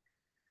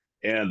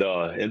 And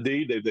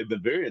indeed, they've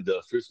been very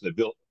industrious and they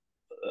built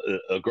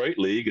a great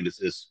league. And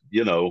it's it's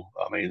a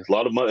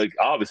lot of money,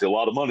 obviously a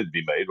lot of money to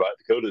be made, right?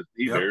 Dakota,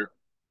 there,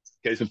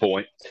 case in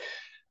point.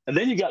 And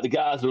then you got the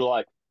guys that are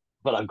like,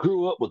 but I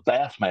grew up with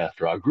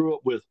Bassmaster. I grew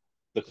up with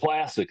the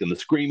Classic and the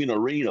screaming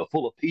arena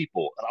full of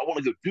people. And I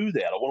want to go do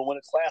that. I want to win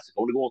a Classic.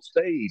 I want to go on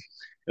stage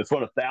in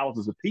front of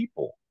thousands of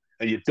people.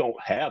 And you don't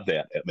have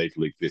that at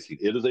Major League Fishing.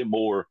 It is a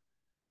more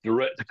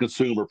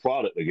direct-to-consumer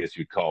product, I guess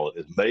you'd call it.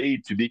 It's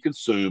made to be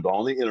consumed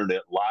on the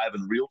internet, live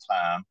in real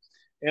time,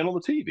 and on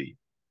the TV,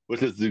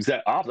 which is the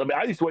exact opposite. I mean,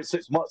 I used to wait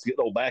 6 months to get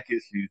the old back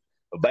issue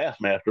of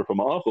Bassmaster from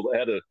my uncle that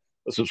had a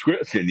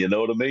subscription, you know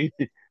what I mean?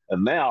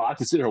 And now I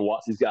can sit here and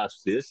watch these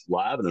guys fish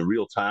live and in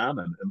real time,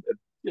 and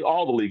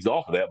all the leagues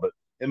offer that. But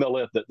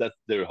MLF, that's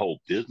their whole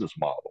business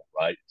model,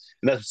 right?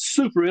 And that's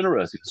super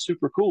interesting, it's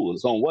super cool in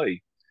its own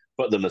way.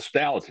 But the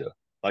nostalgia,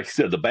 like you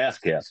said, the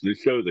Basscast, new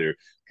show there,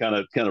 kind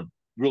of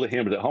really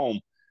hammered it home.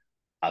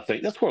 I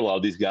think that's where a lot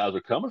of these guys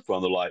are coming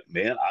from. They're like,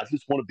 man, I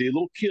just want to be a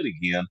little kid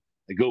again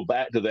and go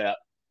back to that.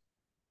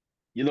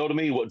 You know what I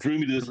mean? What drew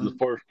me to this in the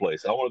first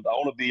place? I want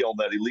to be on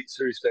that Elite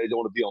Series stage. I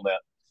want to be on that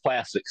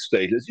Classic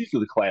stage. It's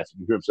usually the Classic.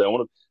 You hear them say,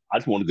 I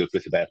just want to go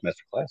fish a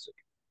Bassmaster Classic.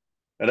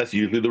 And that's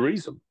usually the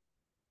reason.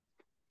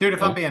 Dude,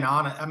 if I'm being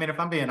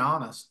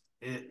honest,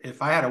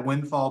 if I had a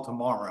windfall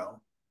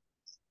tomorrow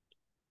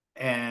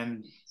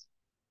and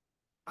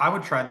I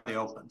would try the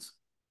Opens.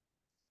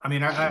 I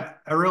mean, I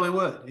really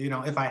would.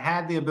 If I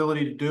had the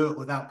ability to do it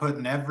without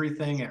putting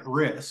everything at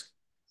risk,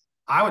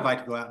 I would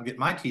like to go out and get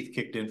my teeth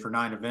kicked in for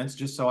 9 events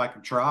just so I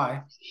could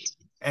try.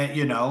 And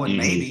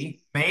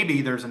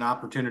maybe there's an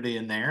opportunity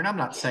in there. And I'm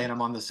not saying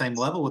I'm on the same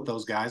level with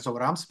those guys. So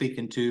what I'm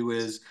speaking to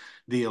is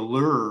the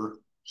allure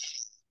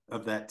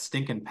of that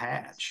stinking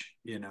patch,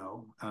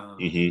 To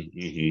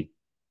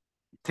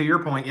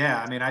your point,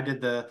 yeah. I mean, I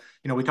did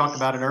we talked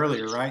about it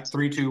earlier, right?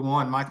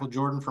 3-2-1, Michael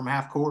Jordan from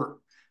half court.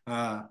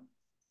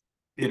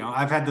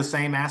 I've had the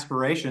same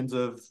aspirations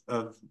of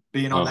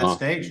being on that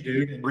stage,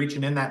 dude, and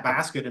reaching in that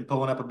basket and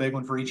pulling up a big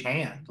one for each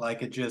hand.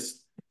 Like it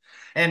just,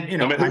 and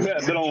I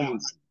mean,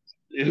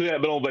 who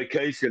had been on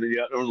vacation and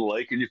you're out there on the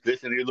lake and you're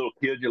fishing and you're a little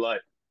kid, you're like,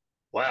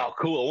 wow,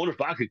 cool. I wonder if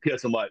I could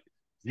catch them like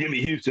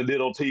Jimmy Houston did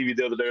on TV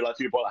the other day, like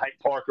you brought Hank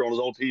Parker on his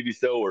own TV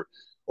show,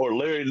 or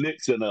Larry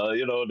Nixon, in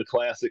the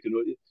Classic.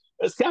 And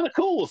it's kind of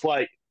cool. It's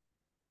like,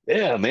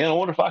 yeah, man, I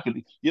wonder if I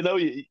could,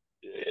 we're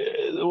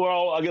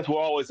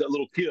always that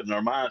little kid in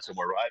our mind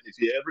somewhere, right? If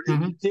you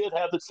did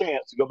have the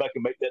chance to go back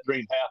and make that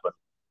dream happen,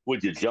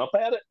 Would you jump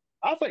at it?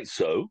 I think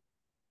so.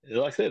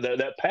 Like I said,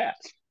 that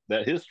past,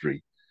 that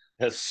history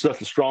has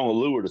such a strong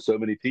allure to so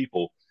many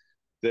people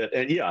that,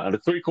 and the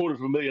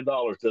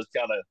 $750,000 does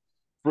kind of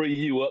free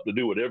you up to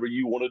do whatever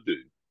you want to do.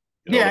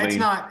 You know Yeah, what I it's mean?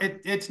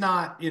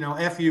 not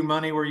it's not, FU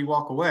money where you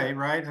walk away,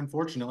 right?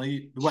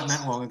 Unfortunately, it wasn't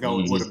that long ago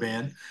it would have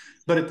been.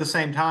 But at the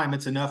same time,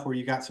 it's enough where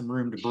you got some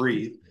room to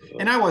breathe.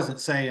 And I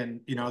wasn't saying,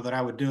 that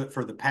I would do it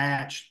for the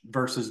patch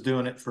versus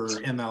doing it for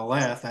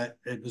MLF.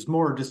 It was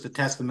more just a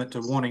testament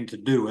to wanting to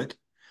do it.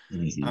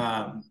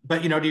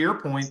 But to your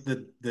point,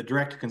 the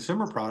direct to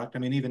consumer product, I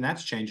mean, even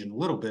that's changing a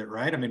little bit,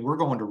 right? I mean, we're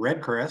going to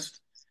Red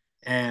Crest,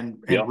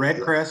 and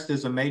Red Crest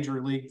is a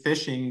major league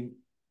fishing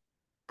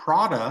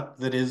product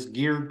that is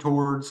geared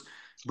towards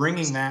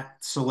bringing that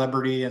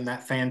celebrity and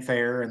that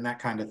fanfare and that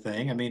kind of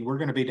thing. I mean, we're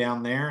going to be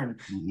down there, and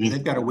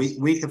they've got a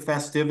week of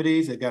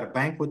festivities. They've got a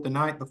banquet the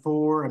night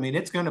before. I mean,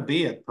 it's going to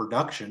be a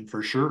production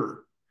for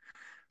sure.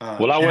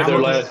 Well, I went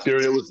there last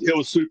year. It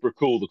was super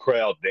cool. The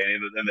crowd, Danny,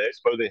 and the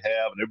expo they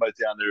have, and everybody's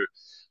down there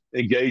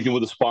engaging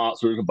with the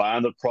sponsors and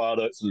buying the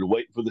products, and they're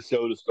waiting for the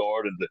show to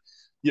start and to,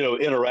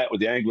 interact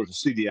with the anglers and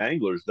see the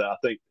anglers. That I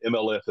think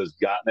MLF has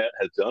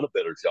done a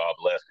better job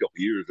the last couple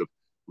of years of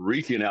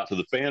reaching out to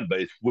the fan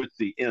base with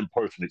the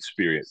in-person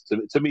experience.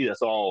 To me,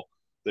 that's all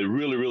they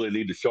really, really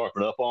need to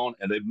sharpen up on,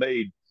 and they've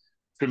made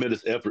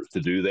tremendous efforts to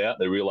do that.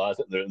 They realize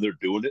it, and they're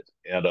doing it,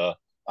 and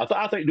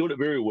I think doing it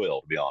very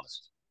well, to be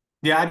honest.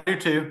 Yeah, I do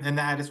too. And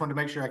I just wanted to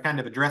make sure I kind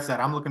of address that.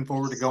 I'm looking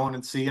forward to going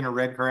and seeing a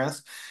Red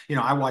Crest.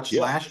 I watched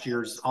last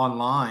year's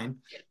online.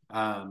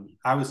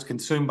 I was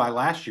consumed by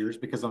last year's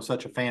because I'm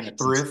such a fan of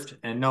thrift,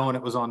 and knowing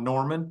it was on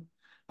Norman,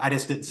 I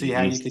just didn't see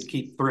how you could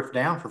keep thrift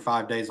down for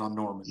 5 days on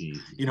Norman.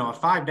 A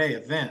 5-day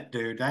event,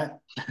 dude, that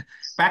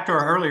back to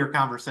our earlier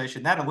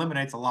conversation, that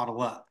eliminates a lot of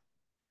luck.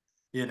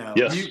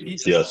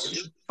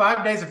 Yes.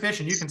 5 days of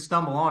fishing, you can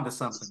stumble onto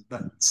something,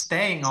 but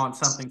staying on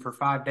something for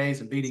 5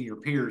 days and beating your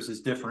peers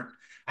is different.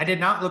 I did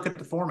not look at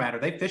the format. Are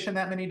they fishing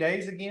that many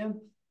days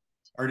again,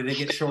 or did it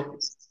get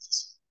short?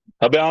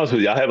 I'll be honest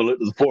with you, I haven't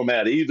looked at the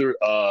format either.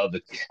 The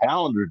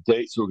calendar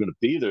dates are going to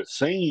be there. It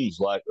seems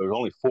like there's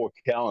only 4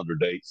 calendar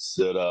dates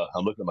that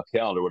I'm looking at my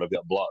calendar what I've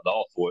got blocked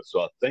off for it,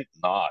 so I think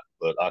not,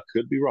 but I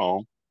could be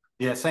wrong.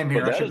 Yeah, same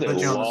here. But I should put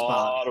you on the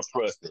spot. A lot of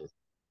pressure.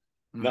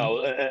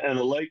 No, and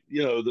the lake,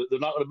 they're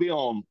not going to be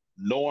on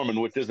Norman,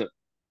 which isn't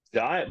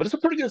giant, but it's a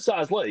pretty good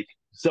sized lake.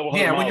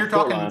 Yeah, when you're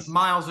talking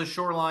miles of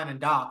shoreline and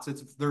docks,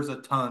 there's a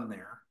ton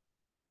there.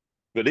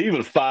 But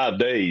even 5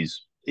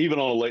 days, even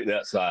on a lake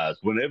that size,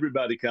 when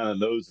everybody kind of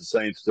knows the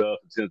same stuff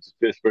and tends to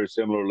fish very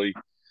similarly,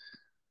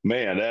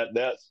 man,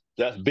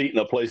 that's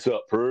beating a place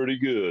up pretty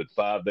good.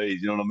 5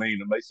 days, you know what I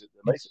mean? It makes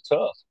it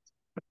tough.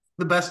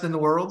 The best in the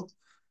world,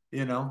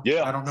 Yeah.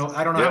 I don't know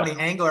how many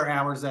angler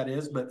hours that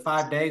is, but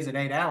 5 days at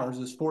 8 hours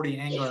is 40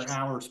 angler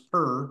hours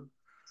per.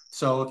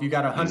 So if you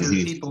got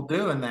 100 people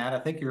doing that, I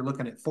think you're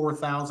looking at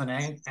 4,000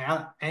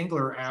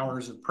 angler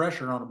hours of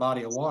pressure on a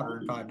body of water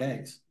in 5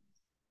 days.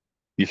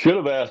 You should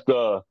have asked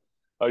a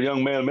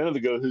young man a minute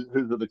ago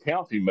who's an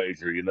accounting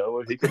major.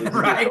 He could have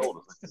right.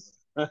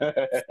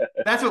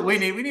 That's what we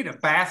need. We need a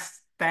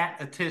bass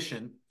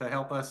statistician to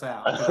help us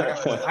out.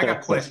 I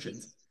got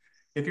questions.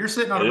 If you're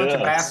sitting on a bunch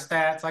of bass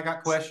stats, I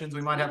got questions.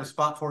 We might have a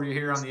spot for you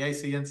here on the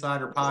AC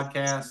Insider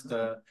podcast.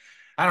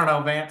 I don't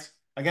know, Vance.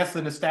 I guess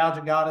the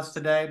nostalgia got us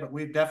today, but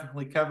we've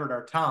definitely covered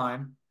our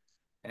time.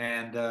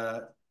 And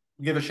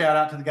give a shout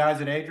out to the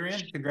guys at Adrian.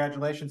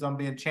 Congratulations on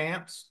being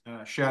champs.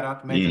 Shout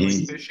out to Major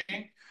League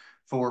Fishing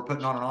for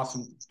putting on an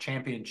awesome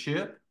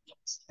championship.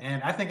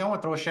 And I think I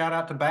want to throw a shout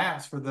out to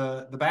Bass for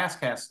the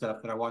Basscast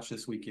stuff that I watched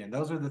this weekend.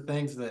 Those are the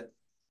things that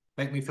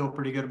make me feel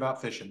pretty good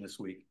about fishing this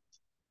week.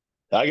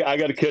 I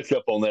got to catch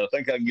up on that. I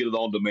think I can get it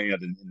on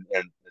demand and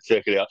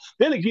check it out.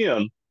 Then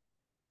again,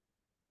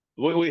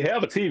 we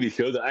have a TV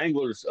show, the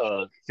Anglers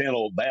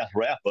Channel Bass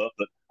Wrap Up,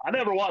 but I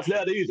never watched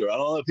that either. I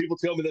don't know. People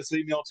tell me they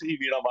see me on TV,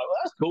 and I'm like, well,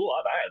 that's cool.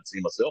 I hadn't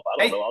seen myself.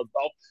 I don't know. I was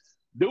off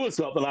doing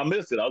something. I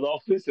missed it. I was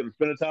off fishing and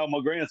spending time with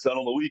my grandson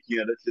on the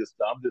weekend.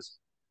 I'm just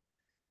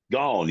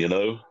gone,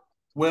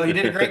 Well, you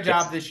did a great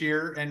job this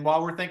year. And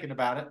while we're thinking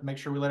about it, make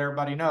sure we let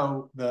everybody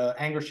know the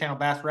Anglers Channel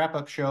Bass Wrap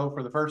Up show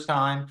for the first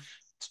time,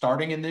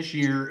 starting in this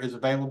year, is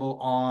available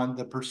on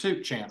the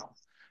Pursuit channel.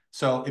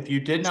 So if you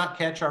did not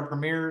catch our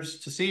premieres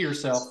to see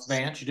yourself,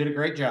 Vance, you did a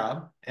great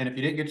job. And if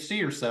you didn't get to see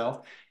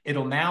yourself,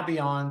 it'll now be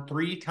on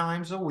 3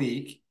 times a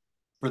week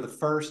for the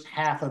first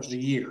half of the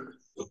year.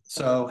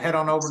 So head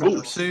on over to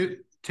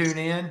Pursuit, tune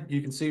in.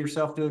 You can see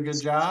yourself do a good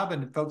job,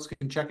 and folks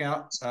can check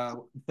out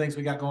things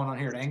we got going on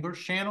here at Anglers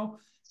Channel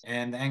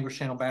and the Anglers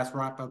Channel Bass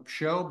Wrap-Up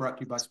Show, brought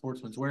to you by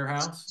Sportsman's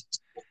Warehouse.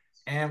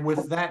 And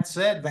with that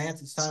said,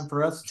 Vance, it's time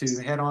for us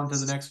to head on to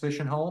the next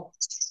fishing hole.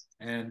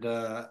 And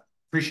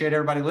appreciate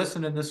everybody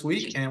listening this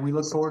week, and we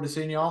look forward to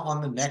seeing y'all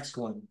on the next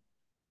one.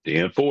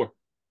 10-4.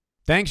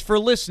 Thanks for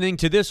listening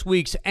to this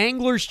week's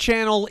Anglers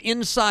Channel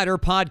Insider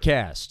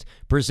Podcast,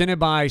 presented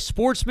by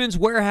Sportsman's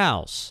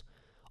Warehouse.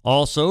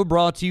 Also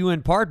brought to you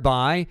in part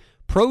by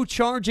Pro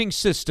Charging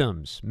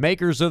Systems,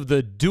 makers of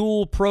the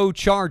Dual Pro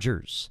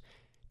Chargers,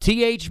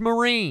 TH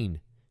Marine,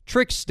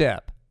 Trick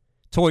Step,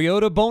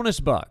 Toyota Bonus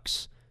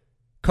Bucks,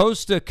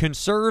 Costa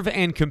Conserve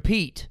and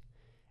Compete,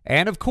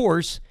 and of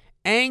course,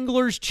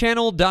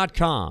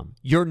 AnglersChannel.com,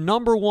 your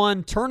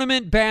 #1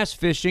 tournament bass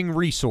fishing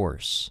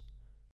resource.